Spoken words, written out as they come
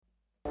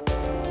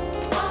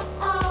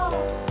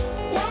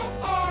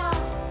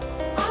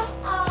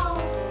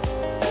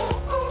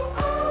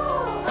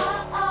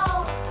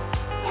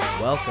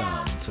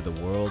Welcome to the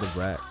world of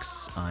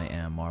Rex. I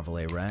am Marvel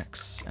A.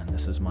 Rex, and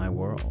this is my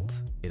world.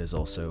 It is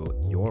also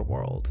your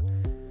world.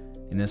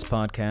 In this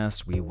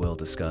podcast, we will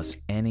discuss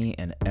any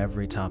and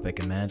every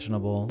topic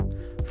imaginable,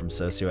 from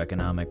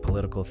socioeconomic,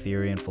 political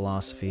theory and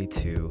philosophy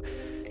to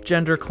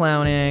gender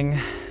clowning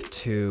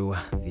to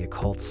the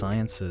occult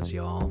sciences,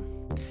 y'all.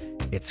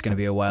 It's going to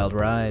be a wild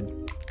ride.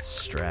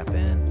 Strap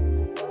in.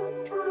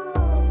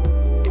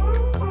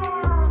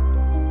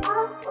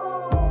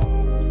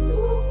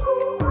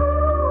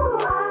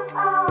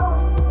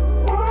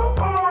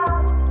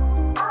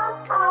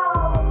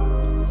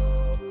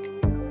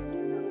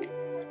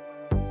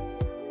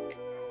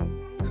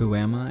 Who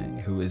am I?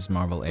 Who is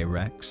Marvel A.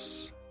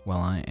 Rex? Well,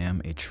 I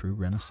am a true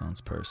Renaissance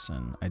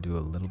person. I do a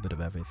little bit of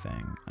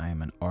everything. I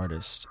am an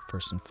artist,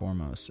 first and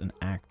foremost, an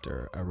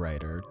actor, a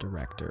writer,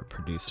 director,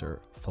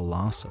 producer,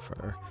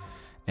 philosopher,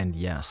 and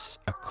yes,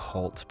 a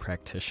cult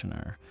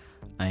practitioner.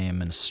 I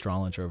am an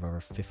astrologer of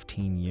over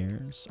 15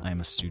 years. I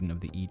am a student of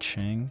the I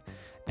Ching,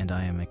 and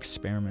I am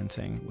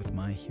experimenting with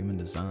my human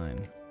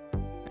design.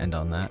 And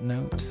on that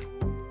note,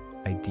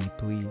 I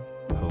deeply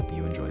hope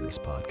you enjoy this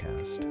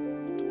podcast.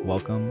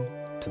 Welcome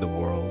to the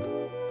world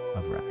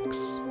of Rex.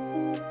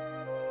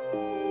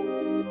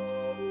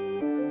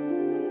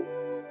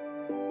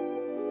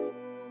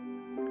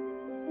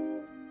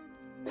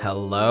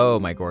 Hello,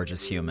 my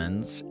gorgeous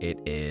humans. It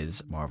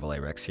is Marvel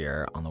A. Rex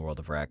here on the world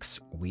of Rex.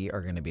 We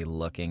are going to be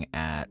looking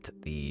at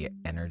the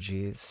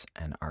energies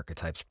and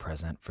archetypes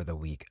present for the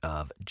week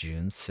of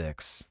June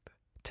 6th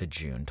to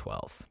June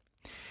 12th.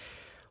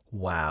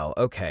 Wow.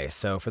 Okay.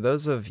 So for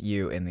those of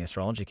you in the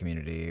astrology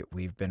community,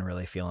 we've been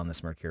really feeling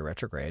this Mercury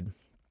retrograde.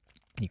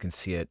 You can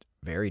see it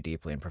very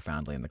deeply and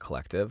profoundly in the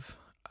collective.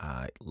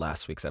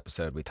 Last week's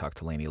episode, we talked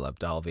to Lainey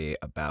Love-Dalvey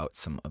about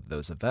some of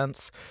those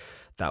events.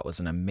 That was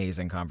an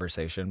amazing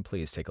conversation.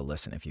 Please take a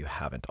listen if you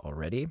haven't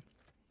already.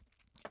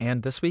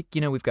 And this week,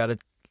 we've got a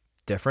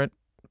different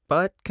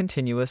but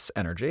continuous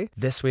energy.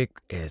 This week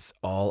is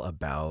all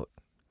about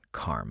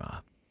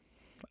karma.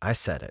 I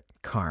said it,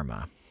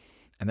 karma.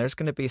 And there's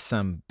going to be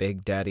some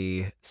Big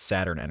Daddy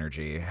Saturn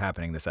energy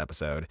happening this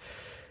episode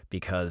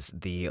because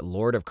the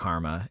Lord of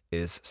Karma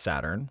is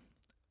Saturn,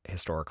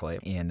 historically,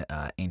 in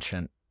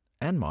ancient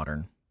and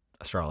modern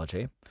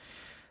astrology,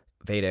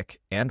 Vedic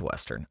and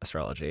Western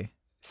astrology.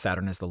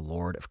 Saturn is the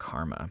Lord of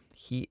Karma.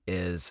 He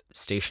is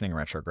stationing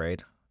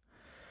retrograde,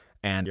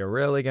 and you're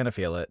really going to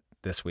feel it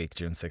this week,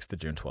 June 6th to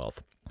June 12th.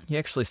 He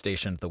actually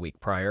stationed the week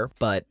prior,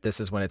 but this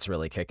is when it's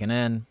really kicking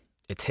in.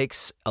 It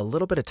takes a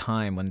little bit of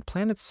time when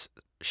planets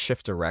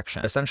shift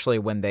direction, essentially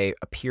when they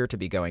appear to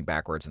be going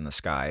backwards in the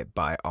sky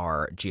by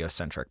our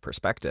geocentric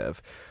perspective.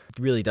 It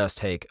really does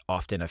take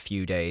often a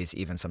few days,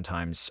 even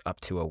sometimes up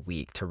to a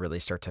week, to really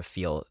start to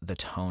feel the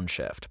tone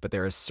shift. But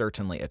there is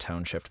certainly a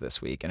tone shift this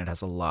week, and it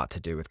has a lot to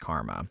do with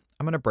karma.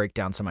 I'm going to break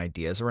down some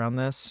ideas around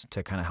this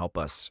to kind of help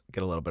us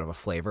get a little bit of a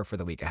flavor for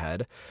the week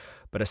ahead.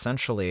 But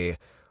essentially,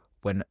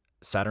 when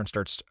Saturn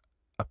starts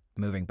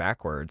moving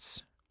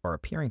backwards, or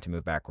appearing to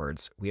move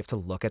backwards, we have to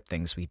look at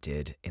things we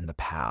did in the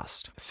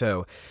past.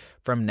 So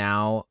from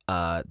now,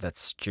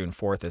 that's June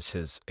 4th is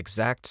his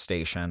exact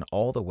station,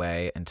 all the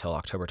way until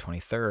October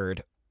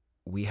 23rd,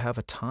 we have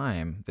a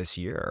time this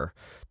year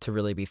to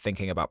really be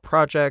thinking about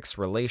projects,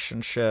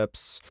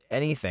 relationships,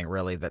 anything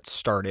really that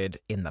started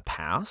in the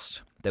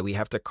past that we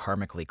have to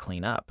karmically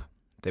clean up,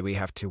 that we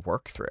have to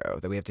work through,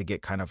 that we have to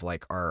get kind of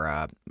like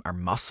our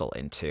muscle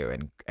into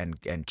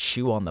and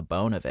chew on the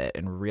bone of it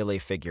and really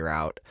figure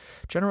out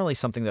generally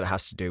something that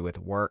has to do with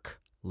work,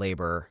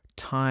 labor,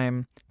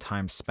 time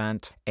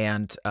spent.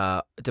 And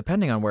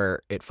depending on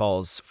where it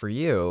falls for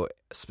you,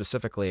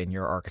 specifically in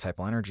your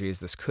archetypal energies,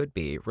 this could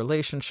be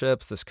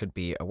relationships, this could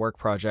be a work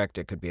project,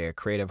 it could be a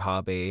creative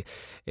hobby,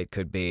 it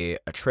could be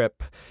a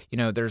trip.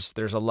 There's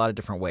a lot of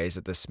different ways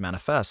that this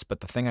manifests, but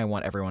the thing I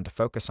want everyone to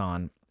focus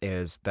on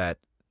is that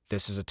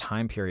this is a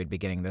time period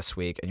beginning this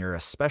week, and you're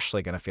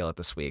especially going to feel it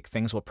this week.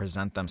 Things will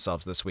present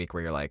themselves this week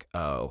where you're like,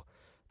 oh,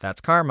 that's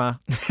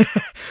karma.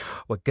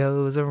 What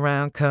goes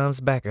around comes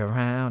back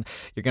around.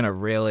 You're going to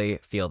really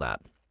feel that.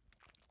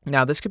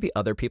 Now, this could be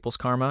other people's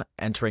karma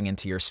entering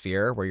into your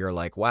sphere where you're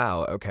like,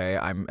 wow, okay,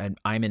 I'm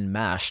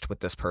enmeshed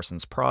with this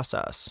person's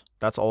process.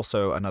 That's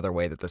also another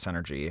way that this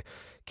energy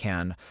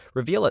can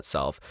reveal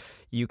itself.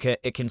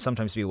 It can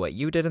sometimes be what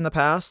you did in the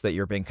past that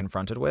you're being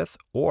confronted with,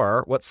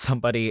 or what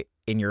somebody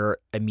in your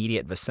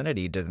immediate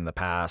vicinity did in the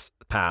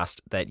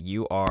past that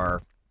you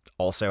are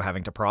also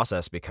having to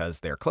process because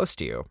they're close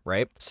to you,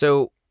 right?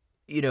 So,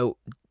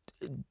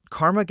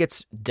 karma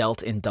gets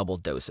dealt in double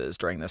doses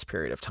during this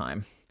period of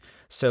time.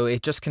 So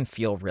it just can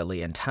feel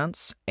really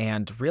intense.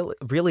 And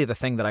really the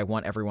thing that I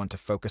want everyone to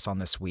focus on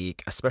this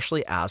week,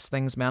 especially as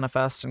things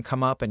manifest and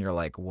come up and you're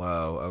like,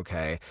 whoa,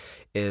 okay,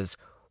 is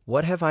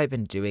what have I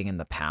been doing in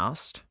the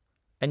past?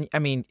 And I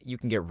mean, you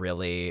can get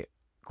really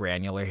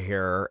granular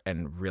here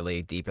and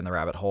really deep in the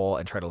rabbit hole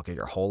and try to look at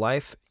your whole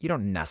life. You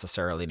don't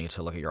necessarily need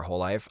to look at your whole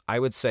life. I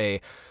would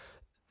say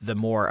the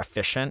more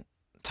efficient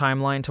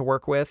timeline to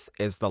work with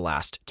is the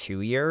last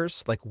 2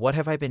 years. Like, what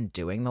have I been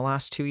doing the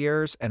last 2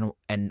 years, and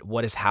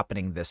what is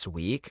happening this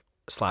week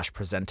 /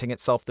 presenting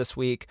itself this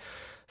week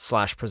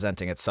 /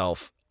 presenting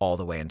itself all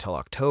the way until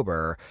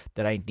October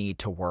that I need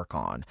to work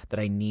on, that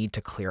I need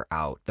to clear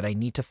out, that I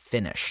need to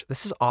finish.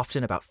 This is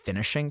often about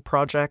finishing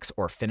projects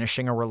or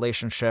finishing a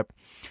relationship,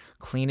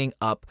 cleaning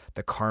up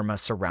the karma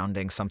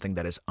surrounding something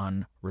that is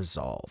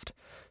unresolved.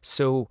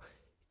 So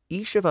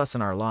each of us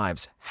in our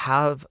lives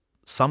have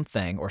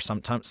something, or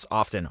sometimes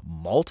often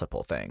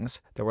multiple things,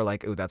 that we're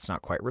like, ooh, that's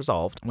not quite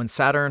resolved. When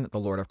Saturn, the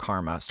Lord of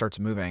Karma, starts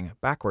moving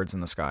backwards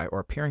in the sky, or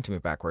appearing to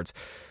move backwards,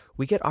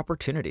 we get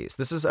opportunities.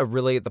 This is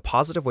the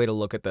positive way to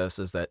look at this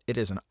is that it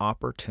is an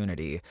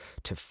opportunity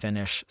to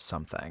finish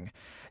something,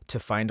 to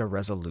find a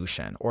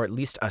resolution, or at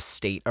least a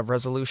state of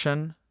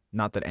resolution.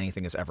 Not that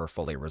anything is ever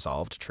fully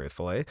resolved,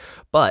 truthfully,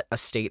 but a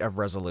state of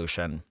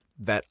resolution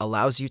that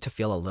allows you to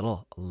feel a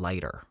little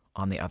lighter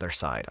on the other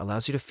side,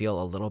 allows you to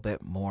feel a little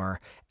bit more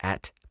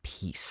at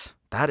peace.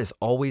 That is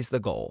always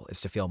the goal,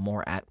 is to feel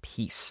more at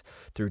peace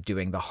through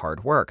doing the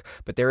hard work.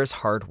 But there is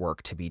hard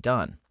work to be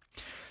done.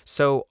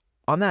 So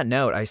on that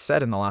note, I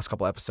said in the last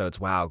couple episodes,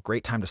 wow,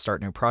 great time to start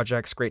new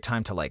projects, great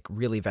time to like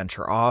really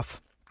venture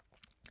off.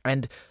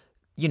 And,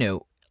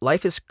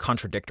 life is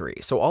contradictory.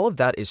 So all of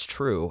that is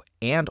true.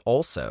 And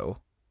also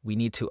we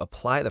need to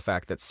apply the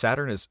fact that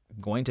Saturn is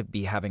going to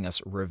be having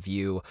us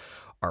review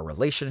our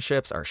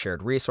relationships, our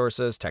shared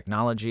resources,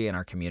 technology, and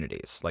our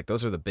communities. Like,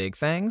 those are the big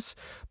things,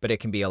 but it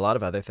can be a lot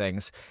of other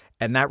things.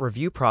 And that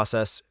review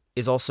process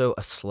is also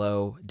a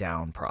slow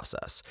down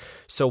process.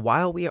 So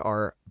while we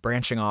are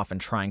branching off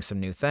and trying some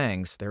new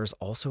things, there's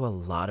also a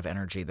lot of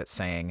energy that's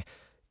saying,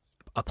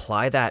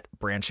 apply that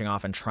branching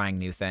off and trying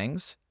new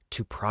things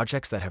to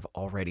projects that have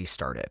already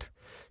started,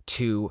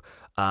 to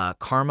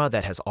karma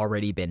that has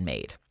already been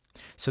made.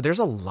 So there's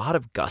a lot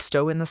of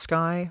gusto in the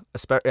sky.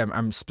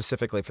 I'm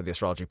specifically, for the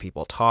astrology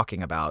people,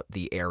 talking about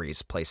the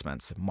Aries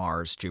placements,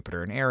 Mars,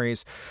 Jupiter, and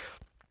Aries.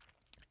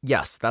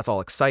 Yes, that's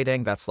all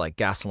exciting. That's like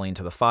gasoline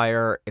to the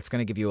fire. It's going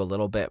to give you a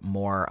little bit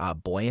more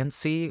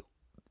buoyancy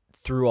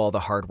through all the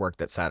hard work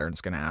that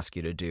Saturn's going to ask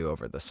you to do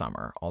over the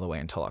summer, all the way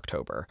until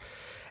October.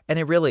 And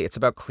it's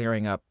about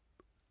clearing up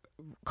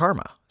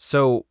karma.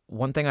 So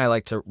one thing I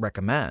like to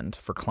recommend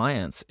for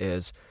clients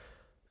is,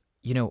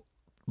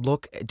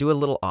 do a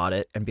little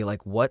audit and be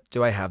like, what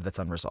do I have that's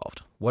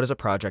unresolved? What is a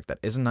project that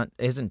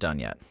isn't done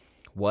yet?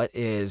 What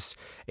is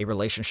a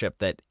relationship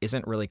that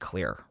isn't really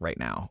clear right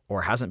now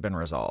or hasn't been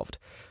resolved?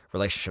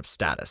 Relationship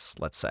status,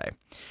 let's say.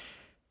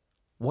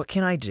 What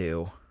can I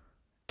do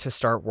to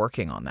start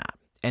working on that?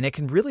 And it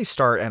can really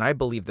start, and I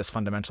believe this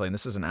fundamentally, and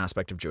this is an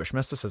aspect of Jewish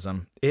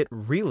mysticism, it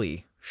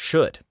really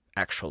should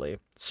actually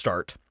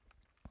start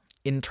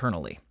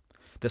internally.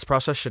 This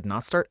process should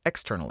not start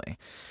externally.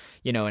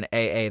 In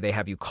AA, they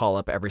have you call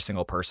up every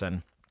single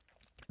person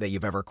that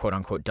you've ever, quote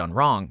unquote, done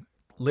wrong,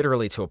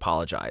 literally to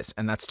apologize.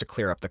 And that's to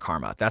clear up the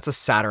karma. That's a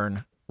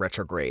Saturn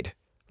retrograde,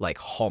 like,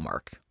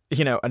 hallmark,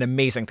 an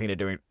amazing thing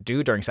to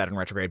do during Saturn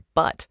retrograde.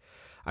 But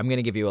I'm going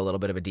to give you a little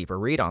bit of a deeper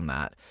read on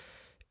that.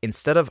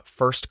 Instead of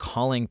first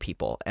calling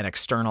people and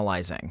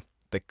externalizing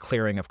the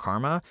clearing of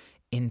karma,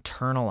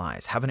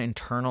 have an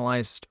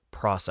internalized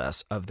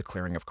process of the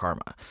clearing of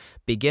karma.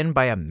 Begin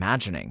by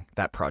imagining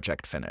that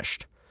project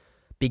finished.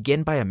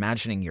 Begin by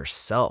imagining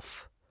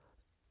yourself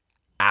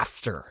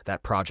after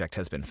that project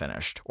has been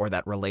finished or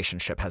that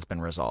relationship has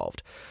been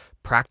resolved.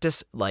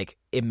 Practice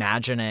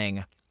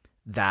imagining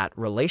that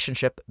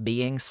relationship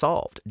being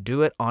solved.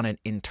 Do it on an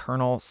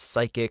internal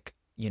psychic,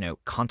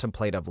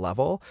 contemplative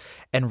level,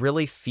 and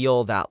really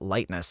feel that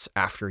lightness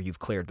after you've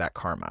cleared that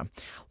karma.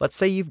 Let's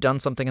say you've done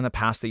something in the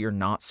past that you're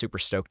not super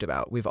stoked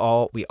about. We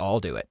all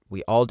do it.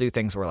 We all do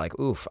things where like,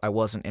 oof, I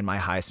wasn't in my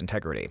highest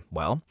integrity.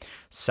 Well,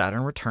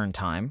 Saturn retrograde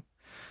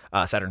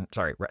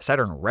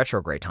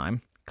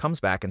time comes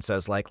back and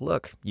says like,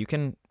 look, you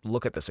can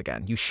look at this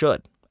again. You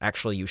should.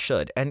 Actually, you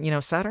should.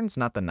 And, Saturn's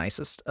not the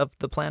nicest of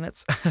the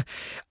planets.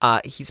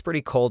 He's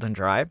pretty cold and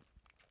dry.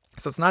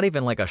 So it's not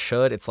even like a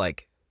should. It's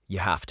like, you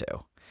have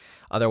to.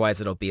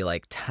 Otherwise, it'll be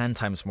like 10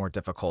 times more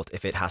difficult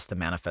if it has to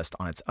manifest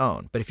on its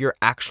own. But if you're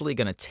actually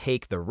going to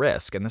take the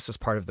risk, and this is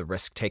part of the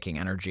risk-taking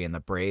energy and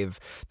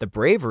the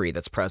bravery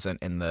that's present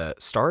in the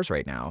stars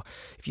right now,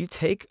 if you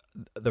take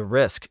the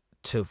risk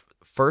to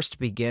first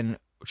begin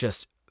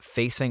just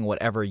facing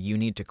whatever you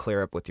need to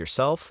clear up with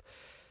yourself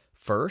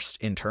first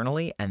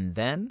internally, and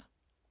then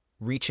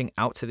reaching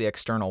out to the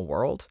external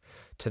world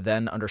to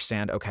then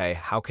understand, okay,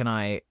 how can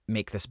I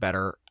make this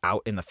better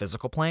out in the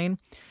physical plane?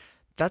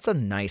 That's a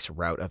nice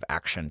route of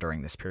action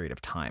during this period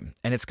of time.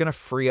 And it's going to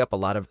free up a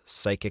lot of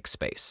psychic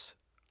space.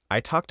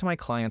 I talk to my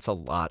clients a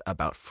lot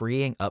about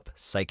freeing up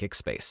psychic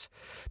space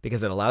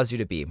because it allows you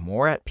to be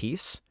more at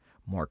peace,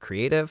 more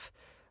creative,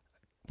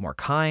 more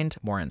kind,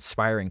 more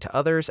inspiring to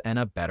others, and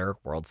a better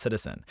world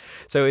citizen.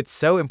 So it's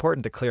so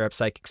important to clear up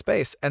psychic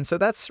space. And so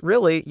that's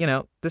really,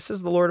 this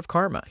is the Lord of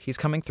Karma. He's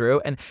coming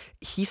through, and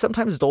he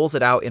sometimes doles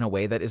it out in a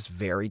way that is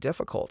very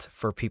difficult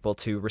for people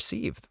to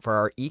receive, for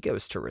our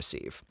egos to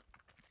receive.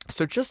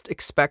 So just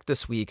expect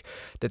this week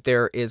that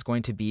there is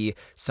going to be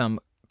some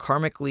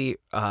karmically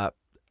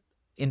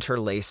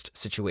interlaced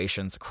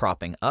situations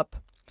cropping up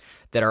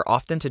that are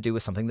often to do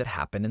with something that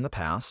happened in the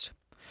past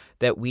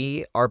that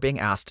we are being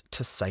asked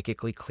to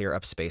psychically clear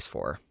up space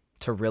for,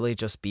 to really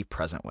just be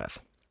present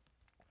with.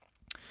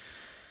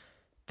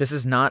 This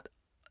is not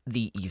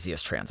the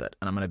easiest transit,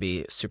 and I'm going to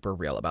be super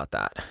real about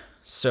that.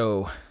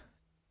 So,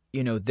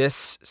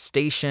 this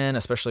station,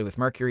 especially with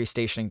Mercury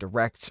stationing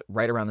direct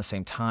right around the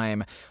same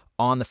time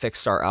on the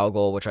fixed star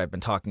Algol, which I've been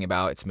talking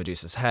about, it's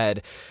Medusa's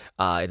head.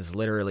 It is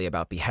literally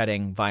about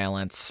beheading,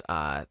 violence,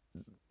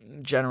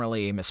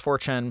 generally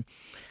misfortune,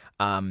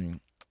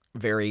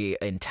 very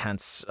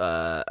intense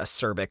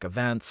acerbic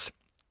events.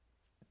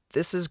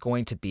 This is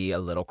going to be a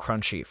little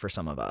crunchy for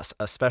some of us,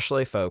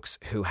 especially folks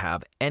who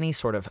have any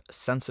sort of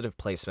sensitive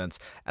placements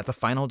at the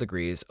final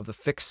degrees of the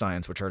fixed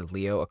signs, which are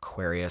Leo,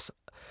 Aquarius,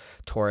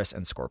 Taurus,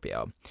 and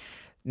Scorpio.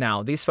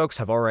 Now, these folks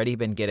have already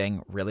been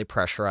getting really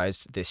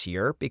pressurized this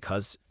year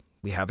because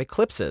we have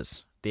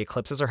eclipses. The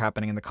eclipses are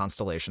happening in the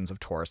constellations of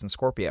Taurus and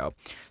Scorpio.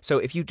 So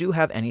if you do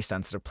have any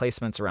sensitive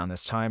placements around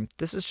this time,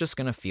 this is just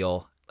going to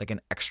feel like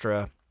an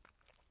extra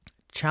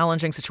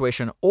challenging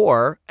situation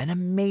or an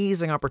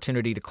amazing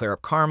opportunity to clear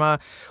up karma,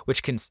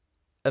 which can,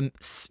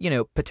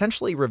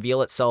 potentially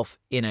reveal itself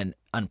in an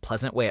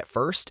unpleasant way at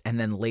first. And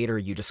then later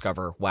you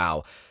discover,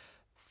 wow,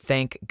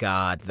 thank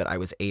God that I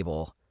was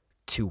able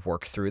to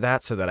work through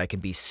that so that I can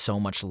be so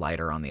much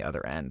lighter on the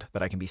other end,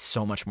 that I can be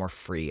so much more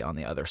free on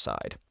the other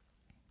side.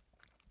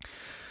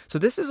 So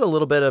this is a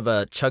little bit of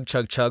a chug,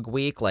 chug, chug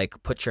week,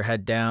 like put your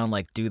head down,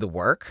 like do the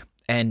work,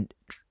 and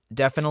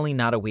definitely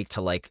not a week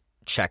to like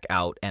check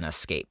out and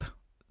escape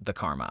the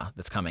karma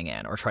that's coming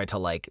in or try to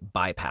like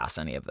bypass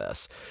any of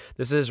this.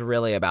 This is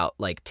really about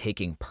like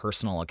taking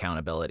personal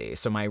accountability.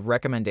 So my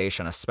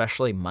recommendation,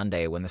 especially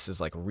Monday when this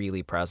is like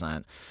really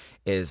present,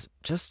 is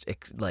just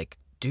like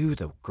do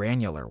the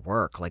granular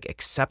work, like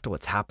accept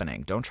what's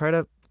happening. Don't try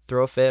to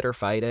throw a fit or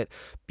fight it.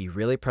 Be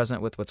really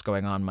present with what's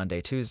going on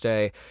Monday,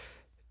 Tuesday.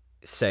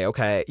 Say,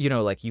 okay,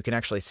 like you can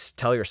actually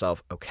tell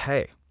yourself,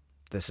 okay,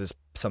 this is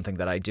something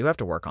that I do have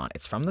to work on.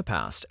 It's from the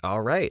past.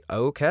 All right.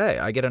 Okay.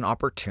 I get an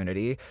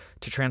opportunity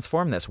to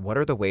transform this. What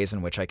are the ways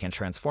in which I can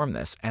transform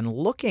this? And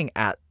looking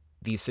at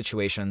these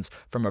situations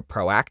from a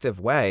proactive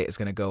way is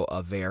going to go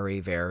a very,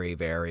 very,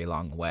 very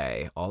long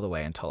way, all the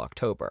way until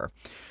October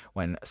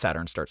when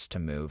Saturn starts to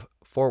move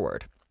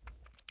forward.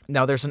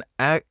 Now, there's an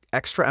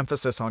extra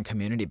emphasis on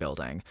community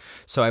building.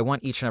 So I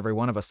want each and every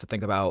one of us to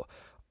think about,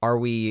 are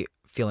we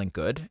feeling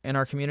good in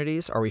our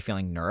communities? Are we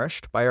feeling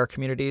nourished by our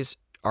communities?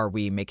 Are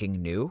we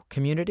making new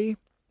community?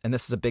 And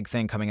this is a big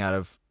thing coming out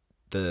of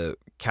the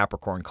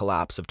Capricorn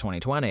collapse of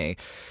 2020.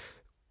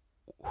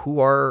 Who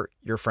are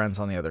your friends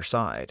on the other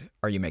side?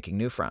 Are you making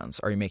new friends?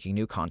 Are you making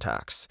new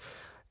contacts?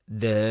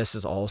 This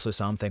is also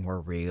something we're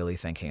really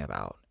thinking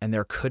about. And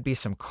there could be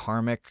some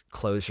karmic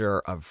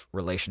closure of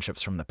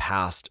relationships from the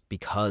past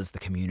because the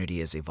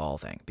community is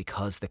evolving,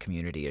 because the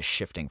community is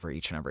shifting for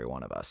each and every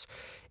one of us.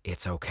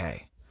 It's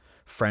okay.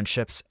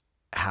 Friendships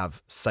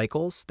have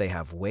cycles, they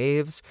have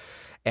waves,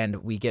 and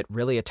we get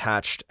really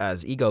attached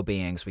as ego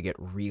beings. We get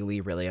really,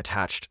 really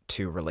attached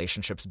to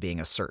relationships being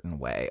a certain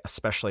way,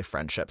 especially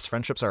friendships.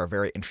 Friendships are a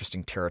very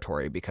interesting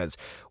territory because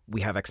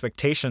we have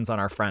expectations on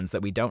our friends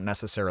that we don't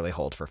necessarily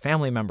hold for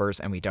family members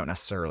and we don't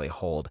necessarily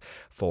hold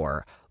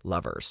for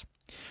lovers.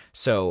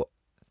 So,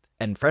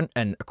 and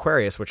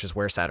Aquarius, which is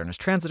where Saturn is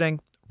transiting,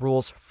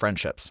 rules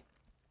friendships.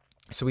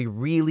 So we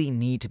really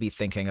need to be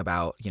thinking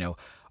about,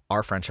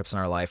 our friendships in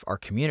our life, our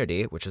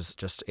community, which is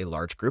just a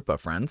large group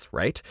of friends,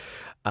 right?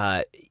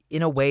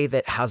 In a way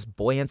that has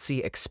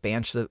buoyancy,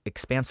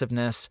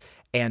 expansiveness,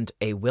 and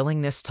a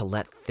willingness to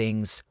let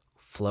things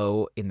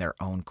flow in their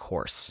own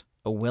course,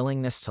 a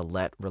willingness to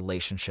let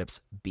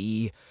relationships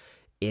be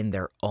in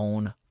their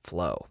own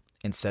flow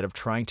instead of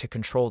trying to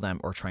control them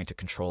or trying to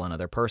control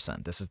another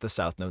person. This is the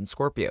South Node in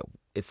Scorpio.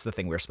 It's the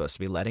thing we're supposed to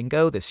be letting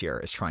go this year,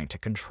 is trying to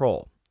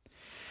control,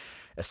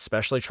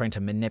 especially trying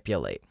to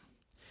manipulate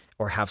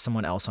or have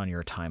someone else on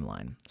your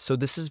timeline. So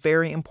this is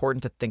very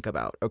important to think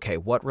about. Okay,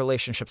 what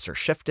relationships are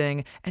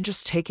shifting, and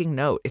just taking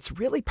note. It's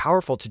really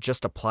powerful to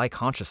just apply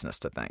consciousness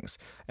to things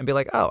and be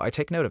like, oh, I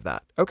take note of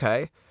that.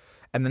 Okay.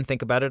 And then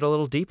think about it a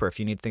little deeper if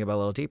you need to think about it a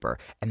little deeper.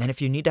 And then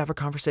if you need to have a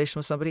conversation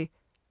with somebody,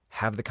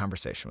 have the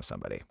conversation with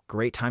somebody.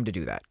 Great time to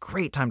do that.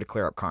 Great time to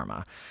clear up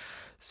karma.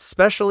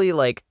 Especially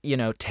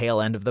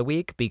tail end of the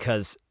week,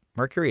 because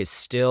Mercury is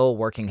still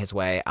working his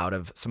way out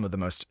of some of the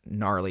most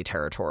gnarly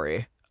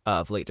territory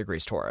of late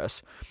degrees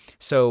Taurus.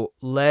 So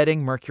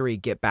letting Mercury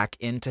get back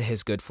into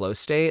his good flow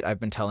state, I've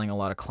been telling a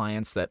lot of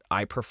clients that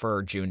I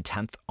prefer June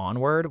 10th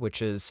onward,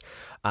 which is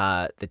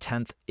the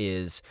 10th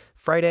is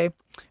Friday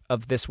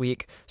of this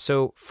week.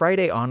 So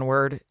Friday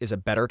onward is a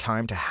better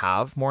time to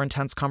have more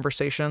intense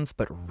conversations,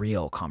 but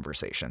real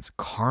conversations,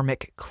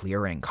 karmic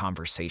clearing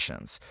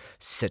conversations,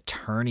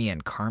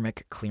 Saturnian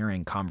karmic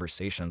clearing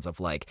conversations of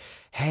like,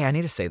 hey, I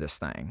need to say this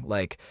thing,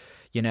 like,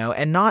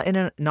 and not in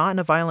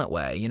a violent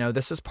way.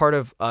 This is part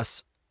of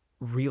us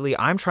really,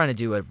 I'm trying to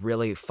do a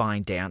really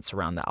fine dance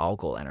around the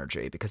algal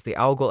energy, because the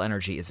algal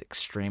energy is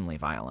extremely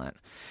violent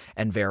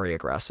and very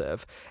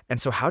aggressive.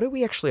 And so how do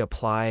we actually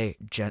apply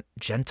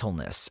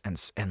gentleness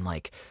and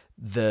like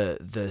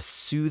the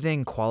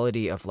soothing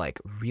quality of like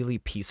really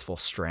peaceful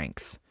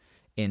strength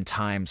in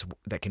times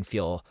that can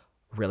feel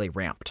really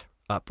ramped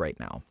up right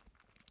now?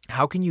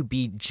 How can you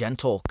be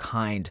gentle,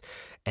 kind,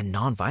 and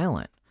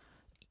nonviolent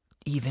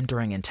even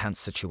during intense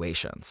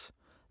situations?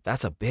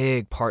 That's a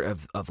big part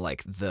of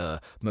like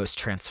the most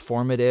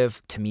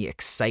transformative, to me,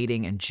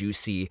 exciting and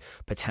juicy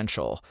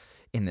potential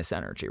in this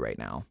energy right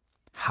now.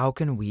 How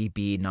can we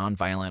be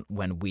nonviolent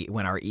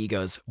when our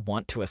egos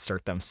want to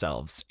assert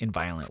themselves in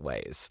violent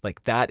ways?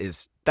 Like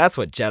that's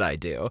what Jedi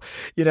do.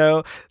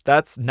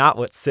 That's not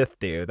what Sith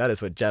do. That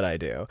is what Jedi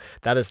do.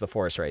 That is the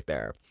Force right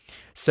there.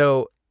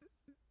 So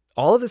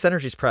all of this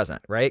energy is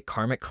present, right?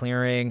 Karmic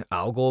clearing,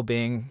 algal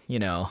being,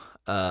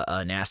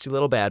 a nasty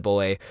little bad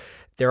boy.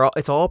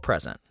 It's all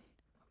present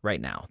right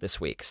now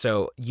this week.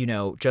 So,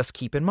 just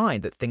keep in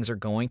mind that things are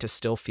going to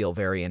still feel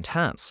very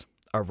intense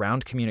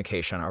around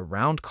communication,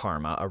 around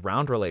karma,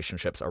 around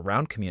relationships,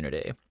 around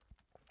community.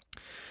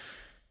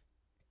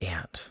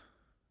 And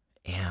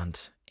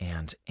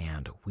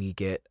we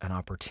get an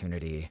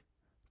opportunity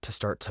to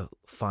start to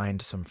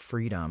find some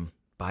freedom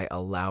by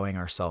allowing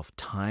ourselves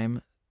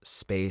time,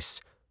 space,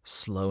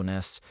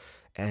 slowness,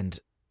 and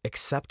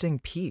accepting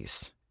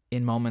peace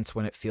in moments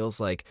when it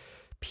feels like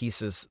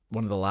peace is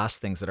one of the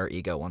last things that our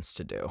ego wants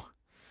to do.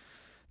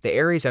 The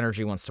Aries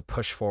energy wants to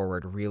push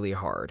forward really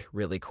hard,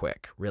 really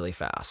quick, really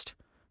fast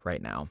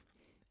right now.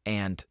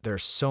 And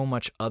there's so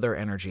much other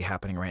energy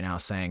happening right now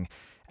saying,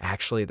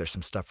 actually, there's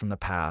some stuff from the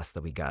past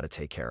that we got to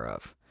take care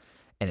of.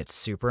 And it's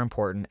super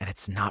important, and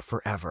it's not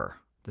forever.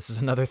 This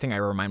is another thing I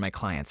remind my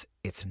clients.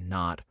 It's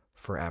not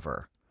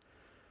forever.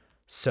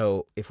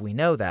 So if we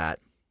know that,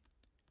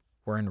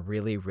 we're in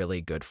really,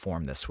 really good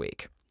form this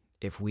week.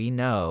 If we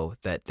know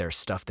that there's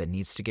stuff that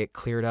needs to get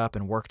cleared up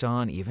and worked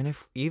on, even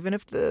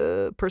if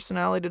the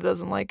personality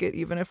doesn't like it,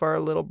 even if our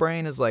little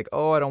brain is like,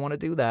 oh, I don't want to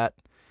do that,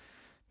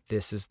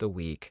 this is the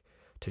week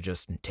to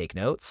just take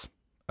notes.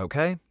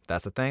 Okay,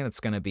 that's a thing that's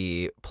going to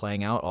be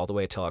playing out all the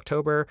way till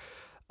October.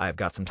 I've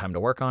got some time to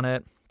work on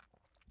it.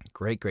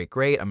 Great.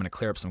 I'm going to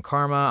clear up some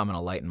karma. I'm going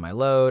to lighten my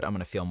load. I'm going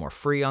to feel more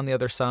free on the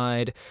other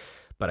side,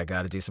 but I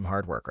got to do some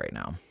hard work right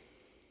now.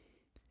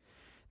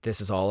 This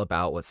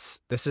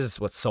is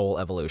what soul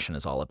evolution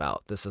is all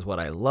about. This is what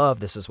I love.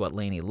 This is what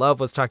Lainey Love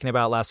was talking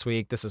about last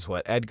week. This is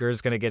what Edgar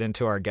is going to get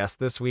into, our guest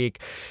this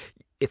week.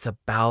 It's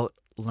about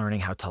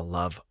learning how to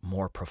love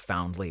more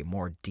profoundly,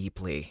 more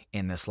deeply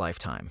in this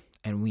lifetime.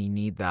 And we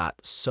need that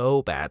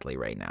so badly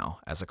right now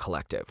as a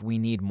collective. We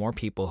need more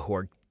people who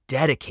are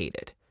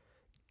dedicated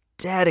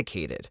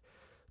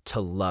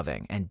to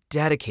loving and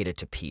dedicated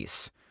to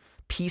peace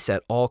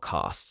at all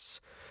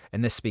costs.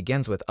 And this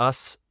begins with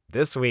us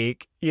this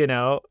week,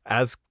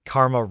 as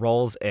karma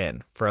rolls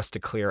in for us to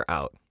clear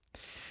out.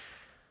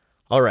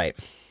 All right.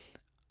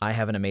 I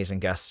have an amazing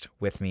guest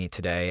with me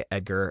today,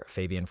 Edgar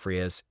Fabian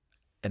Frias,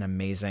 an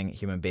amazing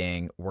human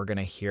being. We're going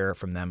to hear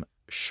from them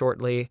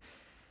shortly.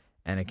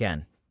 And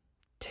again,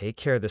 take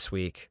care this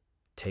week.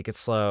 Take it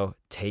slow,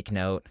 take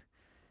note,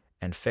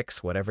 and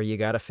fix whatever you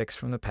got to fix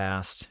from the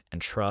past, and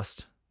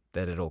trust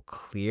that it'll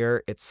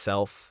clear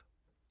itself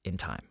in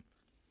time.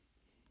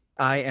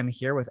 I am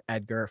here with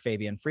Edgar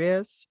Fabian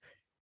Frias.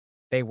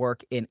 They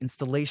work in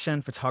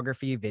installation,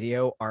 photography,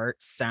 video,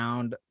 art,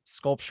 sound,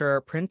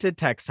 sculpture, printed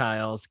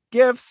textiles,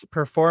 gifts,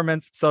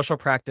 performance, social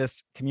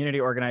practice, community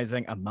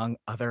organizing, among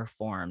other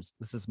forms.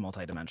 This is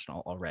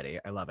multidimensional already.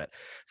 I love it.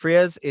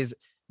 Frias is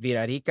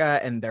Vida Rica,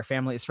 and their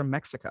family is from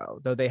Mexico,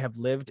 though they have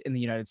lived in the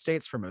United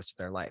States for most of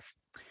their life.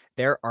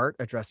 Their art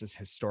addresses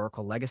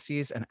historical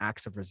legacies and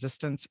acts of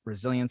resistance,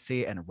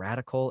 resiliency, and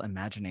radical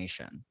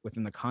imagination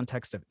within the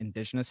context of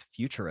Indigenous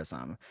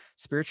futurism,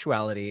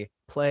 spirituality,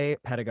 play,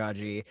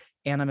 pedagogy,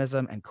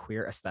 animism, and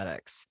queer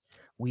aesthetics,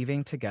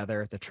 weaving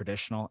together the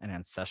traditional and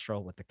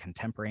ancestral with the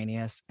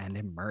contemporaneous and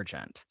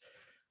emergent.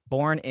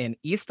 Born in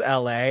East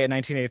LA in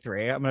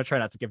 1983, I'm going to try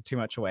not to give too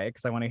much away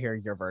because I want to hear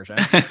your version.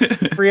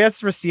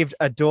 Frias received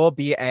a dual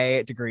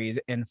BA degrees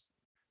in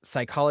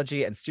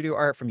psychology and studio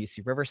art from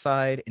UC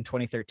Riverside. In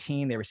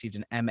 2013, they received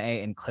an MA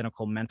in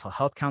clinical mental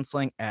health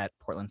counseling at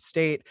Portland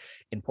State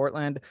in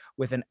Portland,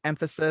 with an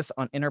emphasis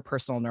on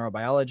interpersonal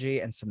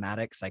neurobiology and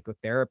somatic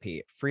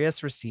psychotherapy.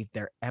 Frias received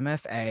their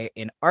MFA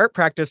in art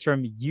practice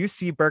from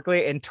UC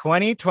Berkeley in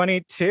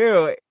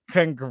 2022.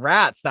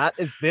 Congrats. That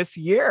is this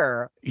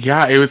year.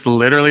 Yeah, it was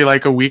literally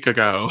like a week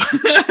ago.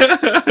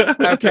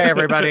 Okay,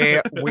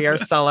 everybody, we are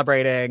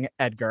celebrating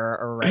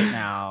Edgar right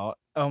now.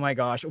 Oh my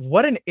gosh,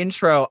 what an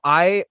intro.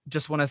 I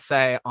just want to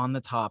say on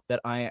the top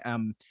that I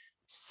am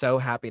so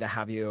happy to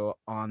have you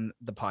on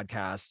the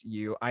podcast.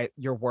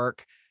 Your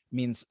work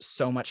means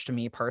so much to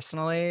me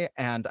personally,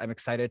 and I'm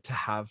excited to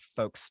have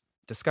folks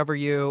discover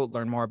you,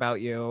 learn more about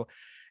you.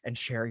 and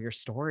share your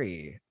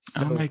story.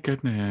 Oh my So,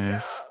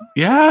 goodness.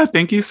 yeah. Yeah,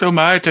 thank you so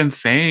much. And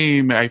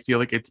same, I feel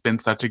like it's been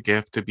such a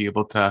gift to be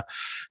able to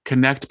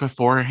connect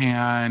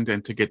beforehand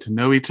and to get to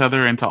know each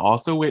other and to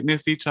also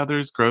witness each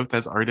other's growth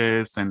as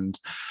artists and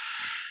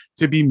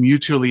to be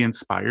mutually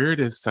inspired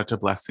is such a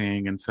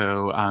blessing. And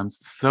so I'm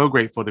so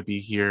grateful to be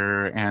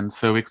here and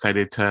so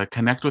excited to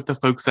connect with the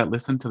folks that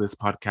listen to this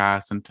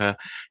podcast and to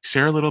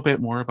share a little bit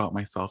more about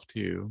myself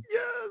too.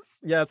 Yes,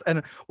 yes.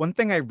 And one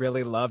thing I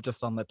really love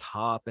just on the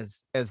top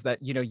is that,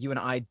 you and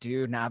I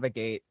do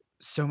navigate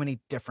so many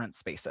different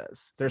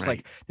spaces.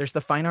 Right. There's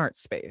the fine art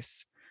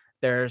space.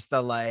 There's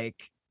the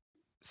like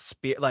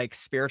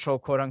spiritual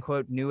quote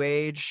unquote new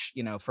age,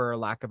 for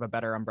lack of a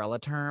better umbrella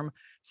term,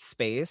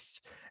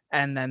 space.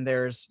 And then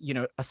there's,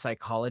 a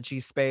psychology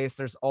space.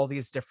 There's all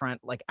these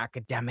different like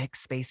academic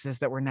spaces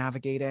that we're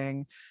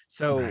navigating.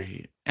 So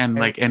Right. And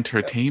I like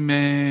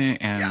entertainment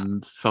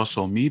and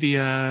social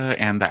media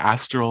and the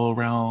astral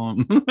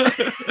realm.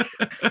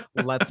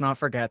 let's not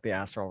forget the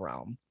astral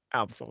realm.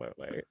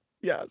 Absolutely.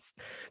 Yes.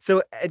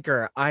 So,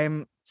 Edgar,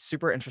 I'm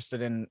super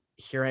interested in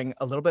hearing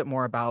a little bit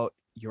more about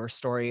your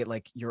story,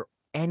 like your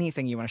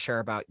anything you want to share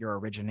about your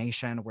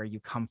origination, where you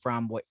come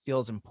from, what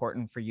feels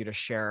important for you to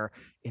share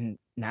in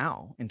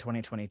now in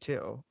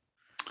 2022.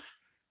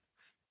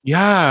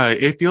 Yeah,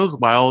 it feels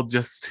wild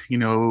just,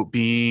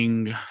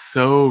 being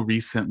so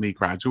recently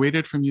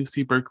graduated from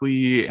UC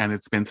Berkeley, and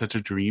it's been such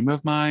a dream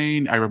of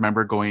mine. I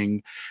remember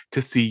going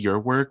to see your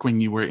work when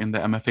you were in the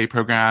MFA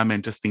program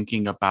and just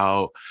thinking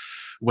about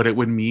what it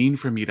would mean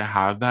for me to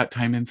have that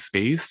time and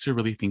space to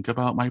really think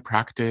about my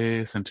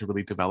practice and to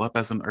really develop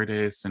as an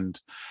artist. And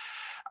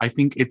I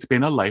think it's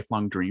been a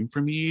lifelong dream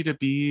for me to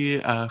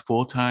be a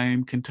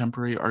full-time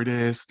contemporary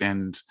artist,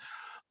 and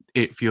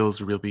it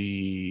feels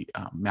really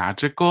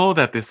magical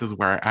that this is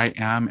where I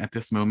am at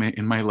this moment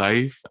in my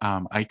life.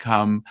 I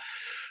come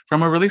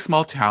from a really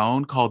small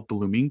town called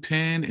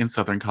Bloomington in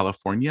Southern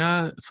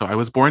California. So I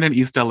was born in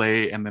East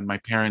LA, and then my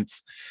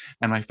parents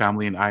and my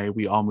family and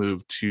we all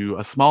moved to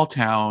a small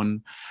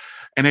town.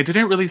 And I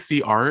didn't really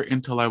see art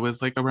until I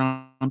was like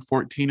around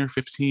 14 or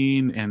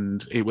 15.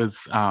 And it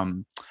was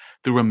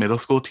through a middle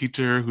school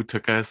teacher who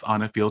took us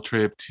on a field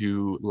trip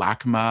to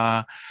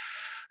LACMA.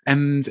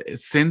 And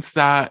since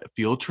that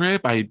field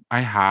trip, I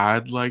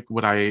had like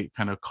what I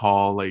kind of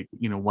call like,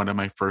 one of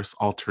my first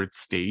altered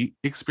state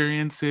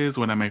experiences,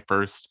 one of my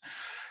first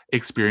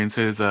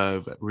experiences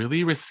of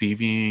really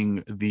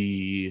receiving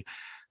the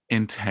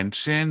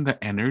intention,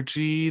 the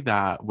energy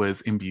that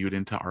was imbued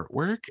into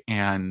artwork.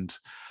 And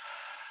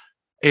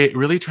it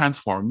really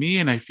transformed me.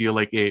 And I feel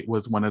like it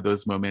was one of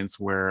those moments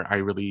where I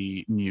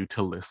really knew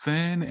to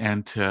listen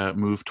and to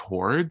move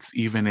towards,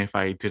 even if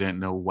I didn't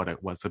know what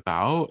it was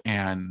about.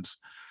 And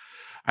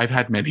I've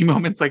had many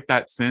moments like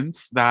that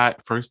since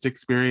that first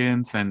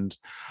experience. And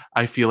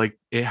I feel like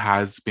it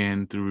has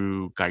been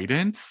through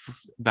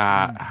guidance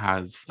that Mm.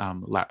 has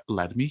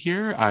led me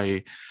here.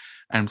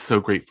 I'm so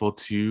grateful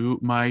to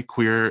my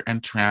queer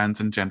and trans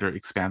and gender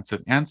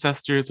expansive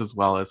ancestors, as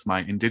well as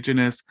my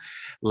indigenous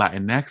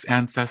Latinx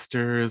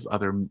ancestors,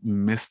 other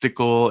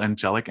mystical,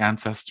 angelic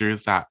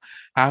ancestors that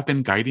have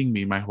been guiding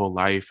me my whole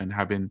life and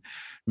have been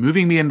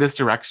moving me in this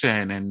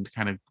direction and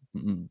kind of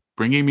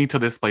bringing me to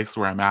this place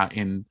where I'm at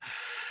in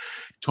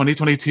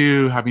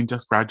 2022, having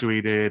just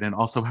graduated and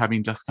also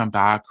having just come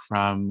back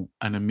from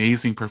an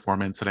amazing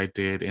performance that I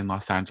did in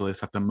Los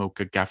Angeles at the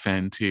Mocha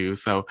Geffen too.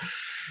 So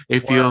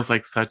it Work. feels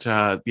like such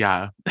a,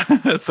 yeah,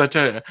 such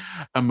a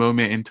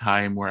moment in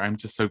time where I'm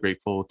just so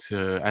grateful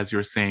to, as you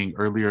were saying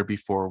earlier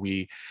before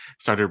we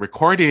started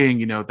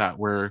recording, that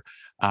we're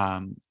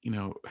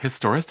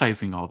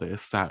historicizing all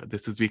this, that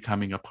this is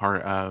becoming a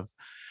part of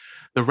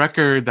the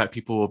record that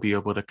people will be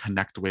able to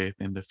connect with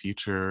in the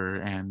future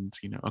and,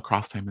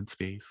 across time and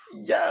space.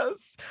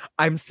 Yes.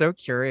 I'm so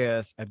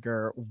curious,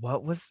 Edgar.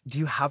 Do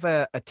you have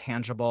a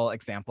tangible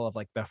example of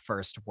like the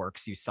first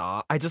works you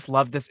saw? I just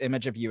love this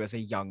image of you as a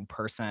young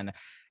person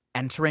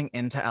entering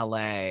into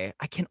LA.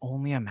 I can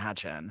only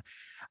imagine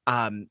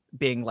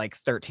being like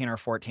 13 or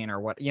 14 or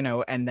what,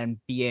 and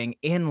then being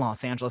in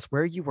Los Angeles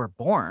where you were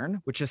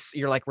born, which is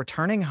you're like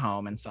returning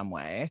home in some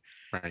way.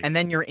 Right. And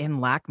then you're in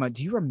LACMA.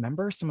 Do you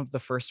remember some of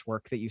the first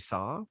work that you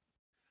saw?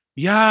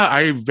 Yeah,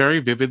 I very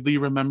vividly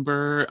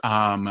remember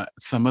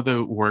some of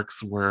the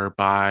works were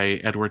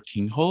by Edward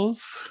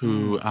Kingholz,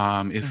 who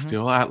Mm. is Mhm.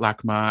 still at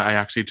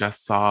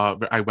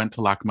LACMA. I went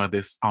to LACMA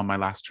this on my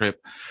last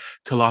trip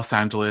to Los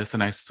Angeles,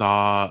 and I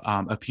saw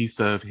a piece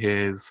of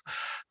his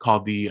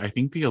called I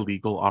think the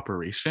Illegal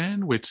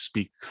Operation, which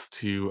speaks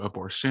to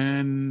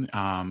abortion.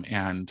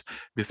 And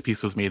this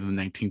piece was made in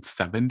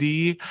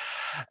 1970.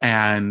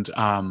 And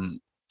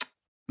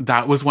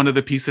that was one of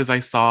the pieces I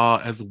saw,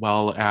 as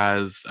well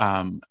as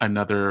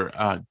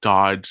another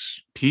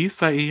Dodge piece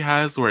that he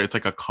has where it's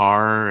like a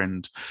car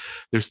and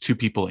there's two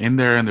people in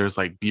there and there's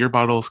like beer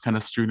bottles kind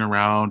of strewn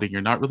around and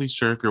you're not really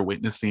sure if you're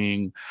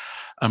witnessing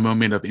a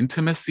moment of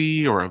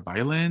intimacy or of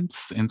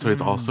violence. And so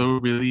it's Mm. also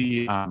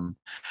really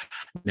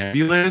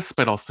nebulous,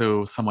 but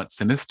also somewhat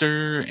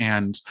sinister.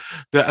 And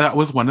that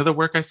was one of the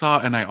work I saw.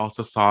 And I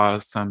also saw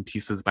some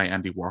pieces by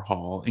Andy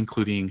Warhol,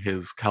 including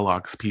his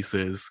Kellogg's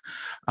pieces,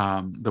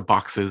 the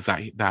boxes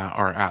that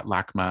are at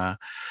LACMA.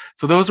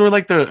 So those were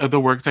like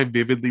the works I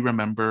vividly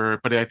remember.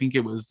 But I think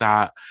it was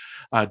that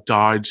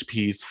Dodge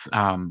piece.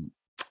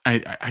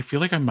 I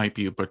feel like I might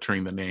be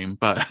butchering the name,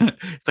 but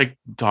it's like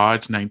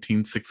Dodge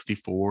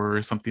 1964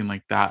 or something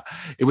like that.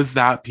 It was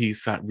that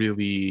piece that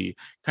really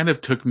kind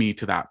of took me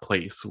to that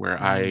place where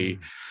I Mm.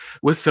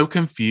 was so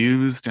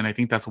confused. And I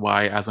think that's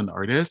why, as an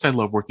artist, I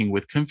love working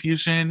with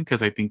confusion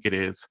because I think it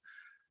is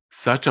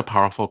such a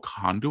powerful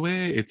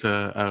conduit. It's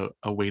a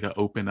way to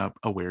open up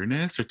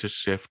awareness or to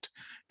shift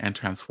and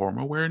transform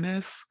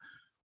awareness.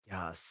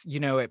 Yes.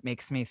 It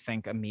makes me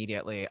think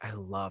immediately. I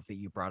love that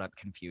you brought up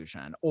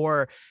confusion.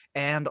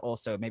 And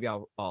also maybe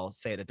I'll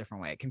say it a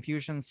different way.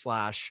 Confusion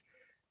slash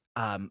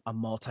a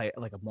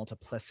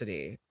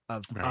multiplicity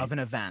of Right. an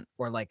event,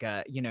 or like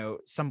a,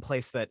 some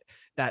place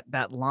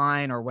that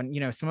line, or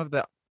when, some of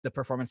the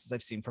performances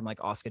I've seen from like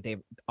Oscar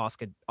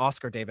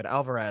David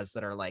Alvarez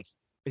that are like,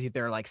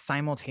 they're like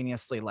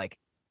simultaneously like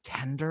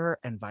tender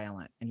and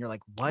violent, and you're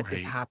like, what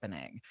is Right.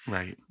 happening?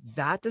 Right.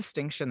 That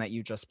distinction that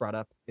you just brought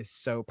up is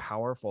so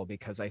powerful,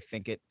 because I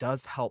think it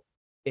does help.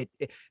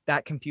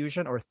 That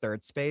confusion, or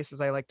third space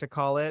as I like to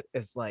call it,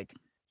 is like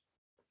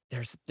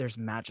there's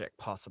magic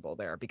possible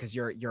there, because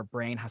your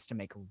brain has to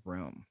make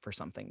room for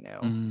something new.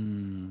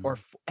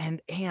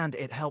 Mm, And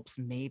it helps,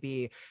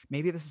 maybe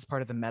this is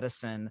part of the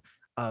medicine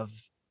of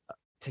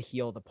to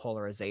heal the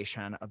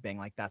polarization of being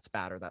like, that's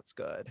bad or that's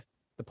good.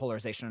 The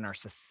polarization in our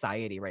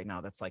society right now,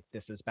 that's like,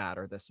 this is bad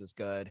or this is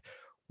good.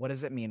 What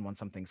does it mean when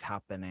something's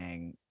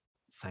happening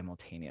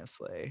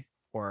simultaneously,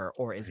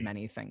 or as right.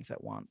 many things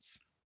at once?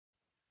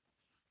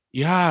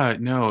 Yeah,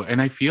 no,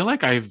 and I feel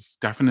like I've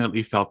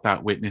definitely felt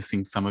that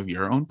witnessing some of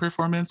your own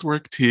performance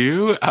work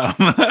too,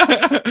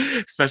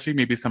 especially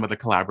maybe some of the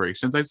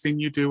collaborations I've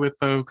seen you do with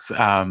folks.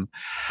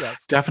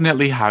 Yes.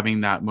 Definitely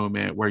having that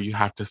moment where you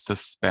have to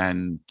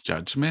suspend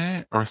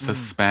judgment or Mm,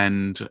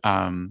 suspend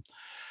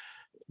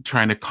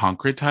trying to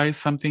concretize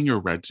something or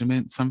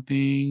regiment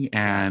something yes.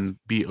 and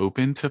be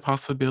open to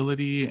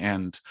possibility.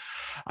 And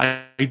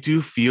I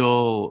do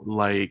feel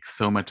like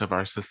so much of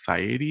our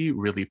society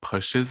really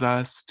pushes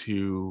us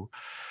to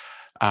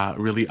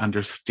really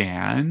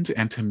understand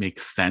and to make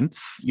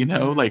sense,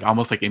 like Mm,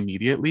 almost like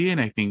immediately. And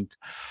I think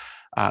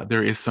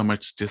there is so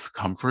much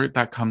discomfort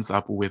that comes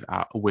up with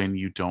when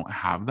you don't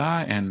have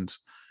that. And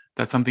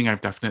that's something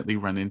I've definitely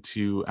run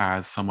into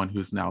as someone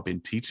who's now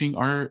been teaching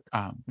art,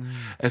 mm,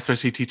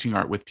 especially teaching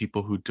art with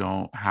people who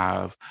don't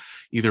have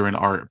either an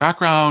art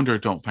background or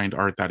don't find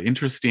art that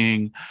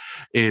interesting.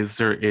 Is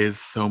there is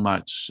so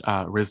much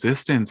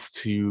resistance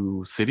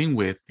to sitting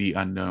with the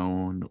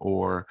unknown,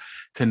 or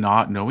to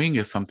not knowing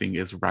if something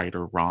is right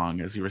or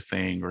wrong, as you were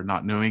saying, or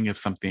not knowing if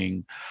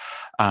something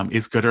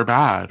is good or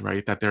bad,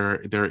 right? That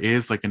there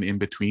is like an in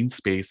between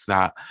space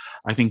that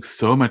I think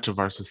so much of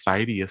our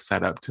society is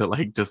set up to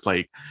like just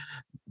like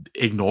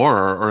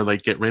ignore or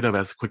like get rid of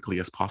as quickly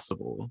as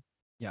possible.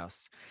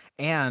 yes.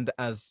 And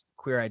as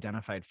queer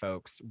identified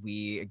folks,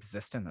 we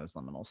exist in those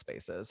liminal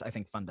spaces, I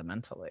think,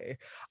 fundamentally.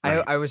 I,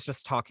 Right. I was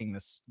just talking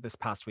this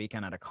past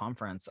weekend at a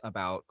conference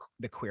about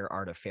the queer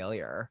art of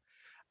failure,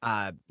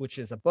 which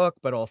is a book,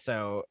 but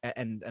also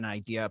and an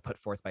idea put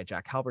forth by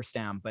Jack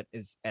Halberstam,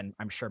 and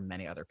I'm sure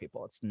many other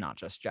people. It's not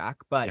just Jack,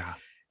 but Yeah.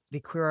 the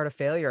queer art of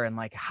failure, and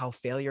like how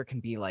failure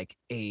can be like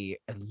a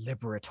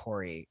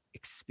liberatory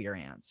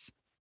experience,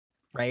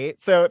 right?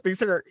 So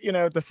these are,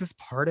 this is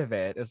part of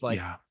it, is like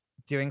Yeah.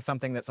 doing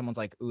something that someone's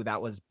like, ooh,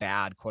 that was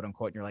bad, quote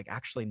unquote. And you're like,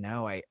 actually,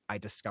 no, I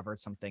discovered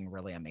something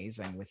really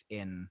amazing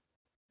within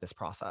this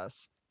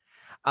process.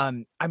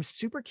 I'm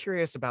super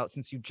curious about,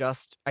 since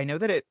I know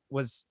that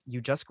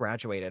you just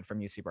graduated from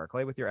UC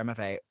Berkeley with your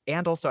MFA,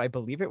 and also I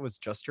believe it was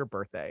just your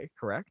birthday,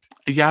 correct?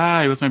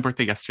 Yeah, it was my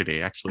birthday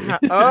yesterday, actually.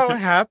 Oh,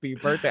 happy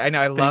birthday. I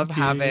know, I love Thank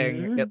having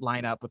you. it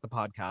line up with the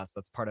podcast.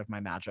 That's part of my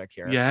magic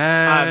here. Um,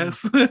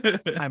 Yes.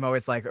 I'm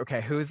always like,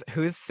 okay, who's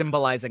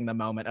symbolizing the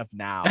moment of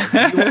now?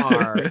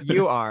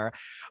 You are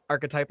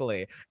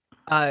archetypally.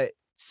 Uh,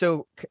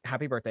 so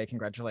happy birthday,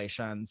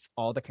 congratulations,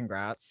 all the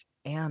congrats.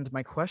 And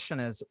my question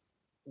is,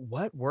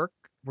 what work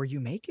were you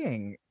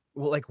making?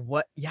 Well, like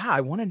what? Yeah,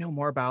 I want to know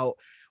more about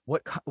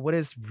what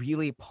is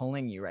really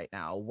pulling you right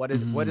now.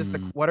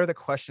 Mm, What are the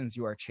questions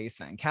you are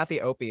chasing? Kathy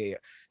Opie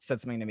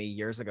said something to me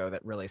years ago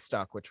that really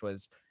stuck, which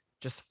was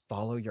just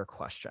follow your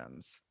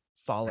questions,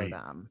 follow right,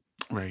 them.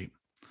 right.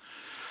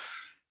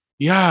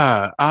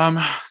 Yeah.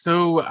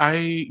 So I,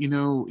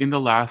 in the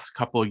last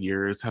couple of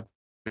years have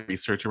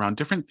research around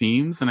different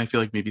themes, and I feel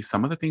like maybe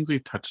some of the things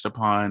we've touched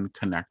upon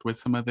connect with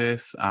some of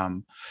this.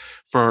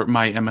 For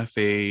my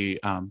MFA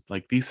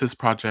like thesis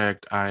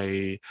project,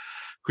 I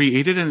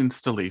created an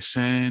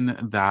installation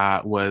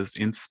that was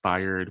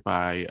inspired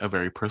by a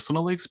very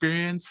personal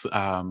experience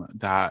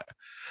that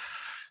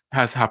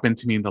has happened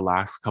to me in the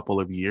last couple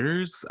of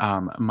years.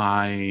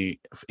 My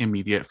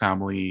immediate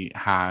family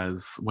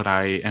has what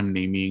I am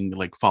naming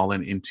like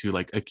fallen into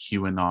like a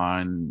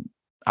QAnon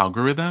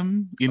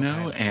algorithm, you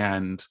know, Okay.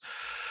 and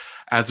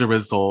as a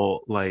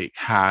result, like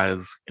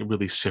has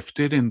really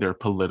shifted in their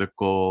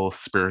political,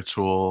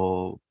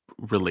 spiritual,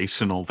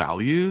 relational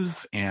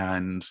values.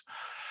 And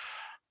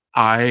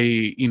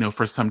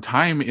for some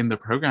time in the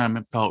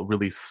program, felt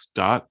really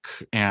stuck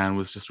and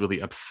was just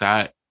really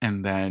upset.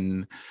 And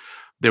then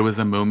there was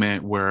a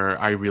moment where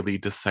I really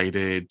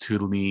decided to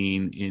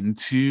lean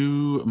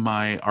into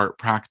my art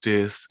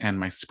practice and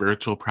my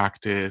spiritual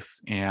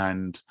practice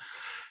and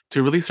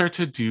to really start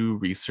to do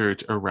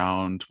research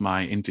around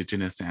my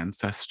indigenous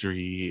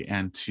ancestry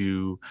and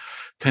to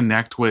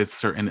connect with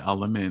certain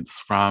elements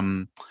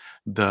from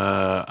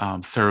the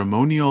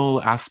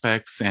ceremonial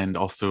aspects and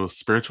also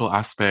spiritual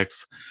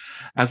aspects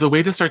as a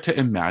way to start to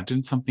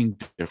imagine something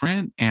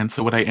different. And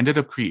so, what I ended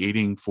up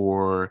creating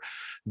for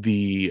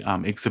the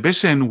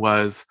exhibition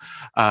was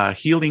a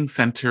healing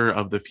center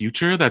of the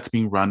future that's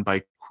being run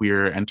by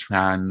queer and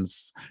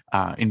trans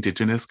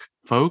indigenous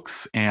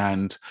folks.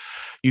 And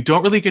you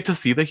don't really get to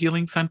see the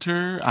healing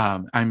center.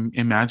 I'm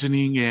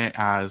imagining it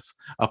as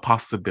a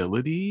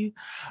possibility.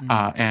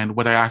 Mm. And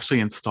what I actually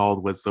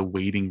installed was the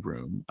waiting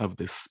room of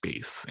this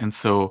space. And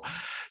so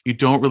you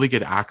don't really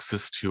get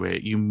access to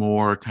it. You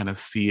more kind of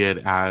see it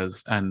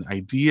as an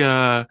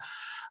idea,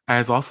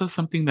 as also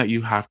something that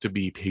you have to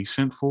be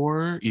patient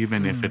for,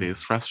 even if it is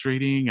Mm.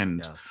 frustrating.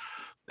 And Yes.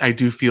 I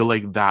do feel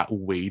like that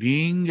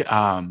waiting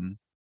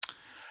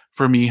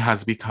for me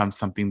has become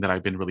something that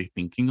I've been really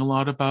thinking a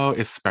lot about,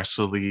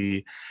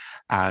 especially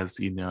as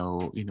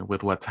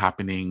with what's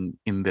happening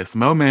in this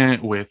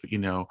moment with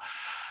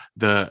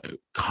the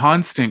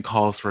constant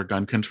calls for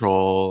gun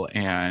control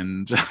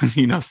and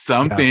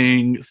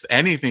Yes.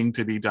 anything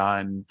to be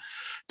done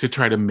to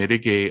try to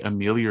mitigate,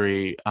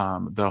 ameliorate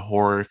the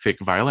horrific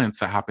violence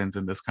that happens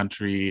in this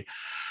country.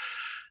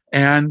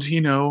 And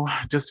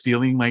just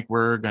feeling like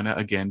we're gonna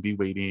again be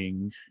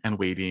waiting and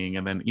waiting,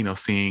 and then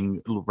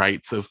seeing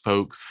rights of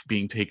folks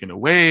being taken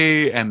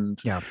away, and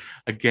Yeah.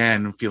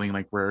 again feeling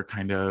like we're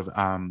kind of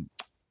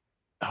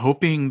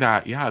hoping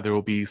that there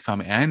will be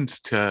some end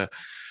to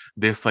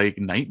this like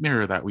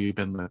nightmare that we've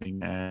been living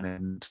in.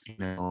 And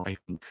I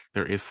think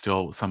there is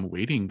still some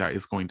waiting that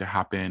is going to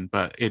happen,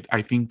 but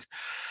I think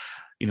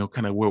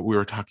kind of what we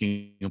were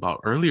talking about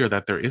earlier,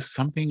 that there is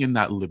something in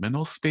that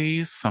liminal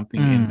space,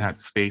 something in Mm. that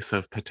space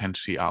of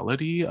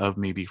potentiality, of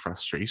maybe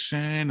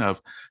frustration,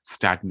 of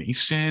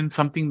stagnation,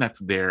 something that's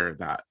there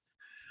that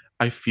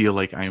I feel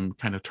like I'm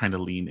kind of trying to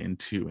lean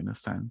into in a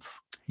sense.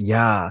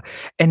 Yeah.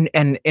 And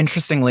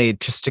interestingly,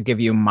 just to give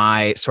you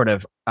my sort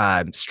of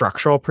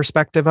structural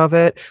perspective of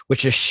it,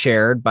 which is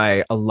shared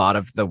by a lot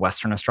of the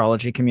Western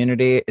astrology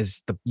community,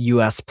 is the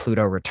US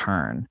Pluto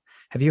return.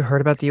 Have you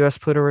heard about the US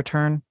Pluto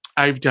return?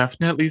 I've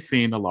definitely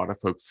seen a lot of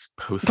folks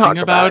posting Talk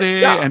about about it.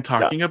 it Yeah. and Yeah.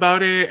 talking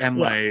about it, and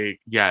Yeah. like,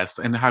 yes,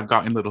 and have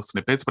gotten little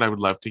snippets, but I would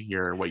love to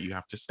hear what you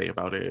have to say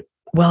about it.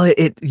 Well,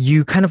 it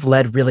you kind of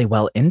led really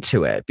well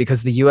into it,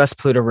 because the US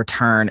Pluto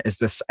return is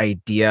this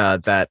idea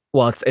that,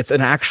 well, it's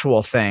an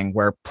actual thing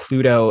where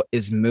Pluto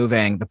is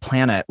moving the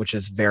planet, which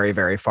is very,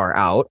 very far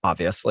out.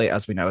 Obviously,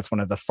 as we know, it's one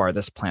of the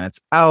farthest planets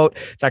out.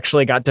 It's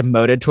actually got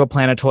demoted to a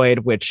planetoid,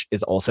 which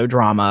is also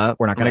drama.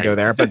 We're not going to go Right.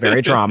 there, but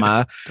very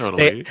drama.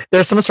 Totally.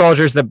 There's some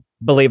astrologers that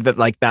believe that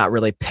like that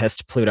really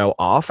pissed Pluto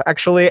off,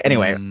 actually.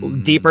 Anyway,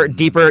 deeper,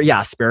 Mm,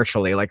 yeah,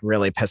 spiritually, like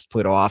really pissed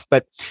Pluto off.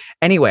 But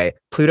anyway,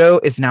 Pluto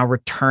is now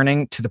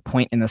returning to the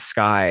point in the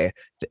sky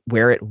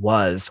where it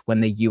was when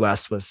the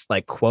US was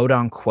like quote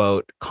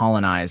unquote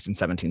colonized in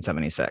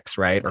 1776,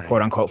 right? Or quote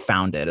right, unquote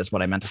founded is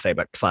what I meant to say,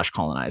 but slash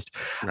colonized.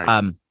 right.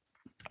 Um,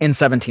 in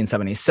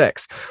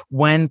 1776,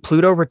 when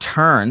Pluto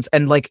returns,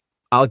 and like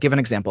I'll give an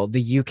example,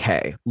 the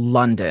UK,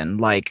 London,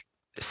 like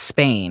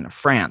Spain,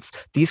 France,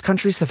 these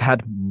countries have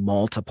had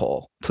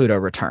multiple Pluto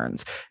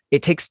returns.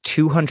 It takes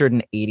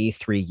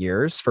 283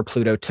 years for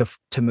Pluto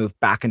to move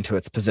back into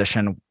its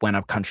position when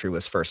a country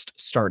was first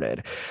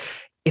started.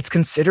 It's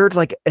considered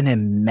like an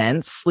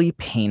immensely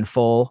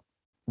painful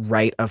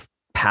rite of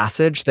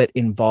passage that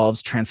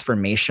involves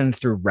transformation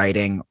through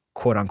righting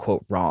quote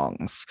unquote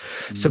wrongs.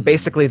 So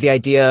basically, Mm, the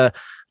idea,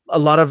 a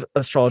lot of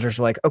astrologers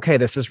are like, okay,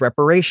 this is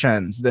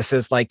reparations. This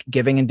is like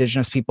giving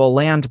indigenous people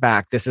land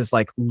back. This is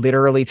like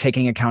literally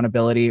taking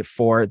accountability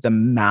for the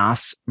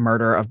mass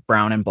murder of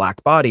brown and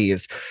black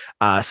bodies,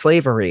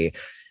 slavery.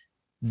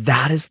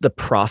 That is the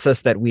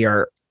process that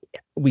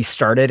we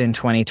started in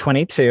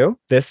 2022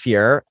 this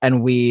year,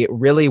 and we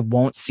really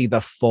won't see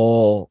the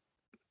full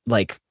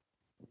like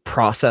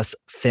process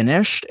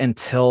finished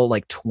until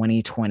like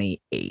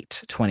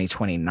 2028,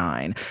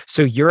 2029.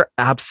 So you're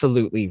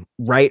absolutely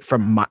right.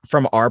 From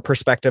our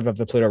perspective of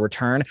the Pluto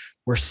return,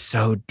 we're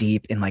so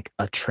deep in like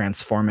a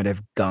transformative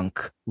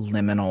gunk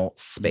liminal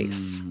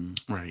space.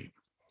 right,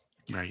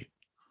 right.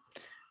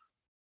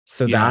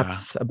 So Yeah.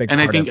 that's a big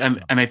And I part think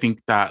of. and I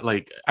think that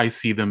like I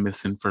see the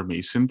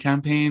misinformation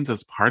campaigns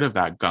as part of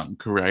that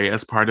gunk, right?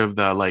 As part of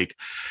the like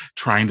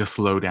trying to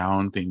slow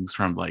down things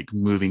from like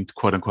moving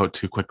quote unquote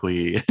too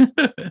quickly.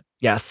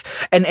 Yes.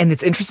 And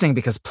it's interesting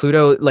because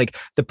Pluto, like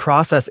the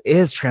process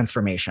is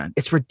transformation.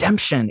 It's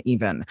redemption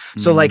even.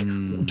 So like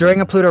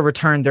during a Mm, Pluto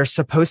return, there's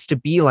supposed to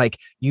be like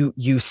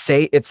you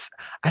say it's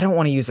I don't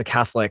want to use a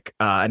Catholic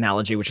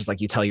analogy, which is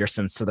like you tell your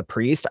sins to the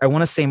priest. I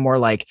want to say more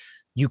like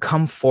you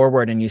come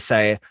forward and you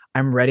say,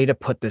 I'm ready to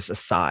put this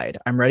aside.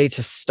 I'm ready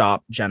to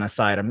stop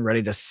genocide. I'm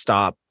ready to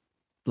stop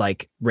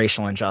like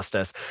racial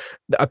injustice.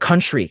 A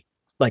country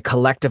like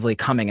collectively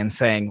coming and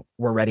saying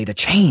we're ready to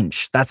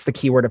change. That's the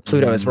key word of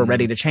Pluto is we're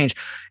ready mm, to change.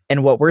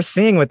 And what we're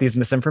seeing with these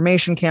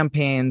misinformation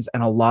campaigns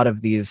and a lot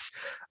of these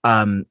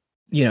um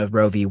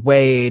Roe v.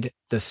 Wade,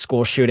 the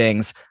school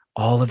shootings,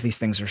 all of these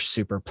things are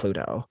super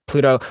Pluto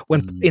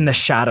when in the mm.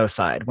 shadow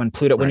side, when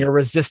you're Right.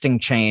 resisting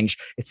change,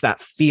 it's that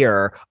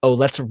fear, oh,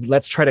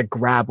 let's try to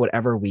grab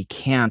whatever we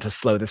can to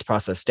slow this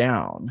process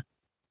down.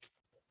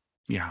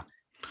 Yeah.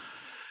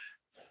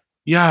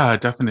 Yeah,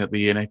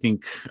 definitely. And I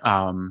think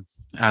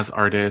as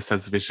artists,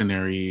 as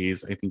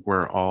visionaries, I think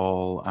we're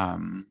all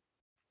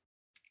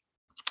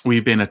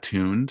we've been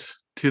attuned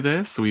to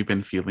this. We've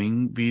been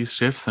feeling these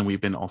shifts and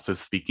we've been also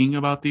speaking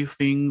about these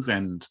things.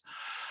 And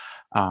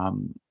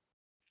um,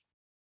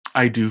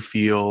 I do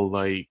feel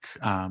like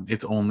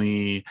it's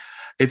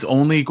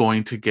only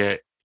going to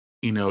get,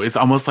 it's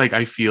almost like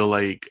I feel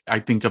like I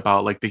think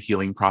about like the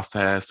healing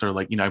process or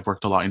like, I've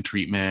worked a lot in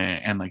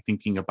treatment and like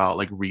thinking about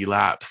like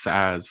relapse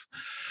as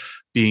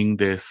being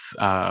this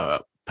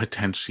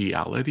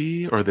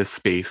potentiality or this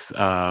space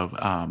of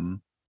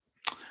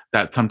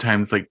that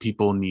sometimes like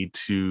people need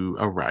to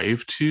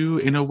arrive to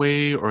in a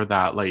way or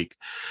that like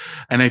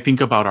and I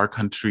think about our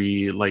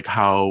country like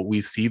how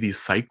we see these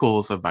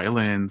cycles of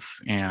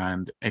violence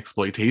and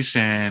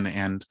exploitation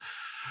and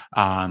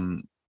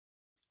um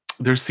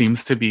there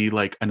seems to be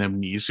like an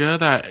amnesia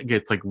that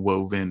gets like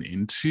woven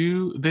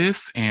into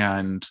this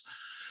and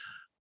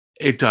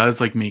it does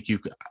like make you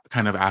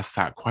kind of ask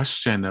that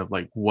question of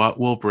like what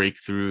will break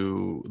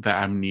through the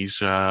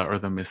amnesia or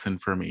the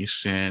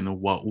misinformation,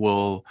 what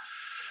will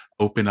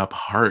open up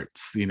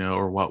hearts,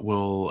 or what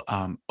will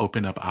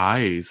open up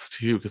eyes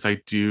too, because I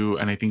do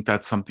and I think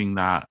that's something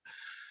that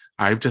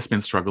I've just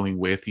been struggling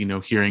with,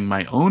 hearing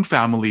my own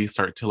family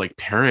start to like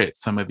parrot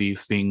some of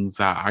these things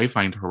that I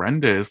find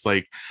horrendous,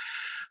 I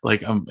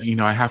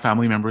have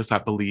family members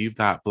that believe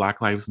that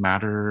Black Lives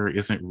Matter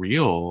isn't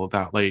real,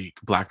 that like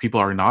Black people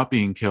are not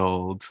being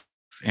killed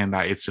and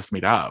that it's just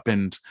made up.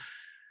 And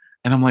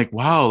I'm like,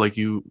 wow, like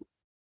you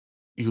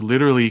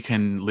literally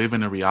can live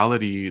in a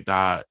reality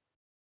that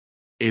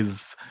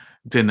is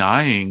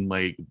denying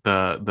like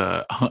the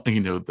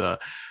the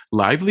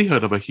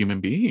livelihood of a human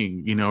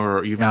being,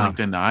 or even Yeah. like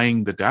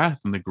denying the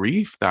death and the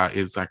grief that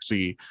is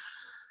actually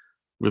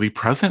really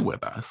present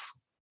with us.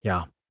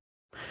 Yeah.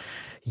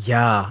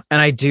 Yeah.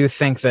 And I do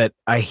think that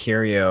I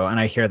hear you and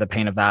I hear the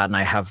pain of that. And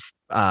I have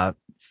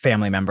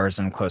family members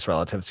and close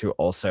relatives who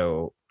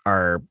also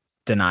are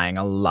denying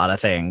a lot of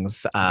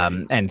things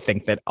Right. and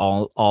think that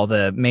all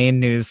the main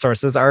news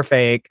sources are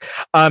fake.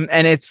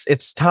 And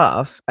it's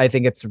tough. I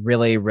think it's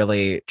really,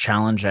 really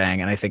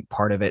challenging. And I think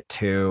part of it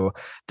too,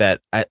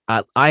 that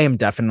I am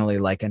definitely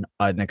like an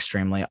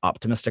extremely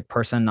optimistic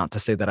person, not to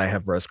say that I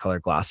have rose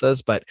colored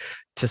glasses, but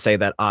to say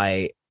that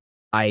I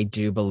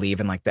do believe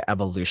in like the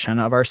evolution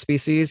of our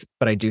species,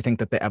 but I do think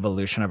that the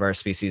evolution of our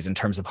species in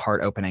terms of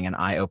heart opening and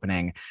eye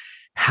opening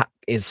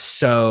it's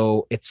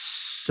so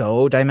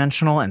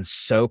dimensional and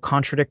so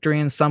contradictory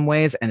in some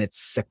ways, and it's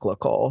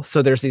cyclical.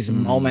 So there's these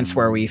moments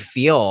where we Mm,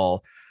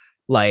 feel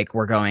like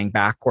we're going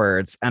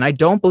backwards, and I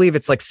don't believe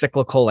it's like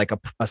cyclical like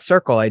a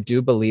circle. I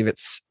do believe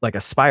it's like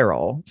a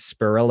spiral,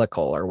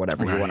 spiralical, or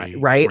whatever you want to, right,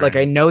 right? Like I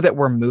right. know that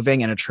we're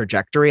moving in a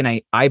trajectory,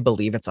 and I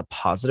believe it's a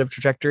positive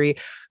trajectory,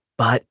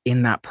 but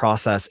in that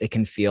process it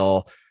can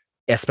feel,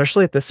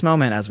 especially at this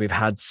moment as we've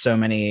had so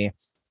many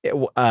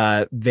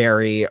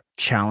very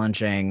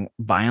challenging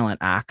violent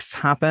acts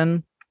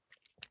happen,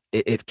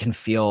 it can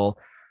feel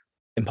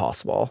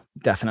impossible,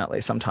 definitely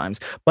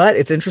sometimes. But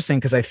it's interesting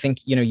because I think,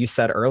 you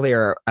said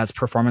earlier, as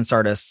performance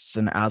artists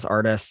and as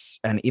artists,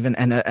 and even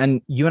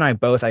and you and I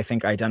both, I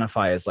think,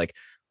 identify as like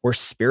we're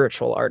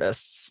spiritual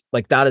artists.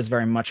 Like that is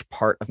very much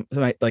part of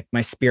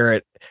my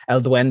spirit,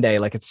 el duende,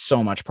 like it's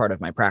so much part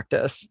of my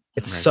practice.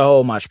 It's Right,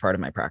 so much part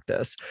of my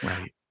practice.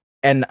 right.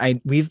 And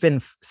we've been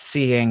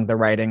seeing the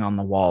writing on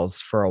the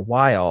walls for a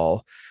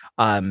while,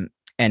 um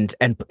and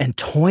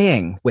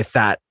toying with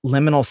that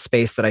liminal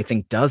space that I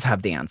think does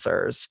have the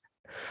answers,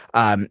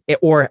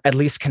 or at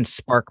least can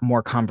spark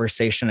more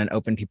conversation and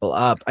open people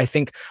up. I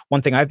think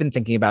one thing I've been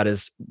thinking about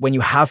is when you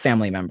have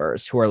family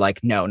members who are like,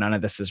 no, none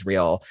of this is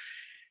real.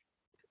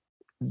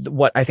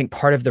 What I think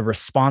part of the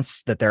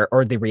response that they're,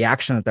 or the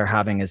reaction that they're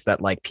having, is that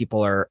like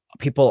people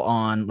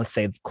on, let's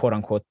say, quote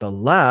unquote, the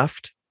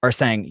left are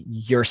saying,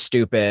 you're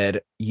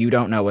stupid, you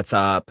don't know what's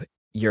up,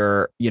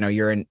 you're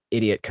an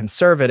idiot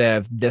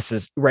conservative, this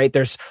is right.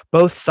 There's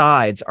both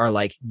sides are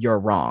like, you're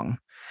wrong.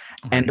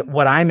 And Right.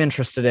 what I'm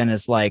interested in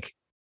is like,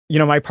 you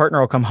know, my partner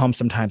will come home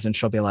sometimes and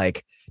she'll be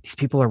like, these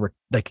people are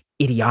like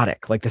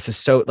idiotic. Like, this is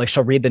so, like,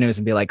 she'll read the news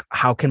and be like,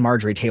 how can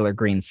Marjorie Taylor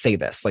Greene say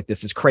this? Like,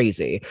 this is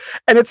crazy.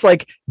 And it's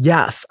like,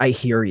 yes, I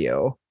hear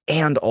you.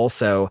 And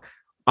also,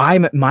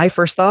 my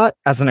first thought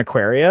as an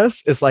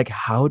Aquarius is like,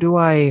 how do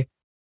I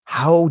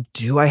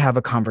have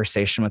a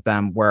conversation with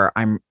them where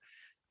I'm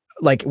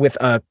like with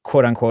a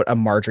quote unquote a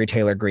Marjorie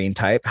Taylor Greene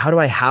type? How do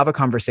I have a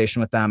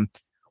conversation with them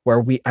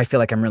where I feel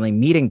like I'm really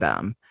meeting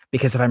them?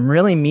 Because if I'm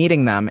really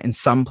meeting them in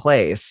some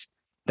place,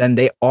 then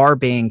they are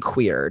being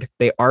queered.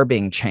 They are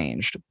being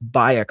changed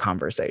by a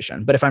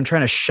conversation. But if I'm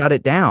trying to shut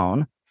it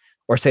down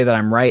or say that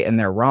I'm right and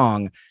they're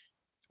wrong,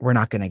 we're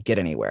not going to get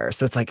anywhere.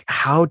 So it's like,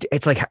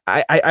 it's like,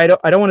 I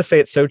don't want to say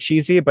it's so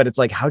cheesy, but it's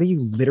like, how do you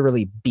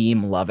literally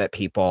beam love at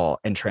people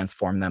and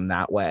transform them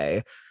that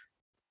way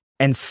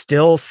and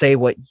still say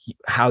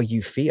how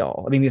you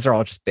feel? I mean, these are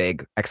all just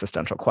big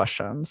existential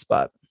questions,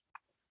 but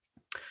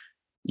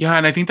Yeah,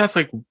 and I think that's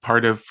like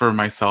part of for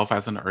myself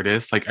as an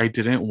artist. Like, I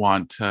didn't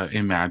want to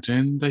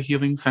imagine the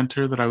healing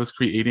center that I was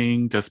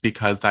creating just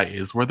because that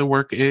is where the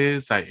work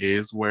is, that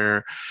is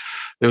where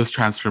those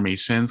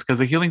transformations. Because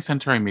the healing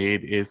center I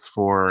made is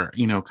for,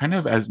 kind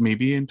of as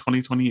maybe in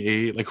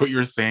 2028, like what you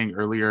were saying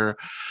earlier,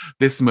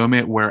 this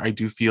moment where I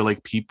do feel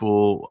like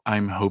people,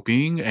 I'm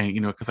hoping,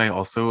 and, because I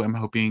also am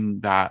hoping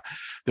that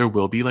there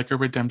will be like a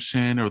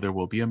redemption or there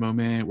will be a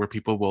moment where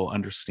people will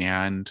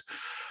understand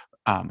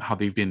how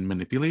they've been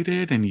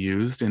manipulated and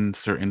used in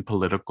certain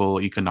political,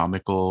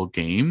 economical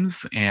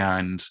games.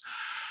 And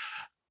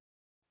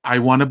I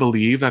want to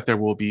believe that there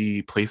will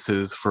be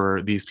places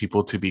for these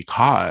people to be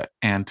caught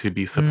and to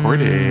be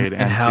supported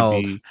and and to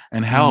held. be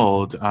and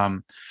held,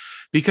 Mm.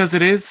 because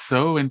it is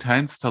so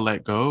intense to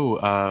let go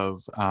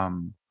of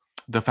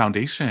the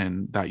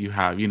foundation that you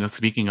have.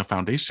 Speaking of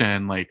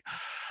foundation, like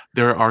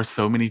there are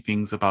so many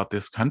things about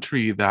this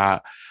country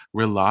that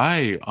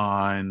rely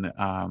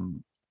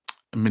on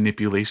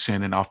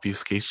manipulation and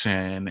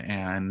obfuscation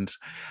and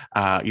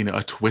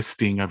a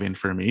twisting of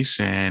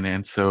information.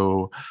 And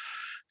so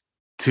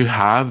to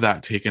have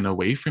that taken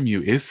away from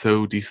you is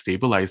so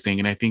destabilizing.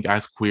 And I think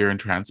as queer and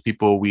trans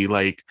people, we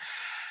like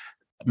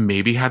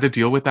maybe had to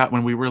deal with that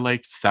when we were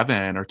like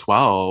 7 or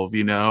 12,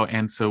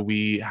 and so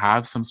we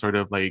have some sort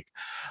of like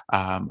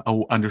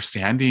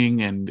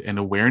understanding and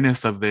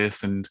awareness of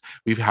this, and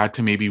we've had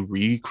to maybe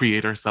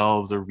recreate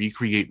ourselves or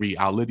recreate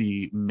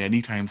reality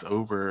many times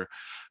over.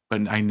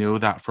 But I know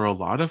that for a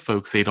lot of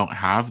folks, they don't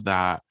have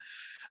that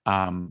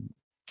um,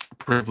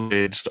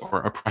 privileged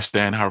or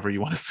oppression, however you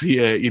want to see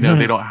it.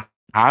 They don't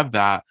have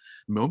that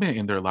moment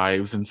in their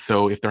lives. And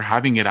so if they're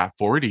having it at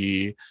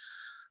 40,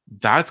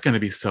 that's going to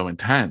be so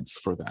intense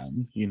for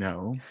them.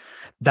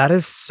 That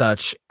is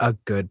such a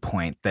good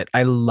point. That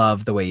I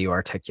love the way you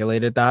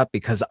articulated that,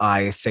 because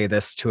I say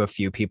this to a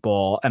few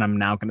people and I'm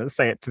now going to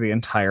say it to the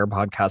entire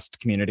podcast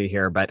community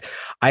here. But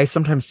I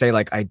sometimes say,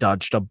 like, I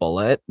dodged a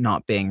bullet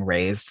not being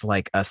raised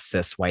like a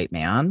cis white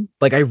man.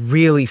 Like, I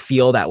really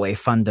feel that way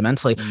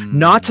fundamentally, Mm,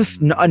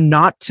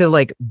 not to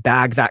like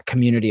bag that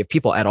community of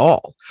people at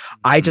all.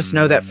 I just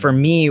know that for mm,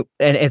 me,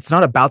 and it's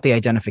not about the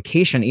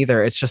identification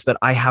either, it's just that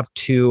I have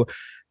two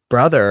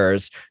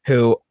brothers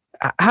who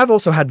have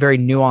also had very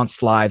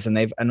nuanced lives, and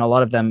a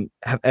lot of them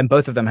have, and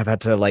both of them have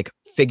had to like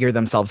figure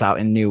themselves out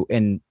in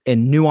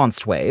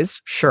nuanced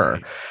ways, sure.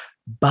 right,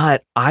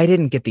 But I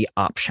didn't get the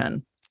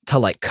option to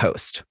like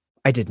coast.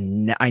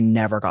 I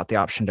never got the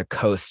option to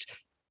coast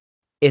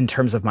in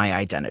terms of my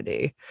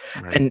identity.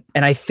 right.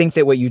 And I think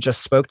that what you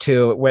just spoke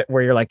to,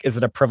 where you're like, is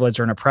it a privilege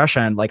or an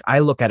oppression? Like, I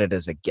look at it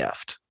as a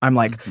gift. I'm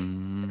like,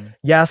 Hmm.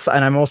 yes,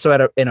 and I'm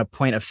also in a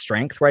point of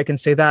strength where I can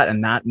say that,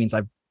 and that means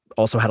I've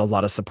also had a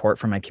lot of support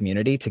from my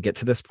community to get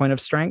to this point of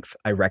strength.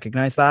 I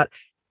recognize that.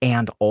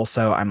 And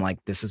also, I'm like,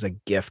 this is a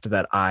gift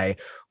that I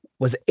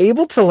was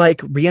able to like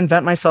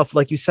reinvent myself,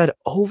 like you said,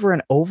 over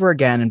and over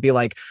again, and be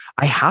like,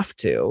 I have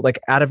to, like,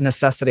 out of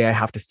necessity, I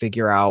have to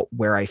figure out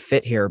where I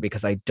fit here,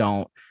 because I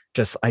don't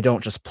just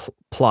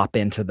plop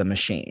into the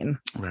machine.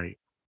 Right,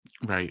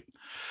 right.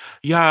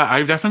 Yeah,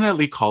 I've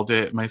definitely called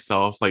it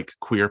myself like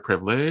queer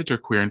privilege or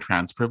queer and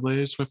trans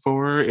privilege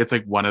before. It's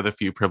like one of the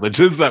few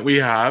privileges that we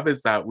have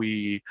is that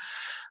we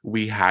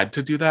had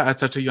to do that at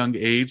such a young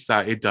age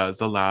that it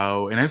does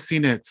allow, and I've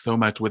seen it so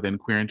much within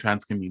queer and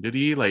trans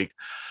community, like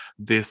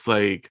this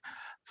like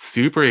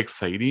super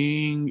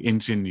exciting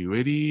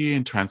ingenuity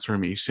and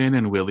transformation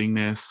and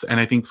willingness. And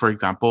I think, for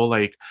example,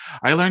 like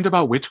I learned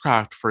about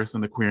witchcraft first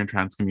in the queer and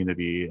trans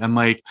community, and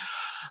like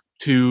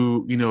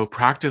to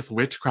practice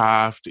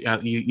witchcraft,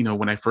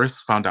 when I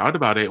first found out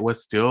about it,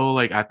 was still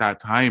like at that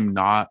time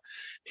not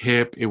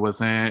hip. It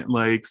wasn't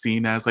like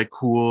seen as like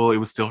cool. It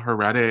was still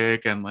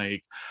heretic, and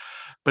like,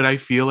 but I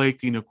feel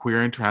like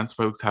queer and trans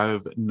folks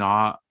have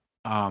not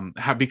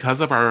have,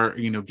 because of our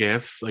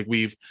gifts, like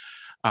we've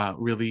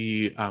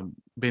really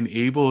been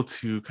able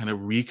to kind of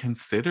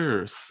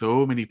reconsider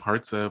so many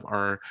parts of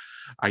our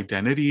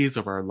identities,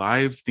 of our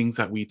lives, things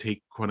that we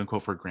take quote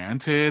unquote for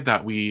granted,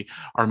 that we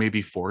are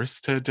maybe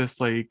forced to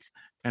just like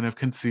kind of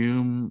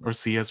consume or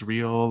see as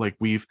real. Like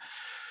we've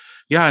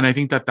Yeah, and I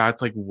think that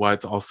that's like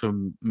what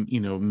also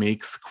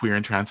makes queer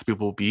and trans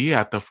people be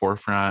at the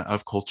forefront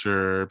of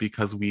culture,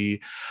 because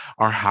we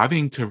are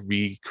having to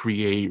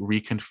recreate,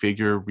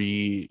 reconfigure,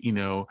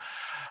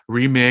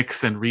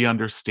 remix and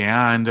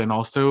re-understand. And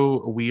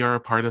also we are a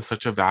part of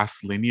such a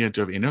vast lineage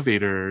of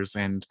innovators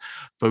and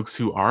folks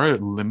who are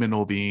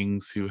liminal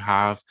beings who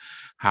have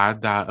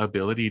had that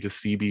ability to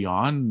see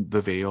beyond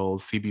the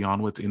veils, see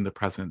beyond what's in the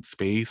present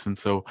space. And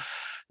so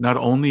not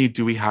only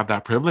do we have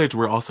that privilege,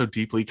 we're also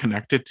deeply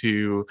connected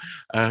to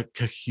a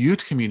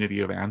huge community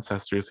of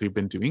ancestors who've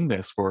been doing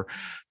this for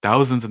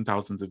thousands and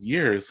thousands of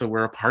years. So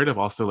we're a part of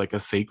also like a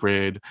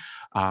sacred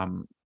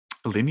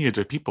lineage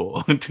of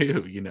people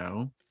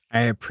too,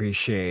 I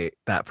appreciate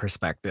that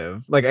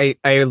perspective. Like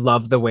I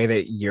love the way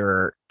that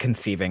you're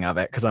conceiving of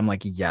it, because I'm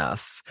like,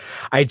 yes.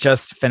 I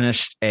just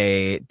finished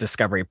a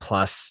Discovery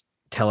Plus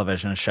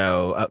television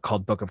show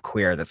called Book of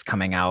Queer that's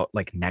coming out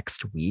like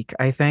next week,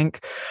 I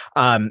think.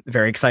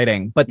 Very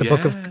exciting. But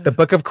the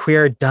Book of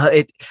Queer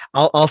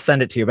I'll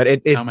send it to you, but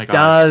it Oh my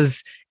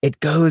does, it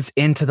goes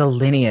into the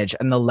lineage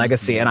and the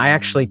legacy. And I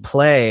actually Mm-hmm.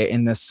 play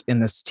in this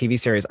TV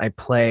series, I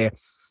play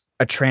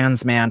a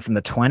trans man from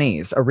the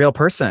 20s, a real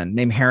person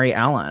named Harry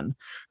Allen,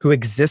 who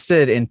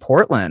existed in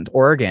Portland,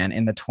 Oregon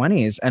in the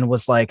 20s and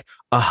was like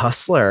a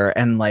hustler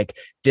and like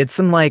did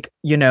some like,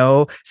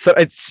 so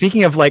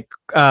speaking of like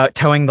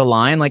towing the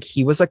line, like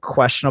he was a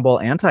questionable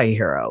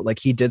anti-hero. Like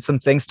he did some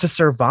things to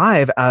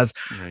survive as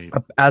Right.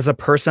 as a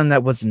person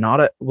that was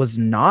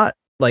not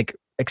like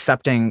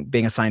accepting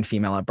being assigned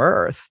female at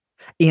birth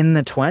in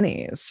the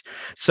 20s.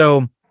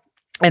 So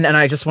and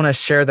I just want to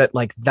share that,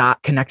 like, that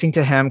connecting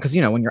to him, because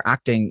when you're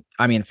acting,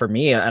 I mean, for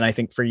me and I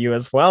think for you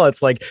as well,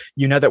 it's like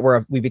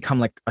that we become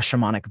like a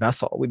shamanic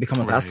vessel, we become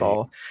a Right.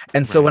 vessel.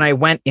 And so when Right. I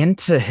went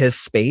into his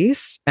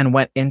space and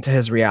went into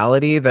his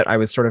reality that I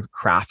was sort of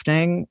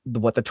crafting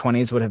what the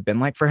 20s would have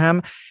been like for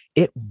him,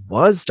 it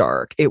was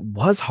dark, it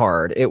was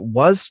hard, it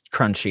was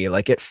crunchy,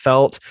 like it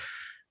felt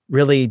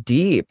really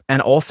deep.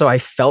 And also I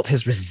felt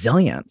his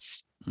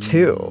resilience Mm.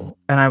 too,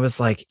 and I was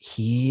like,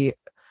 he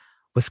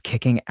was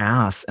kicking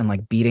ass and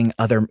like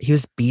he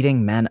was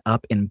beating men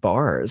up in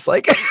bars.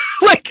 Like,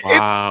 like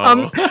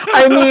Wow.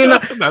 I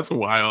mean, That's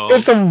wild.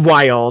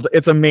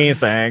 it's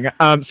amazing.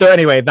 So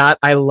anyway, that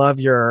I love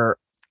your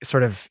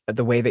sort of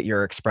the way that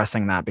you're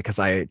expressing that, because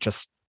I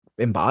just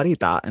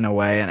embodied that in a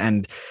way.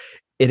 And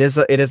it is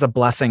a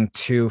blessing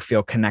to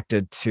feel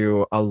connected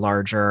to a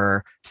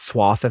larger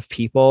swath of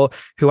people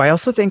who I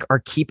also think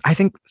I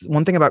think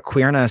one thing about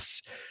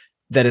queerness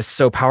that is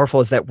so powerful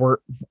is that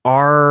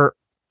our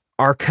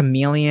our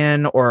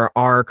chameleon or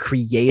our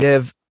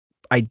creative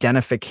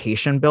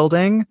identification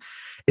building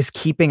is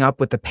keeping up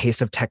with the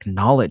pace of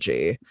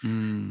technology.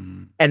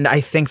 Mm. And I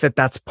think that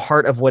that's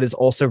part of what is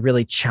also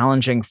really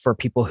challenging for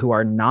people who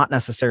are not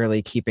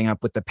necessarily keeping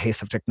up with the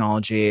pace of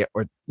technology,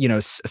 or,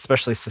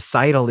 especially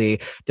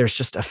societally. There's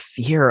just a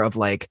fear of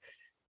like,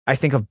 I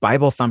think of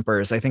Bible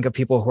thumpers. I think of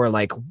people who are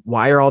like,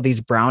 why are all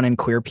these brown and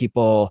queer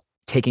people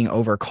taking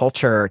over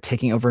culture,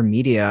 taking over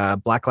media,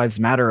 Black Lives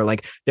Matter?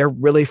 Like, they're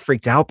really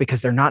freaked out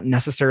because they're not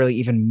necessarily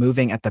even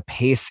moving at the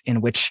pace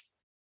in which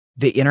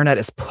the internet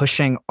is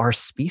pushing our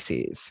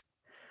species.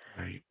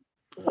 Right.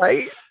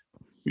 Right.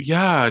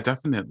 Yeah,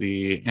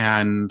 definitely.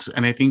 And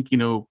I think,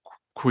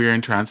 queer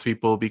and trans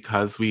people,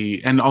 because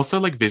and also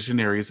like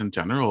visionaries in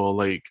general,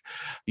 like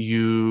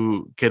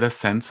you get a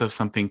sense of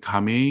something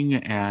coming,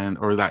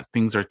 or that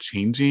things are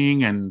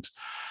changing. And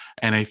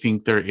I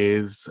think there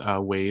is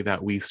a way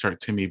that we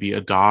start to maybe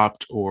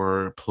adopt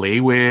or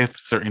play with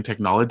certain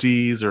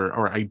technologies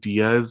or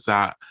ideas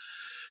that,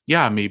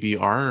 yeah, maybe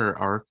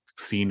are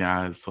seen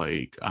as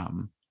like,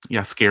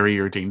 yeah, scary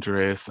or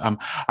dangerous. I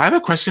have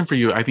a question for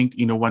you. I think,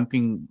 one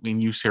thing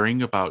when you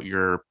sharing about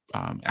your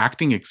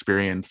acting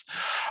experience,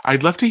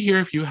 I'd love to hear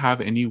if you have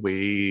any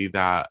way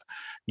that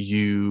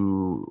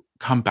you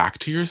come back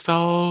to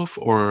yourself,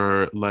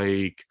 or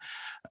like,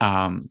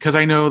 because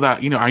I know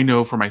that, I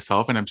know for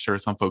myself, and I'm sure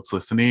some folks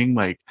listening,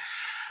 like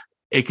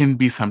it can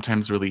be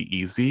sometimes really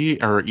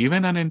easy or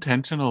even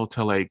unintentional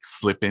to like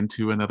slip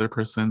into another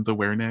person's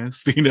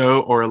awareness,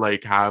 or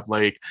like have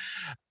like,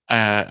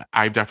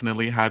 I've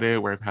definitely had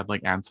it where I've had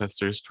like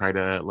ancestors try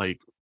to like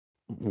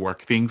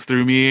work things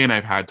through me, and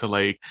I've had to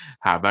like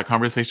have that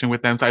conversation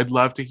with them. So I'd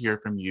love to hear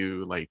from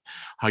you, like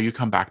how you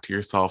come back to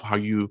yourself, how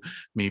you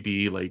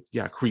maybe like,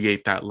 yeah,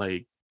 create that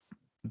like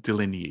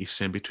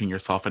delineation between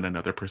yourself and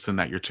another person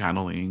that you're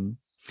channeling.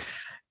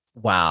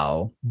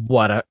 Wow.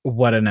 What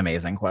an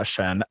amazing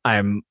question.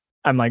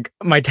 I'm like,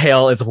 my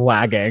tail is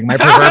wagging. My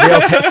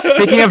proverbial tail.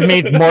 Speaking of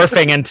me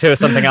morphing into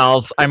something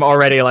else, I'm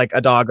already like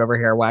a dog over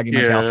here wagging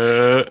my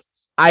tail.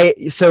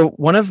 Yeah. So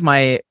one of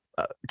my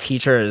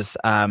teachers,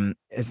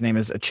 his name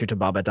is Achuta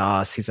Baba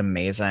Das. He's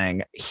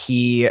amazing.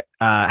 He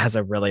has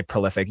a really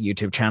prolific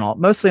YouTube channel,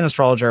 mostly an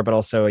astrologer, but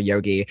also a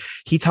yogi.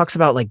 He talks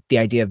about like the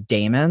idea of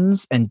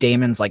daemons, and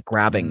daemons like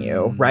grabbing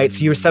you, right?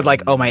 So you said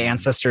like, oh, my Mm.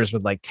 ancestors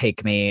would like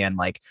take me, and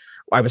like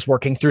I was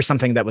working through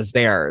something that was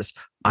theirs.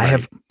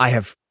 Right. I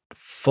have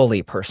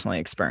fully personally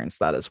experienced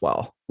that as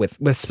well, with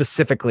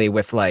specifically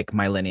with like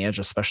my lineage,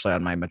 especially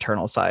on my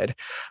maternal side,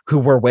 who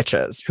were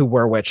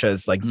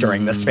witches like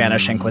during the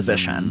Spanish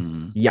Inquisition.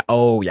 Mm. Yeah.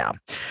 Oh yeah.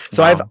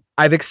 So Wow.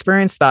 I've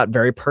experienced that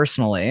very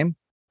personally.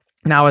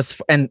 Now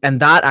and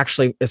that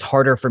actually is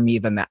harder for me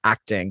than the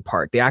acting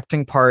part. The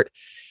acting part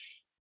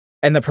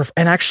and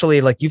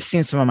actually, like, you've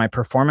seen some of my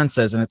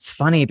performances, and it's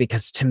funny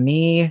because to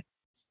me,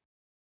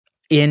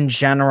 in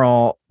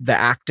general, the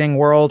acting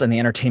world and the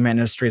entertainment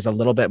industry is a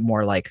little bit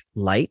more like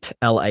light,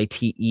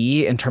 lite,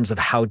 in terms of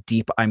how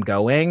deep I'm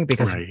going.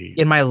 Because Right.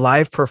 in my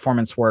live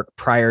performance work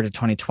prior to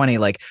 2020,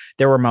 like,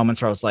 there were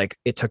moments where I was like,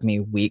 it took me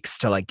weeks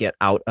to like get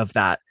out of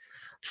that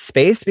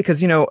space,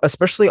 because, you know,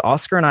 especially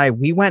Oscar and I,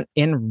 we went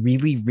in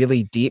really,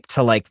 really deep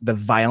to like the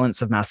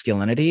violence of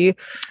masculinity,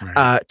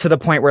 Right. to the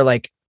point where,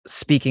 like,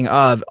 speaking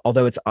of,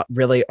 although it's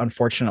really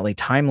unfortunately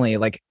timely,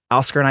 like,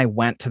 Oscar and I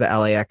went to the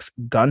LAX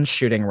gun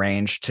shooting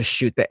range to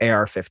shoot the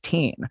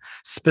AR-15,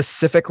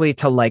 specifically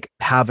to like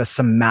have a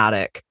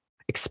somatic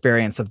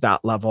experience of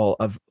that level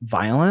of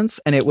violence.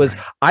 And it was,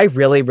 Right. I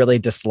really, really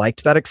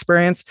disliked that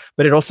experience,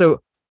 but it also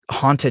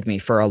haunted me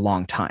for a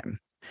long time.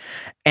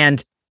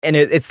 And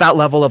it's that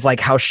level of like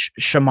how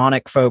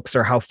shamanic folks,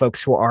 or how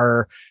folks who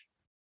are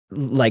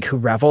like, who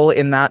revel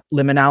in that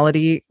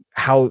liminality,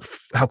 how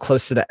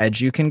close to the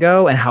edge you can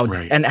go, and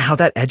Right. how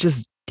that edge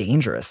is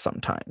dangerous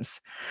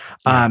sometimes.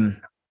 Yeah.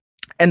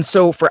 And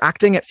so for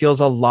acting, it feels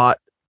a lot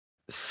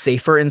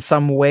safer in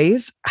some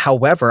ways.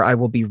 However, I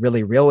will be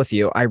really real with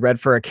you. I read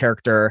for a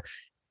character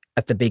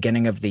at the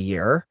beginning of the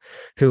year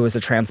who was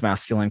a trans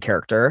masculine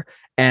character,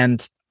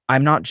 and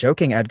I'm not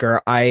joking,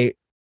 Edgar. I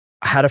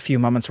had a few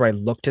moments where I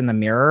looked in the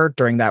mirror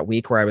during that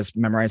week where I was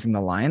memorizing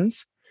the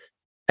lines,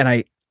 and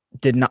I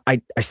did not.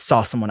 I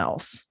saw someone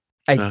else.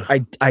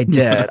 I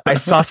did. I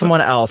saw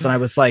someone else, and I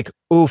was like,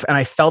 oof. And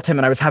I felt him,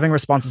 and I was having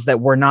responses that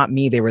were not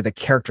me. They were the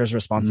character's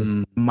responses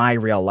to my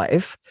real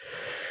life.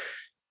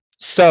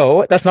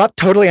 So that's not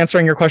totally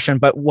answering your question,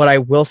 but what I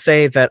will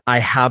say that I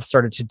have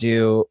started to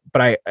do,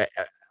 but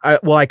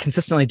I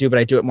consistently do, but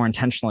I do it more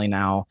intentionally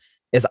now,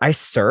 is I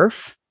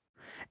surf.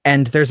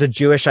 And there's a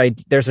Jewish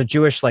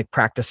like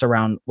practice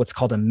around what's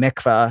called a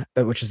mikveh,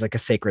 which is like a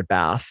sacred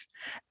bath.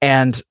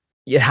 And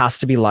it has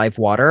to be live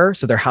water.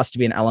 So there has to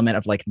be an element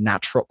of like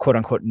natural, quote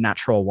unquote,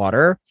 natural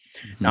water,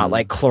 not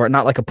like chlorine,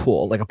 not like a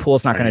pool. Like, a pool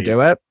is not going to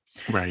do it.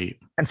 Right.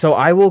 And so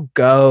I will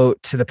go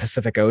to the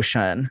Pacific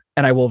Ocean,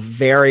 and I will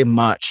very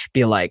much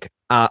be like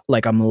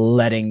I'm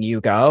letting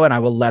you go, and I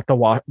will let the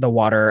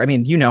water. I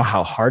mean, you know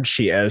how hard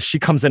she is. She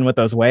comes in with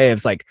those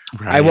waves. Like,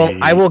 Right.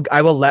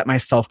 I will let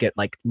myself get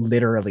like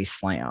literally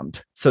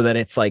slammed so that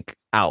it's like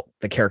out.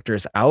 The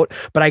character's out.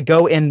 But I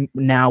go in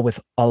now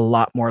with a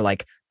lot more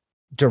like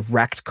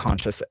direct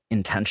conscious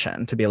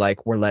intention to be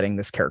like, we're letting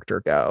this character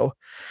go.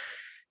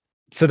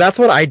 So that's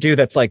what I do,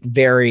 that's like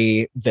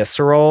very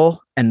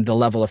visceral and the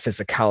level of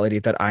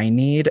physicality that I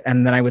need.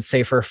 And then I would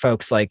say for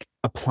folks, like,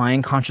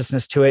 applying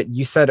consciousness to it,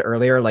 you said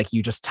earlier, like,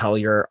 you just tell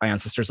your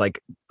ancestors, like,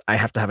 I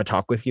have to have a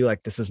talk with you,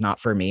 like, this is not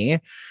for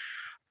me.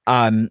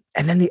 And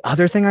then the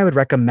other thing I would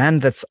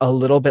recommend that's a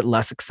little bit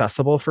less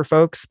accessible for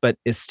folks, but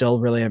is still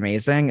really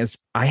amazing, is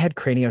I had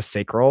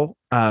craniosacral.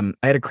 I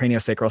had a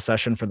craniosacral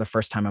session for the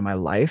first time in my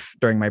life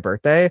during my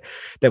birthday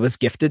that was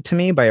gifted to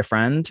me by a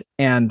friend.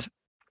 And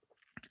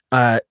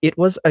it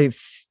was a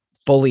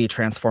fully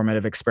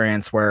transformative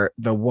experience where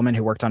the woman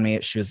who worked on me,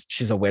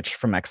 she's a witch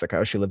from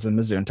Mexico. She lives in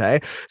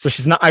Mazunte. So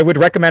she's not, I would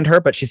recommend her,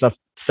 but she's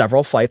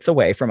several flights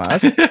away from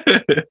us.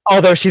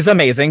 Although she's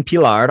amazing.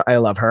 Pilar, I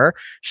love her.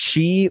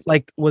 She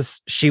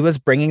was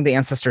bringing the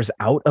ancestors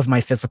out of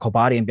my physical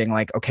body and being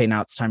like, okay,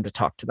 now it's time to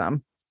talk to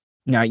them.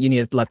 Now you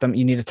need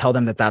to tell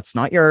them that that's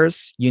not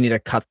yours. You need to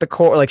cut the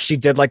cord. Like, she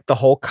did like the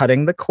whole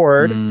cutting the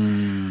cord.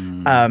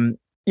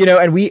 You know,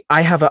 and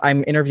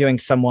I'm interviewing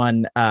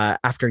someone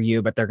after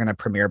you, but they're going to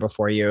premiere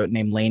before you,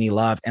 named Lainey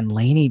Love. And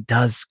Lainey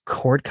does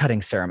cord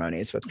cutting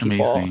ceremonies with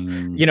people.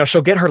 Amazing. You know,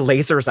 she'll get her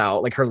lasers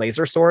out, like her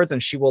laser swords,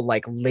 and she will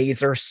like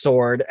laser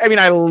sword. I mean,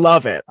 I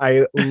love it.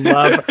 I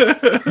love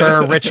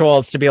her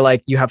rituals to be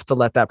like, you have to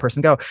let that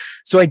person go.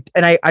 So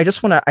I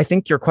just want to, I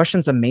think your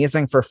question's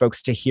amazing for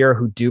folks to hear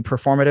who do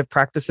performative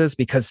practices,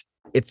 because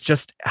it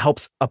just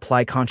helps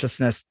apply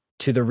consciousness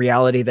to the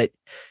reality that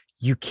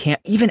you can't,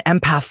 even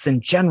empaths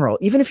in general,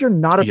 even if you're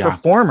not a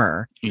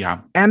performer,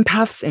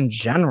 empaths in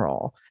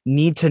general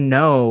need to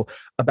know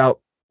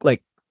about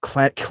like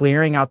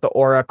clearing out the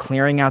aura,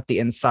 clearing out the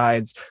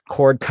insides,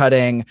 cord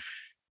cutting.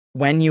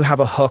 When you have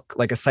a hook,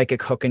 like a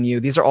psychic hook in you,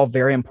 these are all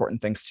very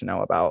important things to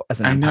know about as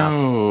an empath. I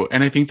know.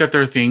 And I think that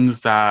there are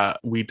things that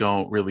we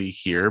don't really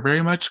hear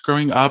very much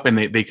growing up, and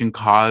they can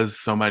cause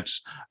so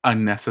much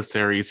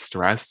unnecessary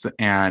stress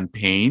and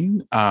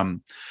pain.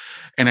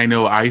 And I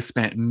know I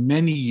spent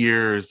many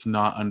years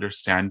not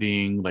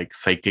understanding like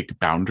psychic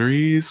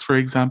boundaries, for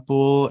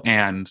example,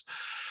 and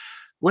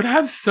would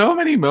have so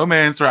many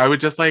moments where I would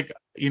just like,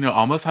 you know,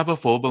 almost have a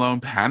full-blown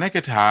panic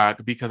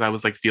attack because I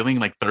was like feeling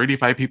like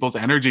 35 people's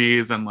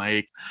energies and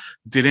like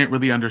didn't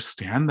really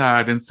understand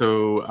that. And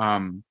so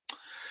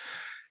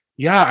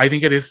Yeah, I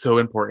think it is so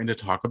important to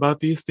talk about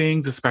these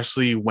things,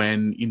 especially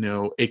when,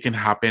 it can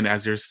happen,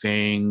 as you're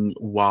saying,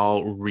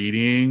 while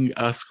reading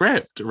a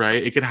script,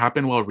 right? It could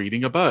happen while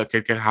reading a book.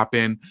 It could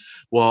happen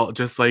while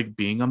just like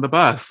being on the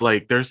bus.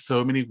 Like, there's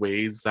so many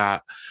ways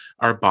that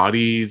our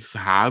bodies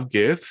have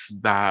gifts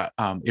that,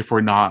 if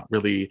we're not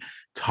really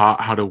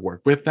taught how to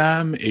work with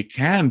them, it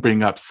can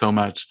bring up so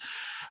much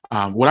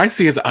what I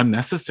see as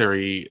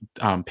unnecessary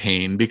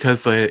pain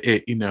because we're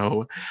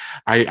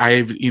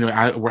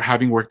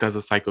having worked as a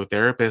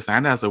psychotherapist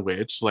and as a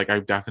witch, like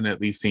I've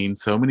definitely seen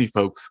so many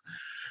folks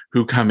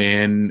who come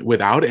in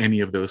without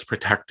any of those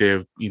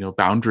protective,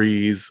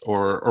 boundaries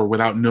or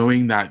without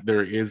knowing that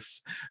there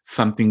is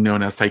something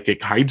known as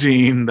psychic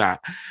hygiene that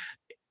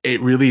it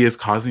really is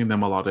causing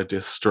them a lot of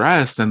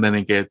distress, and then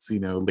it gets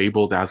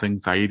labeled as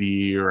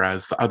anxiety or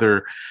as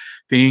other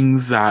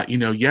things that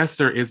yes,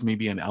 there is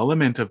maybe an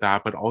element of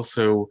that, but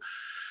also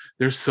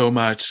there's so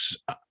much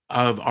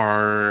of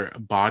our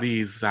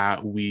bodies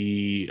that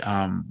we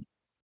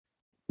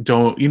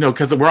don't,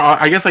 because we're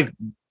I guess like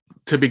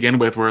to begin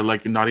with, we're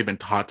like not even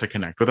taught to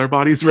connect with our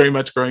bodies very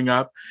much growing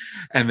up.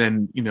 And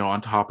then, on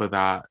top of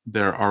that,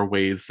 there are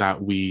ways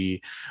that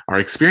we are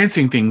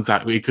experiencing things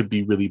that it could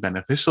be really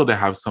beneficial to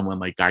have someone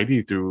like guide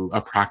you through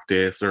a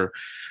practice or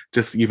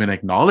just even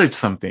acknowledge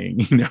something,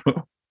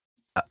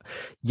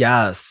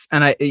 Yes.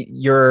 And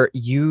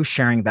you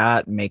sharing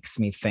that makes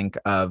me think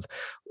of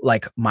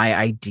like my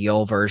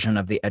ideal version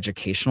of the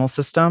educational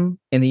system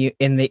in the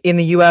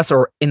US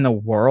or in the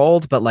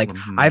world. But like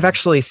I've Mhm.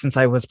 actually, since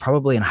I was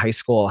probably in high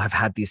school, have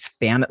had these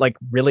like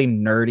really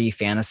nerdy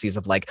fantasies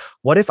of like,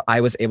 what if I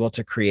was able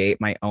to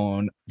create my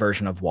own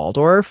version of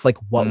Waldorf? Like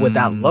what would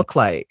that Mm, look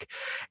like?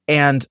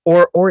 And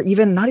or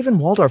even not even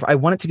Waldorf. I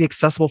want it to be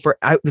accessible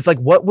it's like,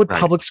 what would right.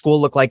 public school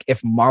look like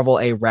if Marvel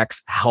A.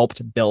 Rex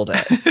helped build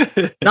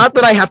it? Not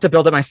that I have to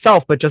build it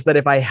myself, but just that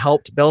if I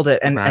helped build it.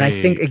 And I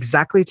think Right.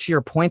 exactly to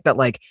your point that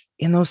like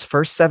in those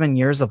first 7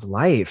 years of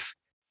life,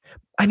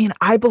 I mean,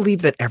 I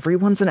believe that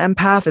everyone's an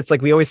empath. It's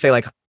like we always say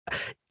like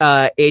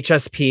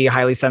HSP,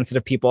 highly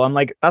sensitive people. I'm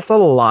like, that's a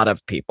lot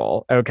of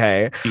people.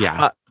 Okay.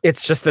 Yeah.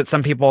 It's just that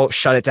some people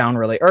shut it down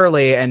really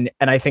early. And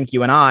I think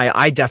you and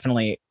I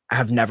definitely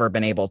have never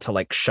been able to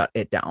like shut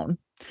it down.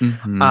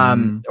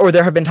 Hmm. Or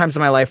there have been times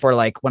in my life where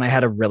like when I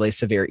had a really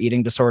severe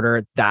eating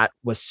disorder that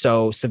was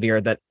so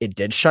severe that it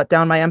did shut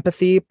down my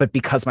empathy, but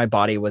because my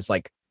body was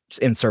like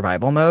in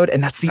survival mode,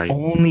 and that's the Right.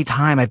 only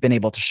time I've been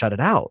able to shut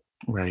it out.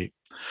 Right.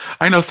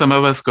 I know some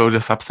of us go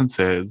to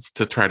substances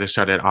to try to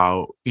shut it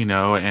out,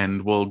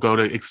 and we'll go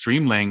to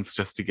extreme lengths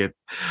just to get.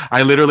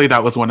 I literally,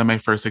 that was one of my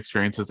first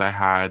experiences I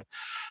had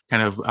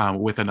kind of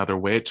with another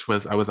witch.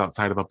 Was I was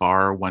outside of a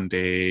bar one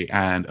day,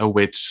 and a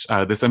witch,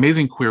 this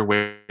amazing queer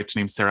witch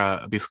named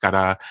Sarah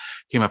Biscara,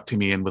 came up to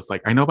me and was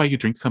like, "I know why you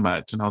drink so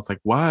much." And I was like,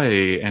 "Why?"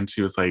 And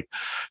she was like,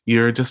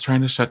 "You're just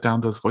trying to shut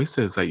down those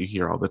voices that you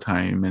hear all the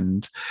time."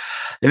 And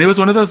it was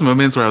one of those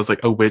moments where I was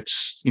like, a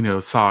witch,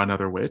 saw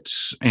another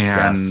witch.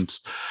 Yes. And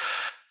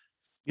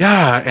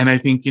yeah, and I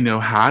think,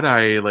 had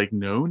I like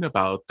known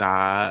about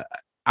that,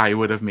 I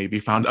would have maybe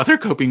found other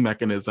coping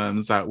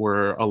mechanisms that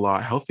were a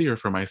lot healthier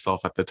for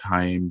myself at the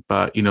time.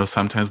 But,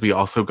 sometimes we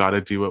also got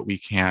to do what we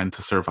can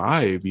to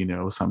survive,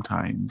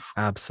 sometimes.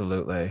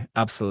 Absolutely.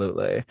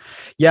 Absolutely.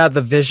 Yeah,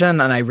 the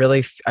vision, and I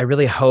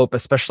really hope,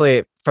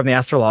 especially from the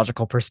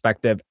astrological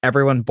perspective,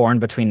 everyone born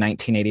between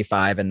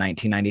 1985 and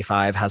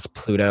 1995 has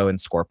Pluto in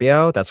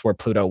Scorpio. That's where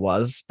Pluto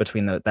was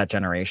between that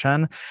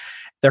generation.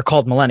 They're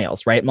called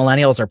millennials, right?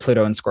 Millennials are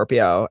Pluto and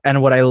Scorpio.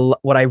 And what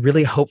I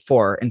really hope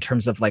for in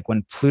terms of like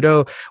when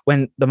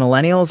the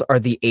millennials are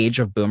the age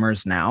of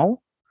boomers now,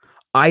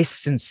 I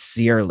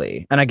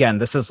sincerely, and again,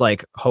 this is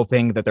like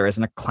hoping that there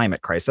isn't a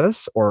climate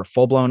crisis or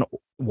full blown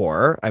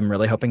war. I'm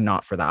really hoping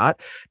not for that,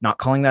 not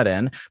calling that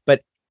in.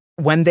 But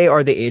when they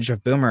are the age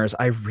of boomers,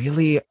 I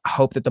really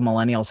hope that the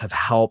millennials have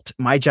helped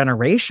my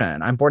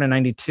generation. I'm born in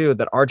 92,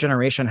 that our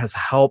generation has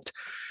helped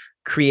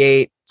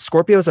create.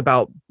 Scorpio is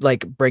about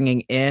like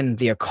bringing in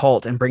the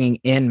occult and bringing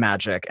in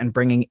magic and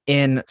bringing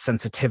in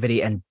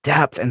sensitivity and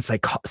depth and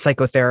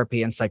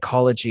psychotherapy and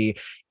psychology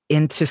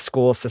into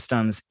school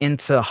systems,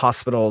 into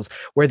hospitals,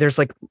 where there's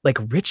like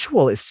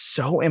ritual is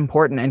so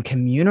important and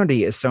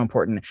community is so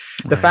important.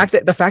 the Right. fact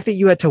that the fact that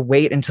you had to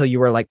wait until you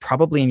were like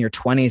probably in your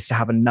 20s to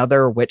have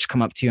another witch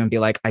come up to you and be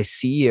like, I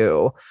see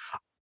you.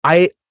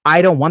 I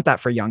don't want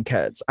that for young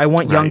kids. I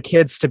want young Right.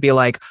 kids to be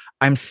like,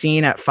 I'm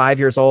seen at 5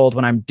 years old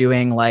when I'm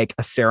doing like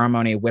a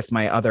ceremony with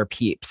my other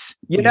peeps,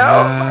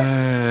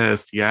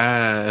 Yes.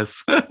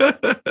 Yes.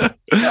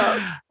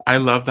 Yes. I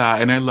love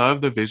that. And I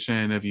love the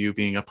vision of you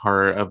being a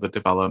part of the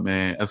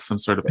development of some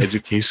sort of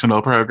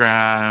educational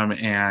program.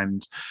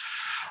 And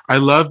I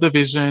love the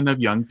vision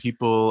of young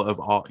people of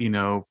all,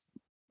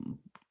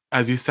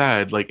 as you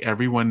said, like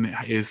everyone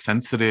is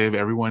sensitive,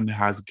 everyone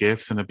has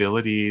gifts and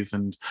abilities,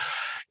 and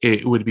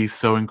it would be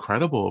so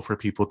incredible for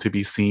people to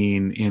be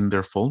seen in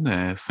their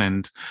fullness.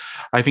 And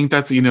I think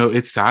that's,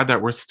 it's sad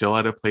that we're still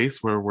at a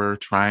place where we're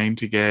trying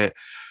to get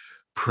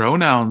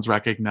pronouns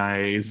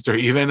recognized or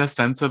even a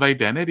sense of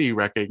identity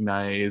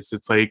recognized.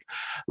 It's like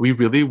we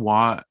really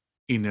want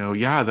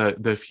yeah,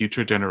 the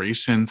future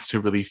generations to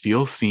really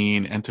feel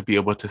seen and to be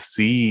able to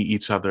see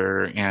each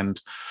other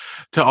and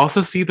to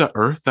also see the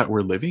earth that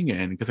we're living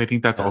in, because I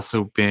think that's Yes.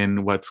 also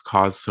been what's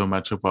caused so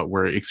much of what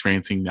we're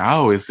experiencing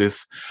now is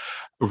this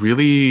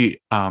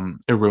really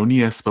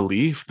erroneous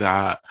belief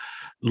that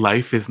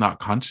life is not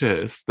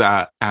conscious,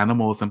 that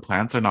animals and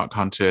plants are not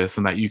conscious,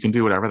 and that you can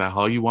do whatever the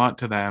hell you want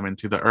to them and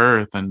to the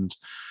earth. And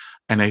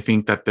I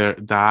think that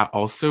that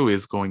also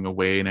is going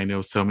away. And I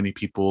know so many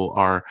people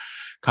are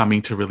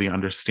coming to really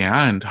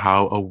understand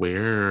how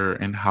aware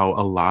and how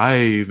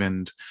alive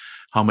and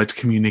how much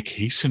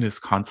communication is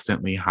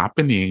constantly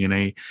happening.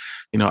 And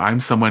I'm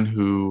someone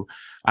who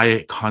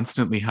I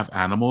constantly have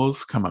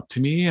animals come up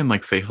to me and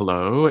like say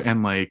hello.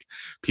 And like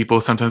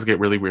people sometimes get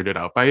really weirded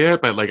out by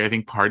it. But like I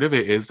think part of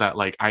it is that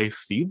like I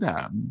see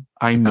them.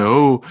 I Yes.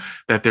 know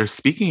that they're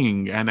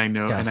speaking and I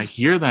know and I Yes.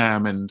 hear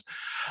them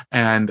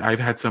and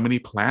I've had so many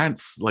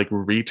plants like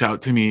reach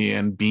out to me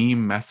and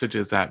beam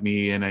messages at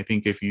me. And I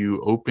think if you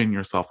open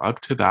yourself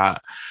up to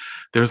that,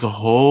 there's a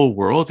whole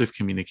world of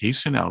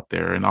communication out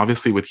there. And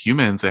obviously with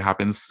humans, it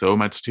happens so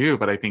much too.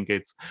 But I think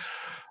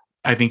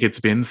it's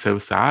been so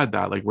sad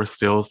that like we're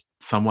still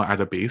somewhat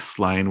at a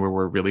baseline where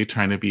we're really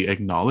trying to be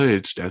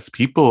acknowledged as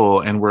people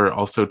and we're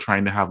also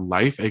trying to have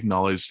life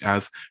acknowledged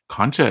as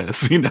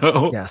conscious, you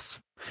know? Yes.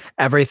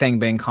 Everything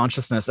being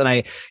consciousness. And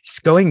I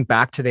just going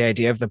back to the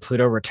idea of the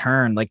Pluto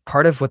return, like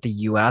part of what the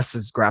US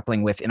is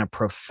grappling with in a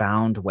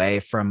profound way,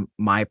 from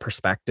my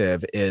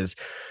perspective, is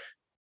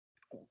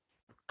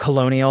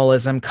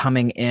colonialism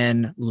coming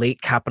in, late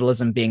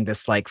capitalism being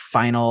this like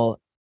final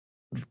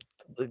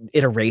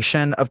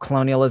iteration of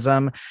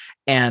colonialism,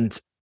 and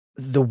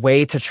the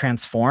way to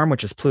transform,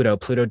 which is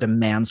Pluto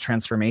demands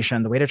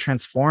transformation. The way to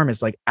transform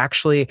is like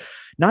actually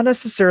not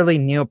necessarily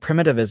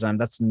neo-primitivism.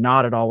 That's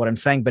not at all what I'm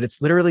saying, but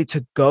it's literally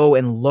to go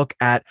and look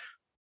at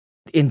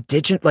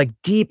indigenous, like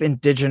deep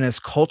indigenous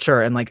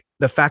culture, and like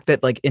the fact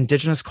that like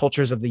indigenous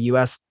cultures of the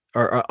US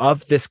or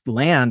of this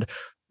land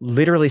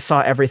literally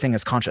saw everything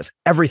as conscious.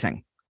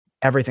 Everything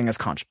is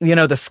conscious.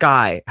 The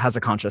sky has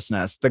a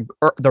consciousness.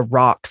 The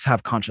rocks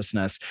have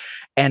consciousness.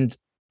 And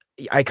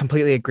I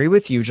completely agree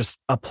with you. Just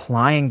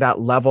applying that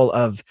level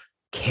of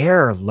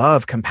care,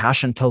 love,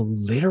 compassion to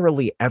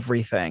literally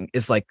everything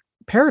is like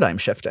paradigm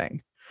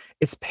shifting.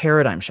 It's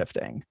paradigm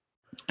shifting.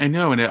 I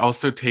know. And it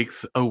also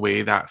takes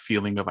away that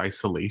feeling of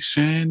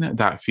isolation,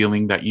 that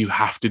feeling that you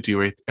have to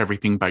do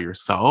everything by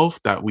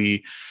yourself, that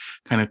we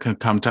kind of can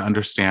come to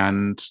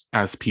understand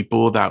as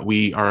people that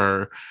we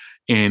are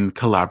in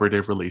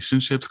collaborative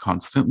relationships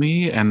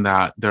constantly and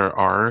that there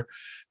are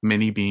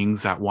many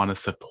beings that want to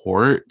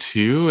support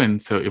too.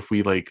 And so if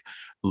we like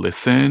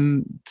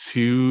listen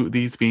to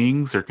these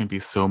beings, there can be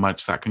so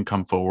much that can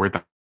come forward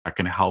that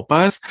can help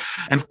us.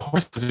 And of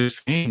course, as you're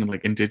saying,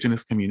 like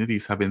Indigenous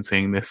communities have been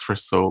saying this for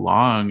so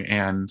long.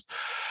 And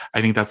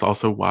I think that's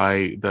also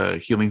why the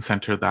healing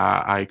center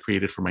that I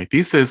created for my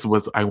thesis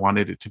was I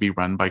wanted it to be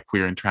run by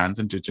queer and trans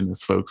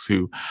Indigenous folks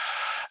who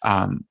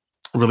um,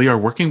 really are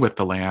working with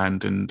the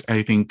land. And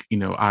I think,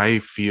 I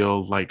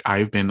feel like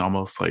I've been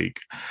almost like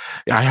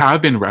I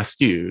have been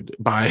rescued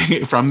by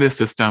from this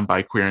system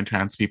by queer and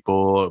trans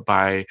people,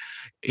 by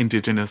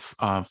Indigenous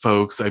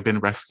folks. I've been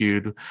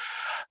rescued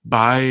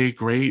by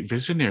great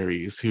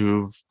visionaries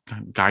who've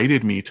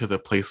guided me to the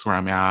place where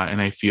I'm at.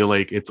 And I feel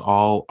like it's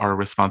all our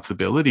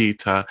responsibility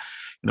to,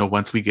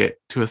 once we get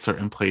to a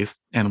certain place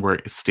and we're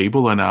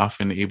stable enough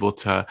and able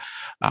to,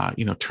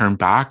 turn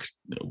back,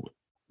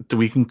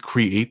 we can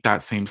create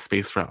that same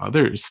space for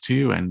others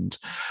too. And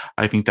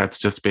I think that's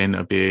just been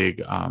a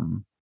big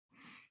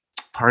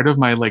part of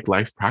my like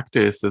life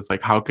practice is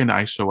like, how can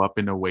I show up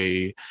in a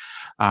way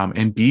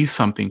and be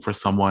something for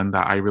someone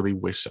that I really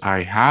wish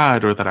I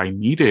had or that I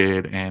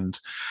needed, and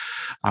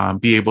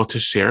be able to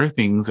share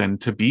things and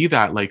to be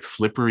that like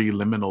slippery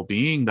liminal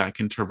being that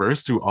can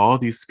traverse through all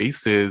these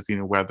spaces,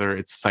 whether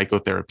it's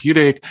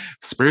psychotherapeutic,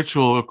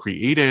 spiritual,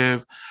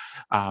 creative,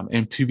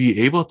 and to be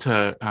able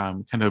to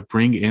kind of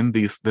bring in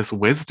this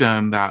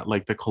wisdom that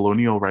like the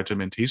colonial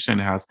regimentation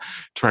has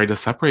tried to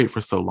separate for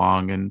so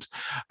long. And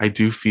I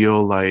do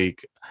feel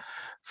like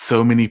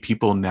so many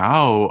people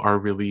now are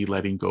really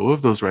letting go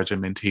of those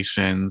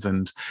regimentations,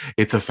 and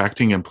it's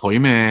affecting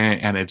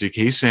employment and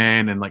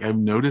education. And like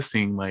I'm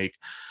noticing like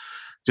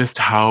just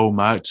how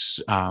much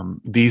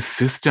these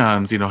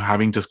systems,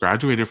 having just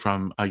graduated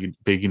from a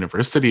big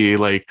university,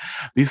 like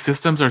these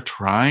systems are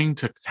trying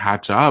to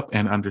catch up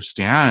and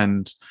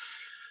understand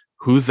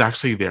who's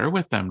actually there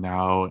with them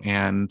now.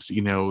 And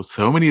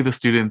so many of the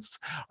students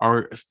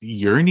are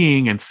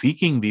yearning and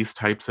seeking these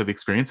types of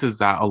experiences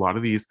that a lot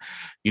of these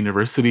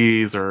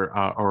universities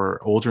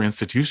or older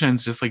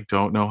institutions just like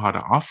don't know how to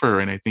offer.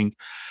 And I think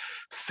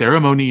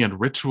ceremony and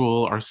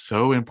ritual are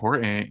so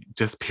important,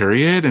 just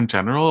period in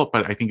general,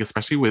 but I think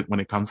especially when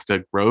it comes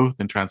to growth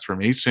and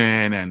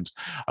transformation and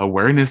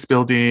awareness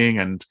building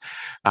and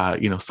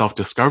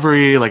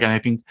self-discovery, like, and I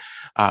think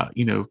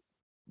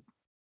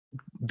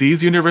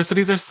these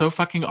universities are so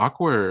fucking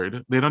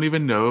awkward. They don't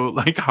even know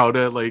like how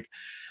to like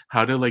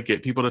how to like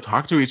get people to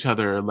talk to each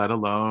other, let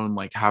alone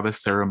like have a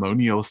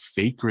ceremonial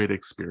sacred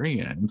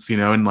experience, you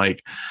know. And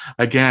like,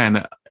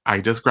 again,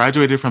 I just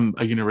graduated from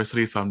a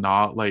university, so I'm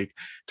not like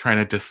trying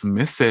to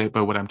dismiss it,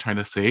 but what I'm trying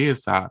to say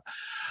is that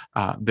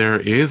there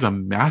is a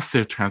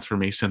massive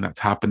transformation that's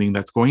happening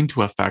that's going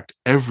to affect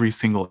every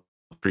single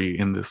country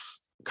in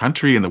this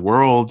country, in the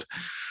world.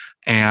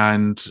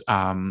 And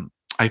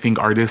I think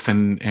artists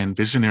and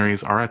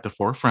visionaries are at the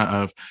forefront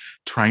of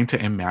trying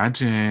to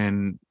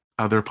imagine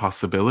other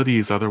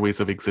possibilities, other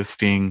ways of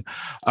existing,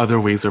 other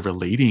ways of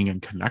relating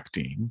and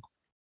connecting.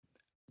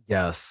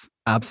 Yes,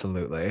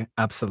 absolutely.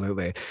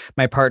 Absolutely.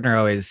 My partner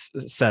always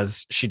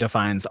says she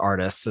defines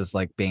artists as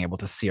like being able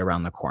to see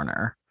around the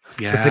corner.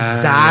 So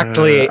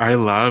Yeah, I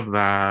love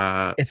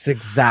that. it's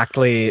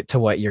exactly to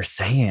what you're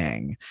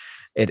saying.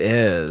 It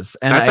is.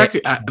 And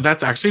I,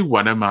 That's actually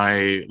one of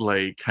my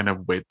like kind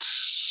of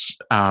witch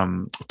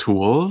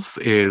tools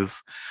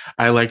is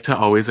I like to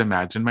always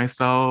imagine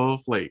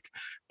myself like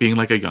being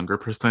like a younger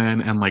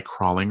person and like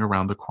crawling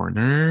around the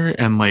corner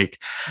and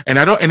like, and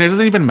I don't, and it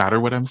doesn't even matter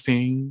what I'm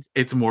seeing.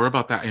 It's more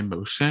about that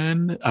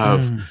emotion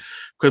of, mm,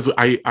 because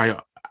I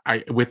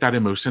with that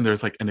emotion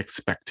there's like an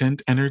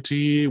expectant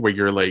energy where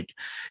you're like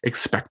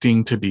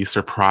expecting to be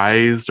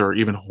surprised or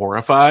even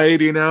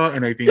horrified, you know.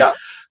 And I think yeah.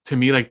 to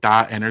me like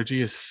that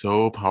energy is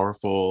so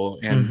powerful,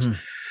 and Mhm.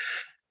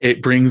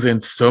 it brings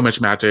in so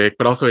much magic,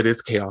 but also it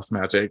is chaos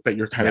magic that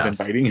you're kind of Yes.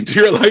 inviting into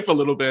your life a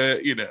little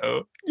bit, you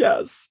know.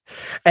 Yes.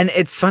 And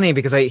it's funny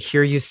because I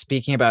hear you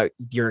speaking about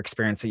your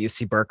experience at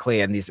UC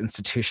Berkeley and these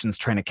institutions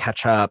trying to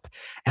catch up.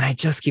 And I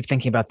just keep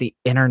thinking about the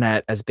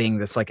internet as being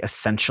this like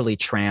essentially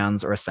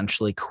trans or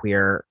essentially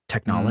queer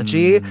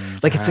technology.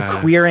 Like it's a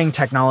queering Yes.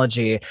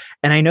 technology.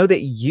 And I know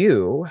that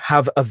you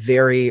have a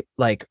very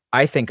like,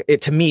 I think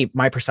it to me,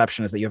 my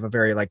perception is that you have a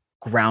very like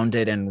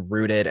grounded and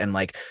rooted and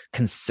like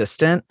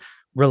consistent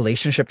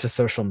relationship to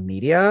social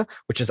media,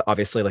 which is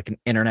obviously like an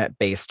internet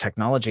based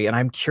technology. And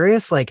I'm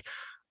curious, like,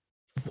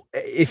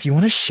 if you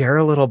want to share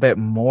a little bit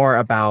more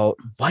about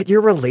what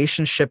your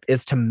relationship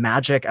is to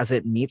magic as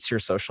it meets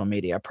your social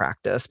media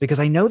practice, because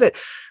I know that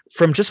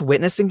from just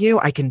witnessing you,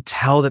 I can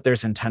tell that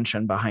there's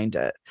intention behind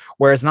it.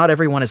 Whereas not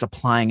everyone is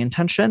applying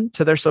intention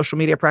to their social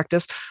media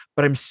practice,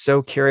 but I'm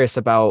so curious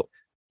about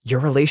your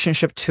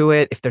relationship to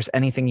it, if there's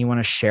anything you want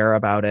to share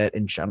about it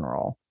in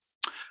general.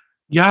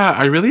 Yeah,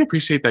 I really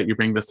appreciate that you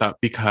bring this up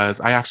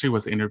because I actually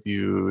was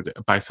interviewed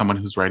by someone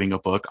who's writing a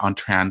book on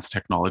trans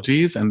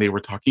technologies, and they were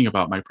talking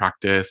about my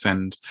practice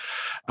and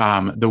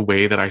the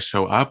way that I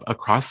show up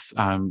across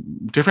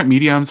different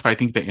mediums. But I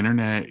think the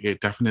internet,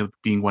 it definitely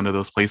being one of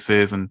those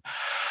places. And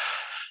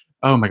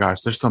oh my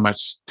gosh, there's so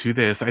much to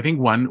this. I think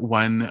one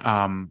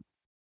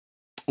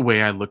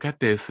way I look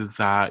at this is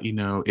that, you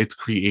know, it's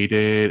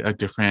created a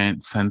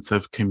different sense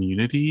of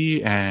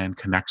community and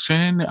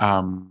connection.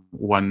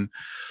 One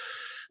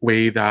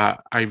way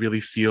that I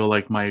really feel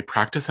like my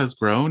practice has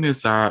grown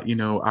is that, you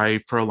know, I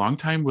for a long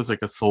time was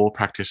like a sole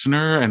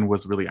practitioner and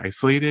was really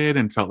isolated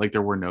and felt like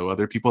there were no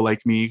other people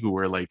like me who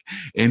were like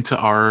into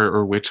art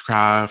or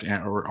witchcraft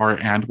or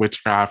art and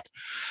witchcraft.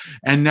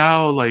 And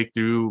now, like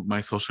through my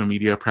social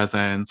media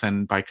presence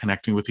and by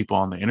connecting with people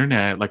on the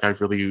internet, like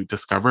I've really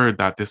discovered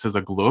that this is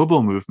a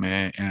global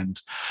movement and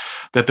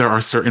that there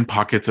are certain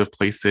pockets of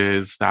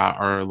places that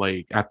are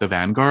like at the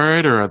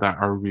vanguard or that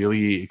are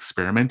really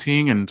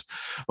experimenting. And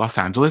Los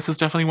Angeles is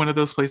definitely one of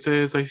those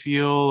places, I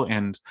feel.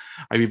 And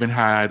I've even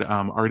had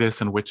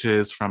artists and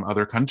witches from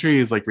other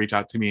countries like reach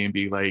out to me and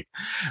be like,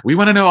 we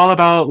want to know all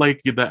about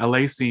like the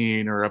LA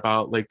scene or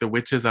about like the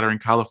witches that are in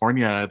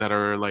California that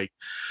are like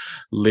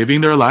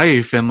living their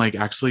life and like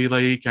actually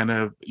like kind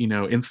of, you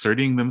know,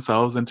 inserting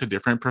themselves into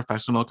different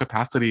professional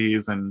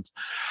capacities. And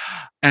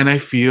I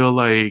feel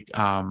like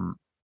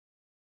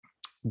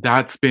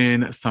that's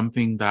been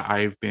something that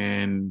I've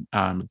been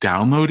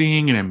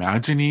downloading and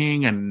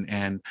imagining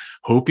and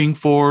hoping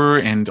for,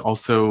 and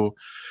also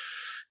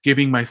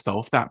giving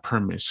myself that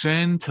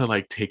permission to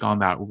like take on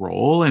that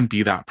role and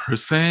be that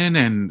person,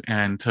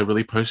 and to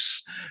really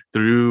push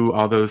through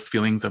all those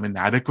feelings of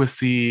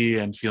inadequacy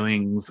and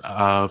feelings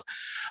of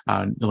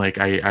like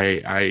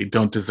I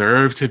don't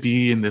deserve to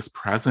be in this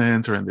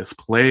presence or in this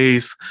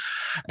place.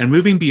 And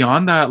moving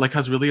beyond that like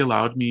has really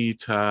allowed me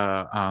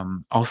to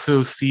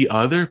also see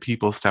other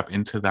people step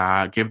into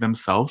that, give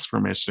themselves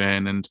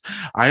permission. And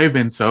I have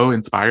been so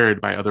inspired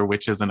by other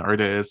witches and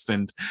artists,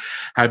 and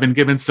have been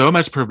given so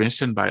much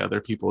permission by other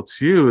people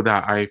too,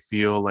 that I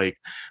feel like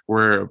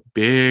we're a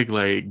big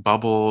like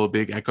bubble,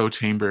 big echo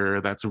chamber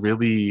that's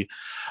really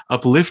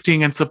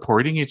uplifting and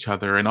supporting each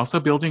other, and also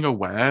building a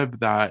web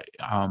that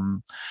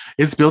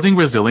is building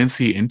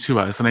resiliency into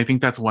us. And I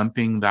think that's one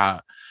thing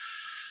that,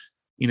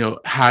 you know,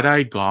 had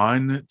I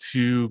gone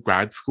to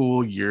grad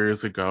school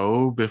years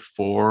ago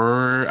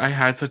before I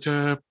had such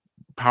a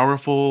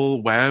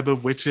powerful web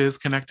of witches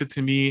connected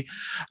to me,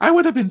 I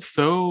would have been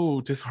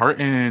so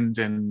disheartened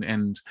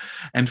and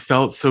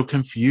felt so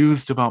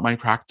confused about my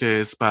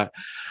practice. But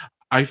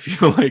I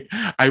feel like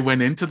I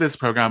went into this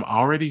program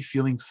already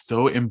feeling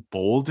so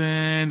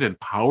emboldened and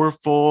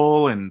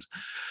powerful, and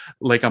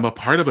like I'm a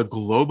part of a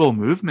global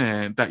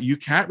movement, that you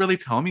can't really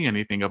tell me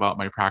anything about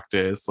my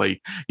practice.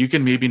 Like, you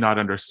can maybe not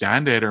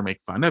understand it or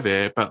make fun of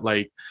it, but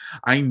like,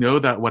 I know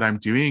that what I'm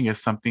doing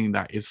is something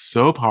that is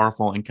so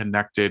powerful and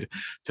connected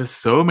to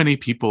so many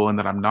people, and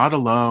that I'm not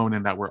alone,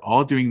 and that we're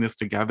all doing this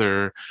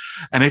together.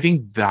 And I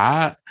think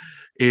that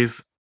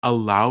is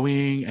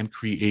allowing and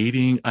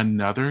creating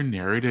another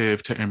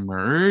narrative to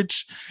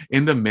emerge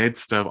in the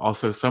midst of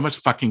also so much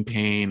fucking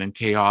pain and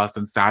chaos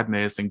and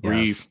sadness and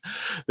grief.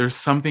 Yes. There's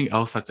something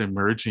else that's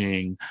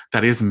emerging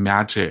that is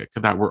magic,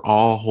 that we're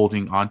all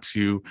holding on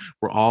to,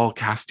 we're all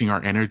casting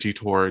our energy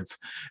towards.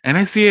 And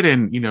I see it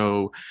in,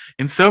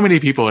 in so many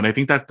people. And I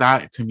think that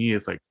that to me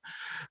is like,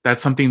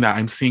 that's something that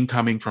I'm seeing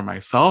coming from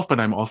myself, but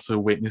I'm also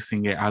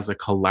witnessing it as a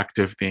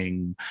collective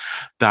thing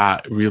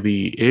that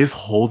really is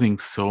holding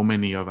so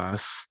many of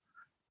us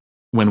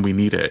when we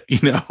need it,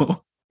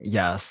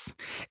 Yes.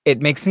 It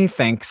makes me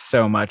think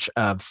so much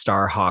of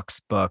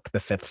Starhawk's book, The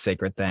Fifth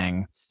Sacred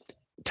Thing.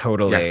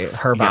 Totally Yes,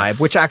 her vibe,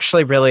 which yes.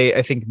 actually really,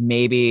 I think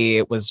maybe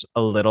it was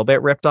a little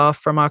bit ripped off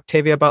from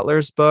Octavia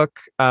Butler's book,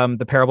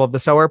 The Parable of the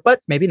Sower,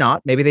 but maybe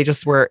not. Maybe they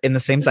just were in the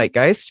same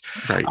zeitgeist.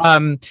 Right.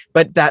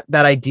 But that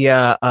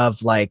idea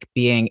of like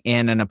being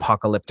in an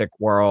apocalyptic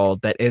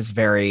world that is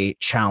very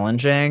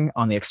challenging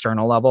on the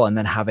external level, and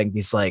then having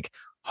these like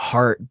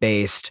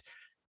heart-based,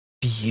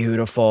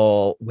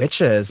 beautiful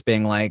witches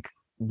being like,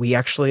 we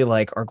actually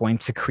like are going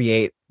to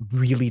create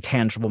really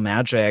tangible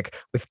magic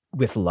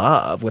with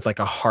love, with like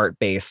a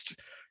heart-based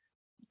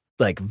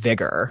like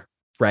vigor,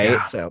 right? Yeah.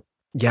 So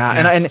yeah,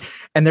 Yes.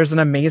 and there's an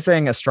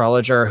amazing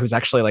astrologer who's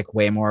actually like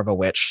way more of a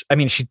witch. I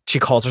mean, she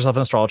calls herself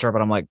an astrologer,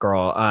 but I'm like,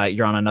 girl,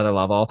 you're on another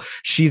level.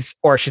 She's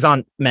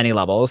on many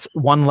levels.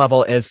 One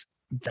level is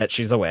that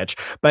she's a witch,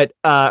 but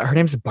her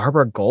name's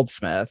Barbara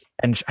Goldsmith,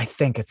 and I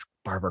think it's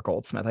Barbara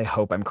Goldsmith. I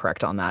hope I'm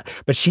correct on that.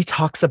 But she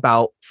talks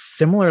about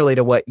similarly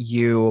to what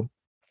you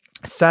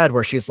said,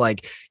 where she's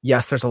like,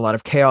 yes, there's a lot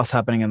of chaos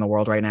happening in the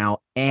world right now,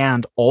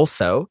 and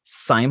also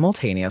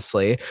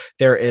simultaneously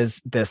there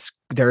is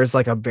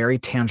like a very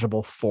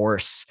tangible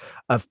force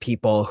of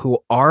people who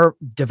are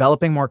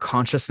developing more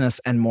consciousness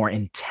and more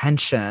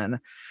intention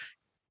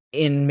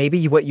in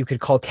maybe what you could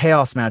call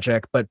chaos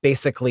magic, but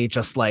basically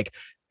just like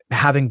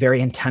having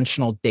very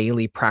intentional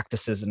daily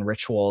practices and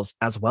rituals,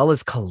 as well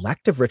as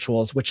collective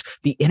rituals, which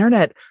the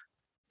internet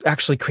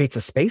actually creates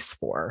a space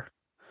for.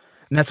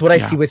 And that's what I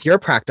see Yeah. with your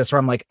practice, where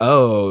I'm like,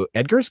 oh,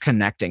 Edgar's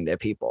connecting to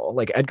people.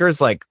 Like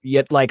Edgar's like,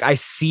 yet like I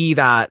see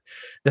that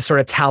the sort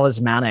of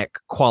talismanic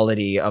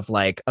quality of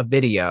like a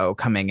video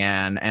coming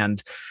in,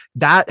 and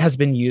that has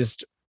been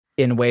used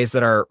in ways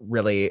that are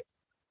really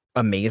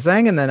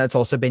amazing. And then it's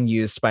also been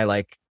used by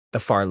like the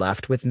far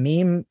left with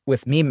meme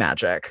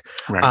magic.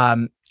 Right.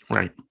 Um,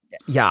 Right.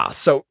 yeah,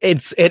 so it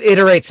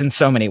iterates in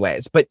so many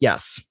ways, but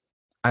yes,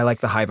 I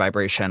like the high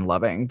vibration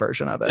loving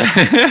version of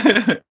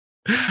it.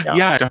 Yeah.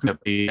 Yeah,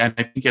 definitely. And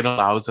I think it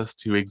allows us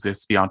to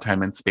exist beyond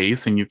time and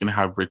space, and you can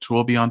have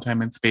ritual beyond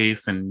time and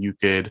space, and you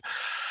could,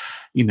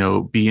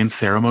 be in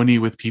ceremony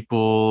with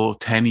people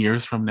 10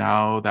 years from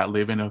now that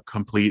live in a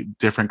complete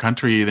different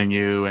country than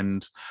you.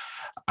 And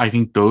I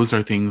think those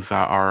are things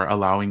that are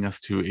allowing us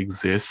to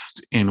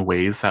exist in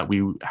ways that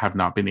we have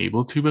not been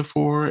able to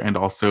before, and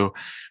also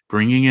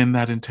bringing in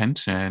that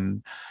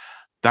intention.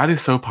 That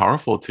is so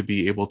powerful, to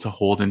be able to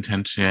hold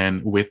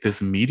intention with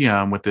this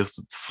medium, with this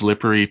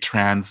slippery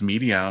trans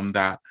medium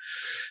that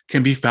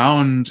can be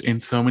found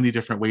in so many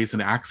different ways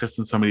and accessed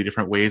in so many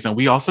different ways. And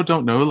we also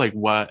don't know like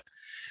what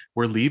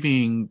we're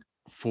leaving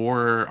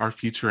for our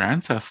future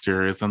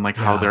ancestors, and like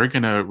how Yeah. they're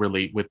going to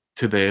relate with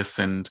to this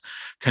and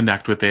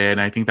connect with it.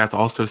 And I think that's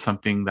also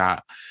something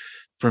that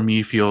for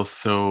me feels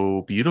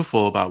so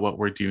beautiful about what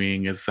we're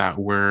doing, is that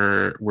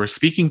we're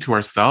speaking to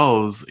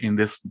ourselves in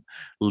this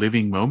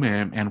living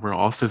moment, and we're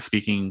also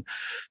speaking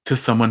to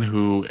someone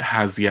who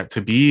has yet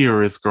to be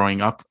or is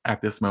growing up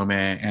at this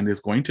moment and is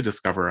going to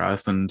discover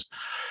us. And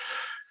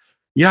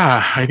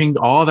yeah, I think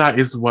all that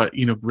is what,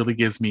 really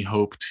gives me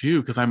hope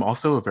too, because I'm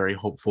also a very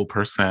hopeful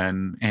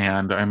person,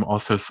 and I'm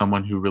also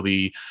someone who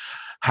really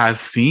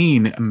has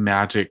seen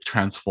magic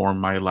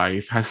transform my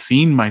life, has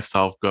seen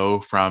myself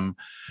go from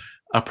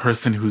a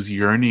person who's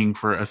yearning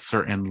for a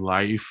certain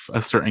life,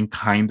 a certain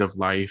kind of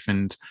life,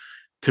 and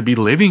to be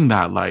living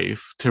that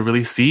life, to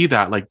really see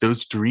that like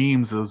those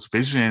dreams, those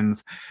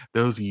visions,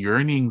 those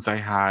yearnings I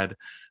had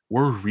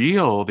were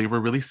real. They were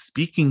really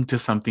speaking to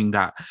something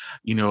that,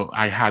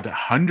 I had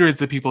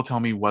hundreds of people tell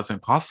me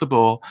wasn't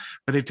possible,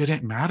 but it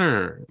didn't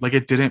matter. Like,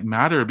 it didn't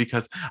matter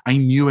because I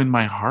knew in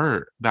my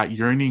heart that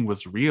yearning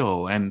was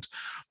real. And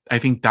I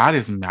think that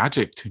is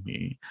magic to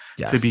me,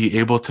 to Yes. be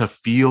able to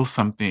feel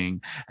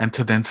something and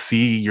to then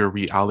see your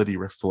reality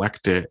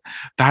reflect it.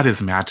 That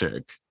is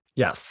magic.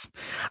 Yes,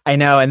 I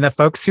know. And the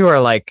folks who are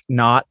like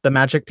not the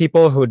magic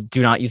people, who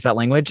do not use that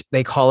language,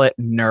 they call it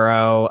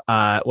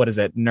what is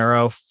it?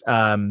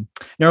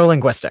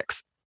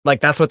 Neurolinguistics. Like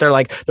that's what they're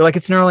like. They're like,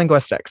 it's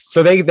neurolinguistics.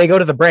 So they go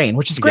to the brain,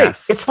 which is great.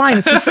 Yes. It's fine.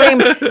 It's the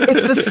same.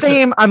 It's the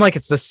same. I'm like,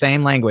 it's the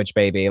same language,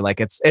 baby. Like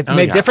it's Oh,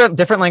 made yeah.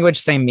 different language,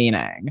 same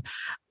meaning.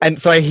 And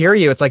so I hear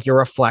you. It's like you're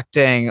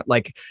reflecting.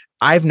 Like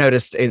I've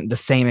noticed in the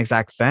same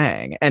exact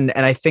thing. And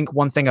I think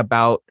one thing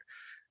about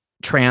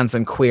trans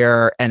and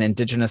queer and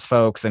indigenous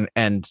folks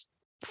and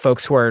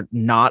folks who are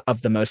not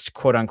of the most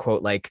quote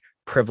unquote like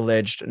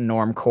privileged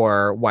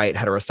normcore white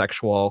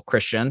heterosexual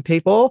Christian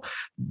people,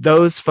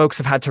 those folks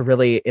have had to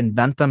really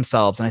invent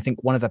themselves. And I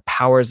think one of the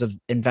powers of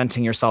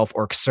inventing yourself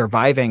or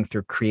surviving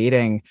through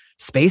creating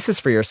spaces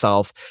for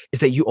yourself is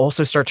that you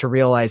also start to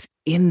realize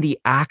in the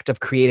act of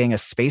creating a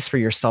space for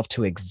yourself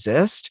to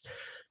exist,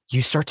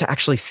 you start to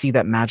actually see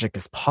that magic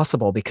is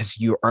possible because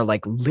you are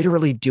like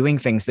literally doing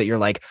things that you're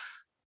like,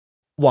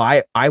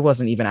 well, I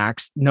wasn't even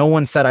no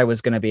one said I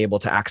was going to be able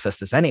to access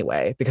this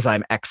anyway, because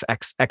I'm X,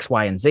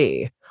 Y, and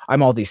Z.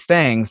 I'm all these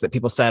things that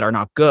people said are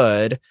not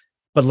good,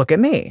 but look at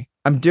me,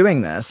 I'm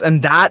doing this.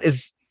 And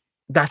that's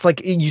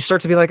like, you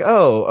start to be like,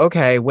 oh,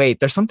 okay, wait,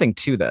 there's something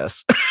to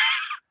this.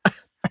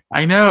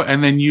 I know.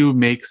 And then you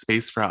make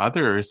space for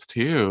others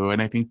too.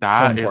 And I think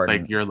that is like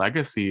important. your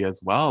legacy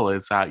as well,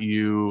 is that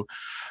you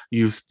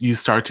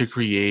start to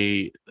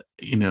create,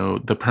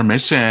 the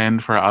permission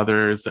for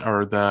others,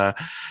 or the,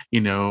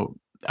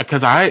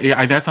 because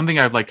I that's something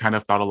I've like kind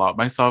of thought a lot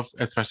myself,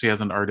 especially as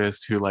an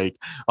artist who like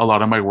a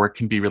lot of my work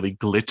can be really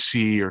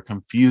glitchy or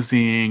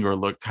confusing or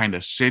look kind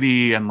of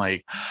shitty. And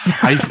like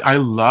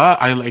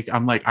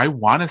I'm like, I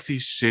want to see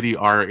shitty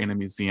art in a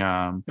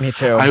museum. Me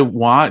too. I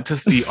want to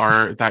see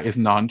art that is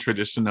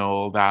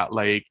non-traditional, that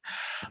like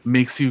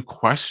makes you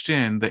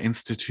question the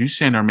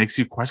institution or makes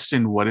you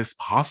question what is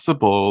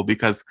possible,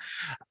 because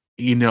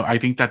I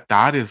think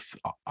that is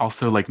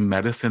also like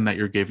medicine that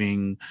you're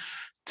giving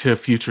to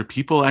future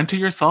people and to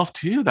yourself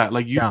too, that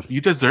like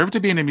you deserve to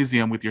be in a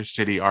museum with your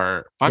shitty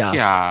art. Fuck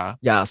yeah.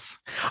 Yes.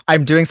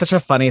 I'm doing such a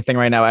funny thing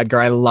right now,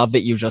 Edgar. I love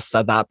that you just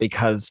said that,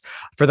 because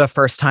for the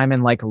first time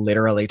in like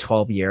literally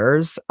 12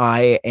 years,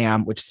 I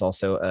am, which is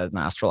also an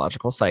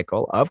astrological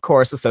cycle, of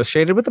course,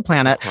 associated with the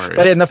planet. But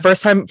for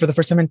the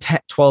first time in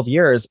 12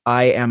 years,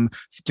 I am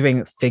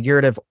doing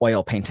figurative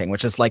oil painting,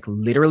 which is like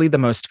literally the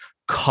most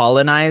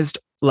colonized,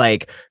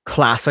 like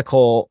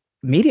classical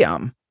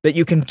medium that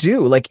you can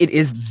do. Like it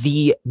is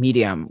the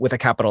medium with a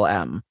capital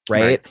M,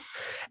 right?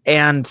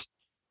 And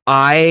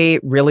I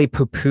really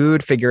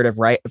poo-pooed figurative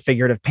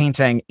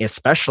painting,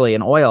 especially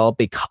in oil,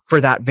 because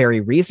for that very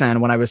reason.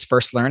 When I was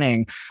first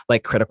learning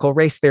like critical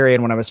race theory,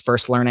 and when I was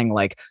first learning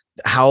like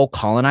how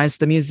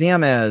colonized the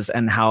museum is,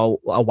 and how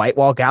a white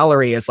wall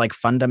gallery is like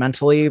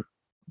fundamentally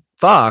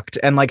fucked,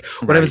 and like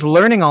when I was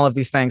learning all of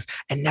these things,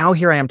 and now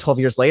here I am 12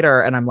 years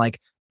later, and I'm like,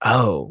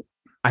 oh,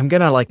 I'm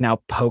gonna like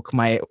now poke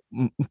my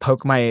I'm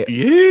gonna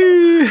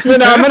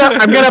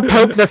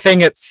poke the thing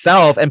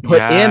itself and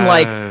put in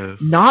like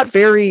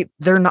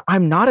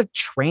I'm not a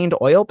trained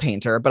oil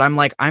painter, but I'm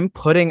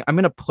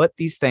gonna put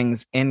these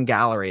things in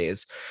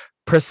galleries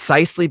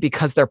precisely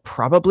because they're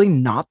probably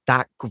not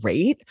that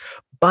great.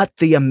 But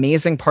the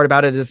amazing part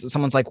about it is that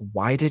someone's like,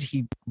 why did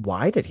he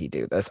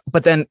do this?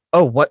 But then,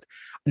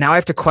 now I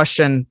have to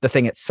question the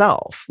thing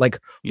itself. Like,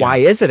 why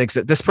is it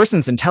exist? This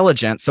person's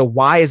intelligent, so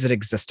why is it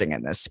existing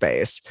in this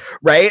space?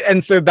 Right.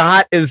 And so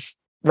that is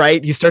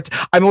right.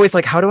 I'm always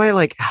like, how do I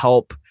like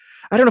help?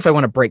 I don't know if I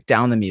want to break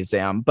down the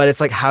museum, but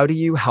it's like, how do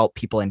you help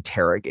people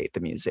interrogate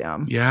the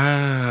museum?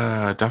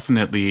 Yeah,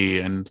 definitely.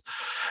 And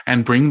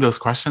bring those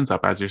questions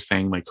up, as you're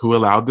saying, like, who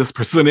allowed this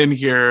person in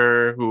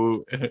here?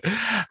 Who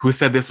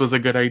said this was a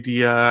good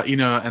idea?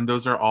 And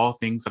those are all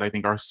things that I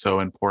think are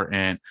so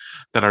important,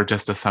 that are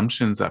just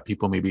assumptions that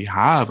people maybe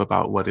have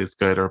about what is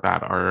good or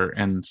bad art.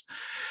 And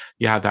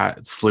yeah,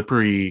 that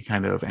slippery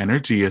kind of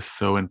energy is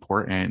so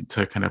important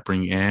to kind of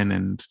bring in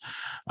and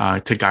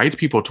to guide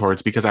people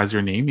towards, because as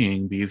you're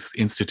naming, these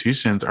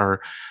institutions are,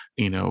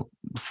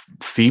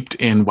 seeped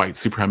in white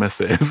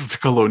supremacist,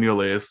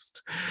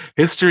 colonialist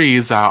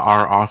histories that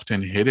are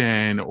often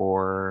hidden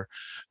or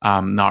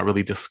not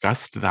really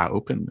discussed that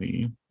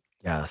openly.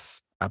 Yes,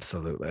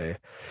 absolutely.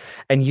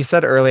 And you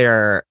said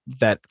earlier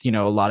that, a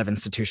lot of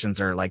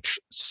institutions are like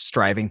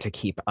striving to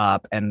keep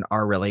up and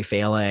are really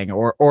failing,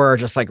 or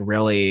just like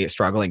really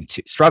struggling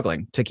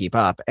to keep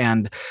up.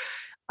 And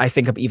I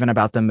think even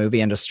about the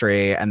movie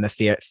industry and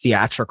the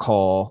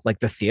theatrical, like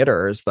the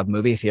theaters, the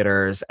movie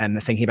theaters,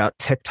 and thinking about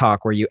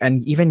TikTok,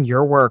 and even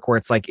your work, where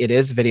it's like, it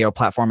is video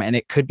platform, and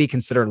it could be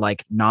considered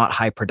like not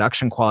high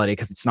production quality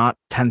because it's not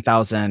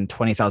 $10,000,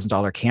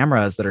 $20,000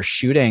 cameras that are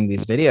shooting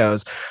these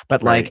videos,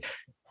 but like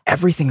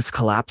everything's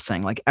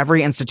collapsing. Like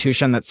every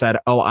institution that said,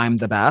 oh, I'm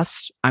the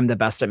best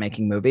at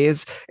making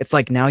movies. It's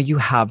like, now you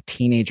have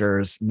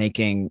teenagers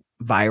making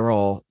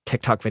viral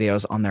TikTok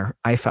videos on their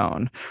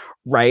iPhone,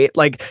 right?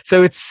 Like,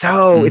 so it's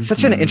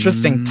such an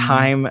interesting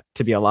time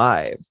to be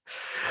alive.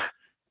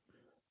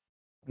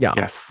 Yeah.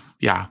 Yes.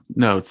 Yeah.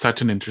 No, it's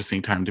such an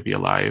interesting time to be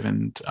alive.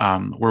 And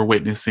we're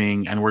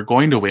witnessing, and we're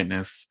going to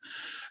witness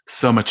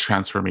so much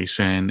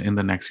transformation in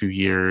the next few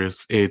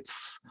years.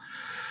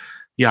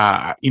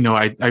 Yeah,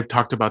 I've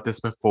talked about this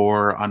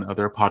before on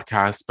other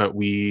podcasts, but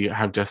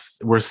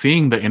we're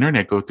seeing the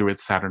internet go through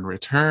its Saturn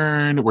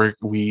return, where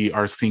we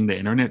are seeing the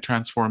internet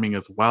transforming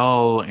as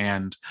well.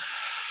 And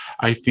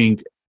I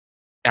think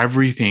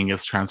everything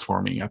is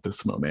transforming at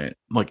this moment,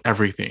 like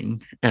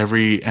everything,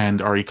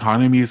 and our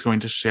economy is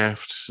going to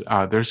shift.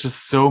 There's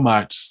just so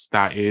much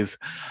that is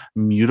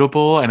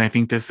mutable. And I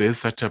think this is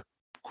such a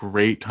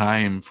great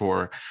time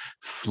for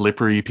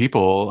slippery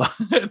people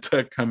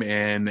to come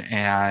in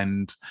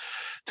and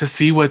to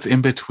see what's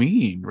in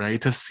between, right?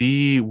 To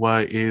see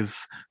what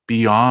is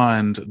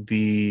beyond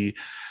the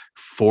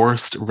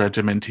forced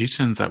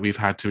regimentations that we've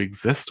had to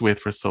exist with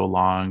for so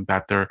long,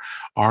 that there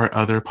are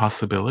other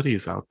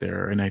possibilities out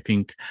there. And I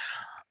think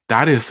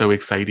that is so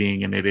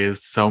exciting, and it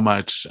is so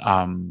much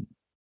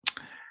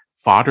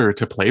fodder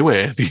to play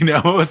with,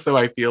 So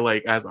I feel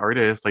like as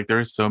artists, like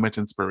there's so much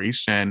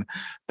inspiration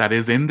that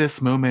is in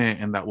this moment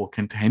and that will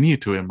continue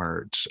to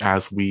emerge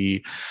as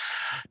we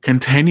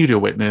continue to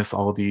witness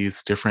all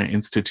these different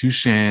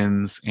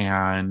institutions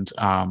and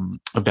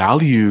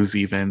values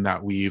even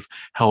that we've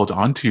held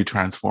onto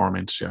transform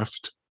and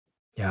shift.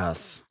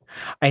 Yes.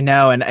 I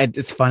know. And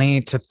it's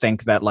funny to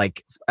think that,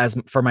 like, as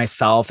for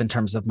myself, in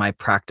terms of my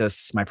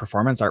practice, my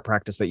performance art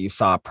practice that you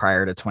saw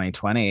prior to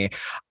 2020,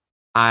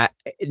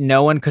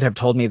 no one could have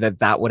told me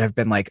that would have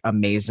been like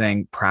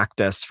amazing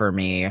practice for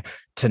me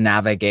to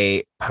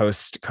navigate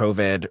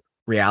post-COVID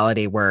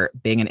reality, where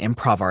being an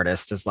improv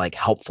artist is like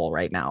helpful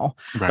right now.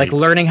 Right. Like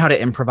learning how to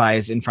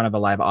improvise in front of a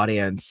live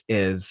audience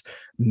is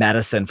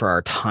medicine for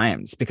our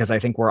times, because I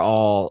think we're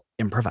all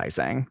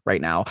improvising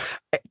right now.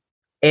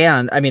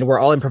 And I mean, we're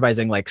all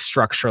improvising, like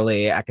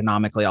structurally,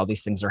 economically, all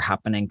these things are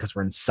happening because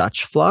we're in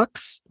such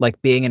flux. Like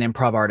being an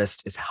improv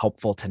artist is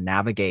helpful to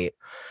navigate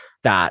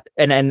that.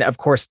 And of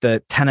course,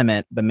 the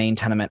main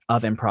tenement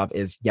of improv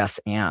is yes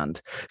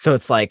and. So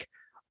it's like,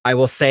 I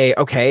will say,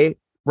 okay,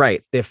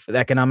 right, if the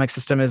economic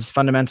system is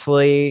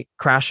fundamentally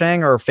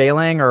crashing or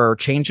failing or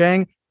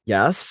changing,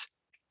 yes.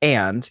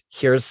 And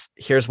here's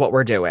what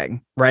we're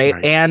doing, right?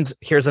 And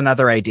here's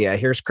another idea.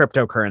 Here's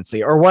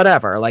cryptocurrency or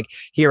whatever. Like,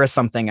 here is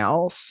something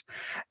else.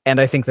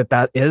 And I think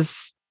that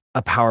is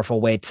a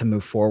powerful way to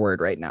move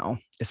forward right now,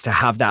 is to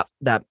have that,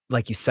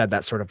 like you said,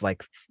 that sort of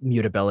like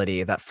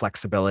mutability, that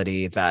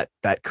flexibility, that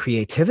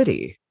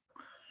creativity.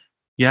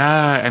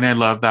 Yeah, and I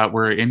love that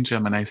we're in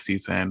Gemini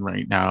season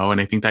right now, and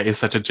I think that is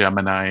such a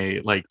Gemini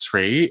like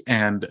trait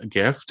and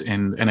gift,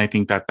 and I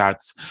think that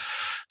that's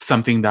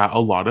something that a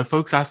lot of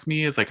folks ask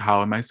me, is like,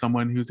 how am I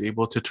someone who's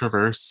able to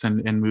traverse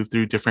and move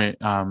through different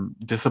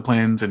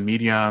disciplines and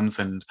mediums,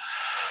 and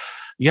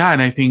yeah,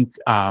 and I think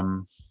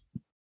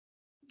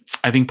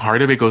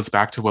part of it goes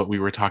back to what we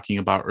were talking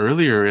about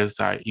earlier, is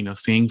that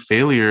seeing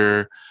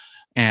failure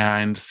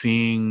and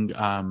seeing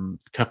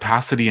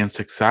capacity and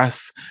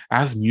success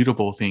as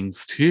mutable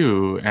things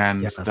too,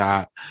 and yes.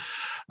 that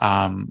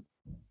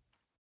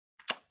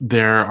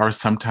there are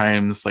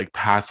sometimes like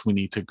paths we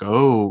need to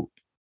go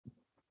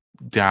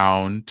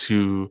down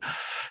to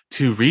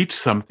reach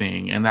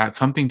something, and that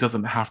something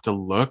doesn't have to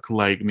look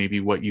like maybe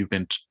what you've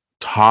been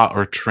taught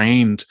or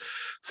trained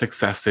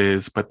success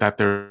is, but that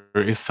there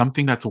is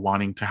something that's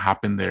wanting to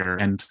happen there,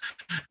 and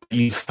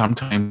you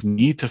sometimes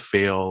need to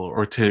fail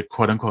or to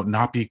quote unquote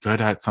not be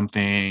good at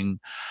something,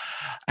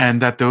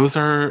 and that those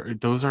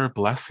are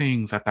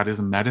blessings, that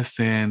is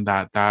medicine,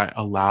 that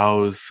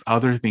allows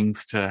other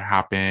things to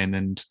happen.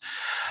 And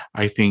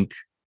I think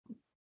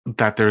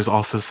that there's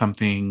also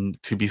something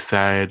to be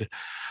said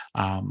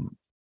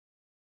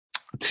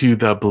to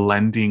the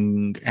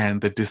blending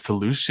and the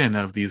dissolution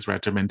of these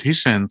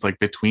regimentations, like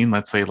between,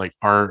 let's say, like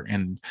art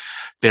and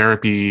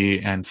therapy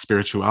and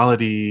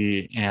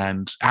spirituality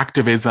and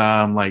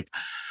activism. Like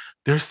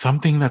there's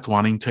something that's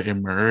wanting to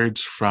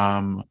emerge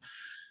from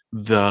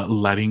the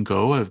letting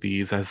go of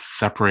these as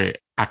separate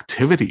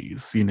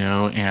activities, and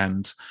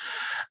and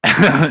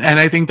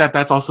I think that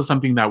that's also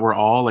something that we're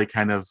all like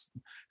kind of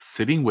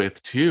sitting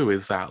with too,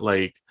 is that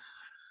like,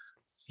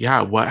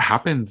 yeah, what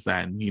happens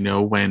then,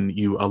 when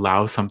you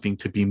allow something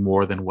to be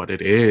more than what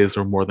it is,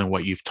 or more than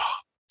what you've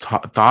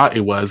thought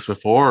it was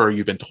before, or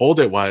you've been told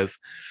it was.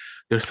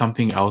 There's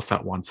something else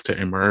that wants to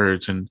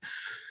emerge. And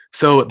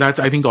so that's,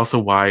 I think, also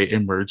why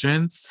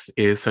emergence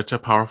is such a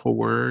powerful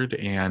word,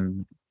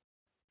 and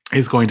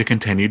is going to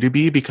continue to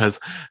be, because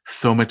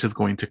so much is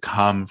going to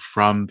come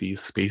from these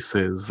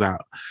spaces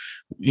that,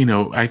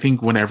 I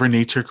think whenever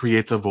nature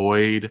creates a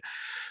void,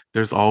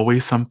 there's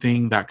always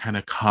something that kind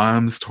of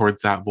comes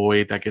towards that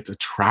void, that gets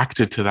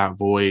attracted to that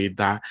void,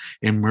 that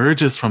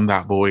emerges from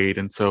that void.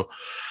 And so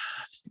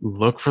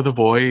look for the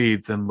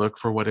voids and look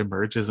for what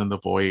emerges in the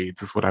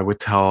voids, is what I would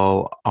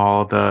tell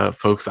all the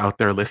folks out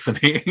there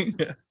listening.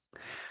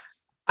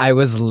 I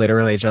was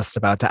literally just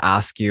about to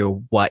ask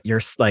you what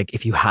you're like,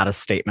 if you had a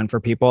statement for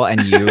people,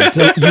 and you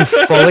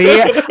fully,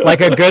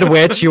 like a good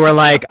witch, you were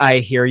like, I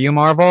hear you,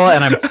 Marvel,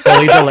 and I'm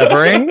fully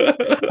delivering.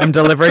 I'm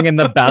delivering in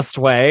the best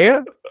way.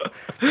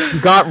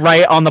 You got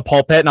right on the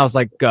pulpit, and I was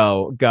like,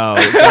 go.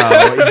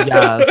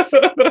 Yes.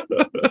 I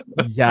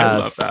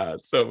love that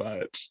so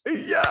much.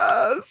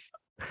 Yes.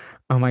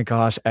 Oh my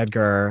gosh,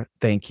 Edgar,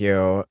 thank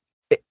you.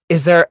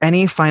 Is there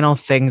any final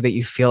thing that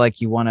you feel like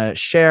you want to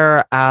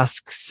share,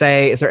 ask,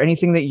 say? Is there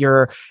anything that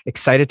you're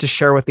excited to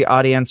share with the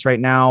audience right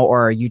now?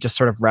 Or are you just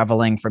sort of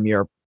reveling from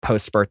your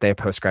post birthday,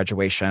 post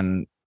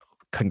graduation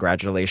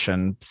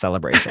congratulation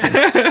celebration?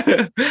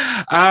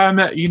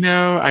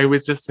 I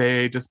would just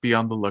say just be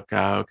on the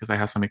lookout because I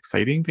have some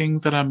exciting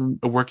things that I'm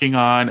working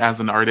on as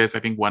an artist. I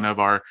think one of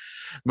our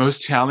most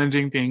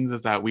challenging things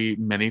is that we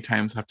many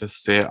times have to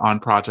sit on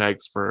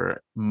projects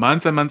for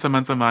months and months and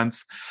months and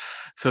months.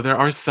 So there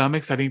are some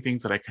exciting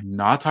things that I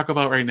cannot talk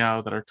about right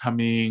now that are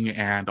coming.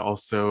 And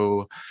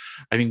also,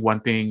 I think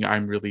one thing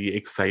I'm really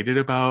excited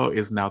about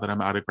is now that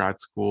I'm out of grad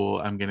school,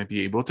 I'm going to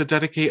be able to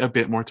dedicate a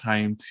bit more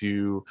time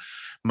to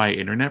my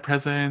internet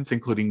presence,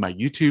 including my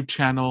YouTube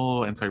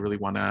channel. And so I really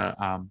want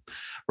to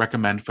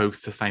recommend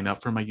folks to sign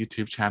up for my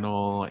YouTube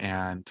channel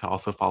and to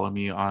also follow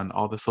me on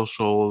all the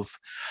socials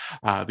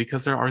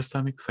because there are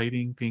some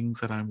exciting things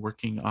that I'm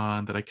working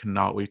on that I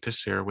cannot wait to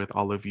share with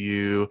all of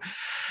you.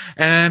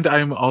 And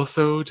I'm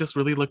also just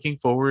really looking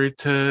forward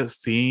to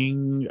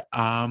seeing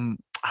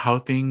how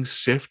things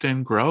shift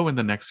and grow in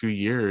the next few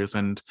years,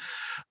 and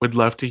would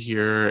love to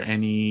hear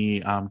any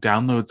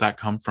downloads that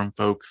come from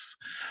folks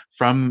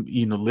from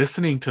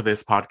listening to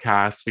this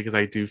podcast, because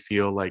I do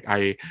feel like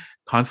I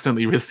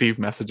constantly receive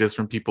messages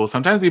from people,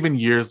 sometimes even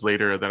years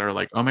later, that are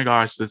like, oh my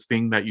gosh, this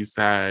thing that you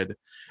said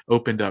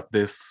opened up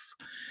this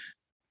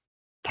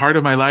part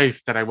of my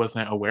life that I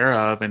wasn't aware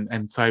of.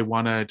 And so I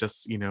want to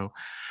just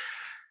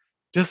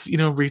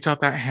reach out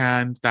that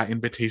hand, that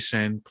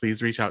invitation.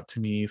 Please reach out to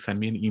me, send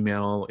me an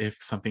email if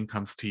something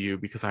comes to you,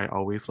 because I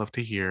always love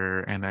to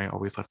hear and I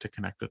always love to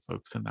connect with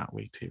folks in that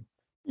way too.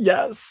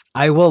 Yes.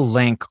 I will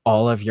link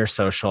all of your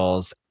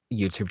socials,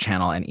 YouTube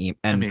channel, and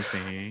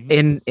amazing.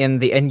 Do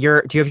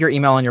you have your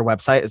email on your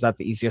website? Is that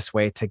the easiest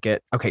way to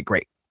get? Okay,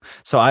 great.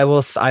 So I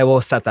will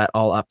set that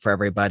all up for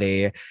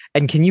everybody.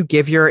 And can you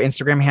give your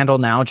Instagram handle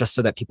now, just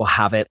so that people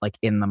have it like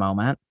in the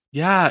moment?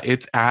 Yeah,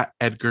 it's at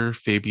Edgar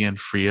Fabian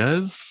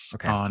Frias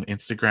on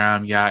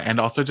Instagram. Yeah. And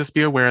also just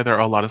be aware there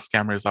are a lot of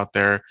scammers out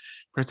there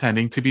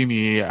pretending to be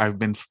me. I've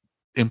been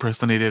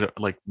impersonated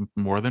like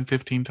more than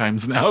 15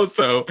 times now.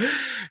 So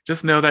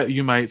just know that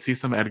you might see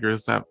some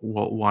Edgars that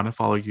will want to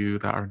follow you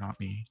that are not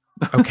me.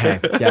 Okay.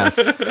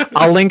 Yes.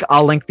 I'll link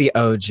the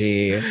OG,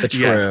 the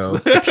true,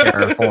 yes. The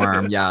pure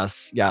form.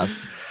 Yes.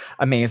 Yes.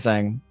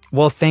 Amazing.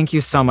 Well, thank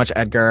you so much,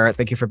 Edgar.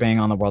 Thank you for being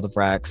on The World of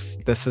Rex.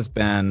 This has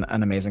been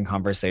an amazing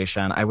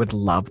conversation. I would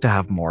love to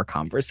have more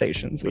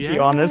conversations with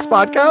you on this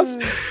podcast.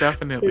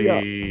 Definitely.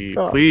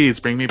 Yeah. Please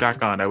bring me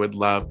back on. I would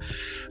love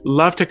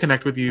to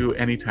connect with you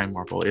anytime,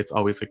 Marvel. It's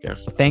always a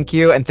gift. Thank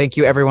you. And thank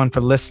you, everyone,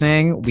 for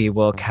listening. We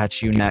will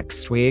catch you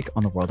next week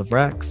on The World of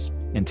Rex.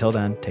 Until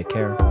then, take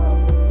care.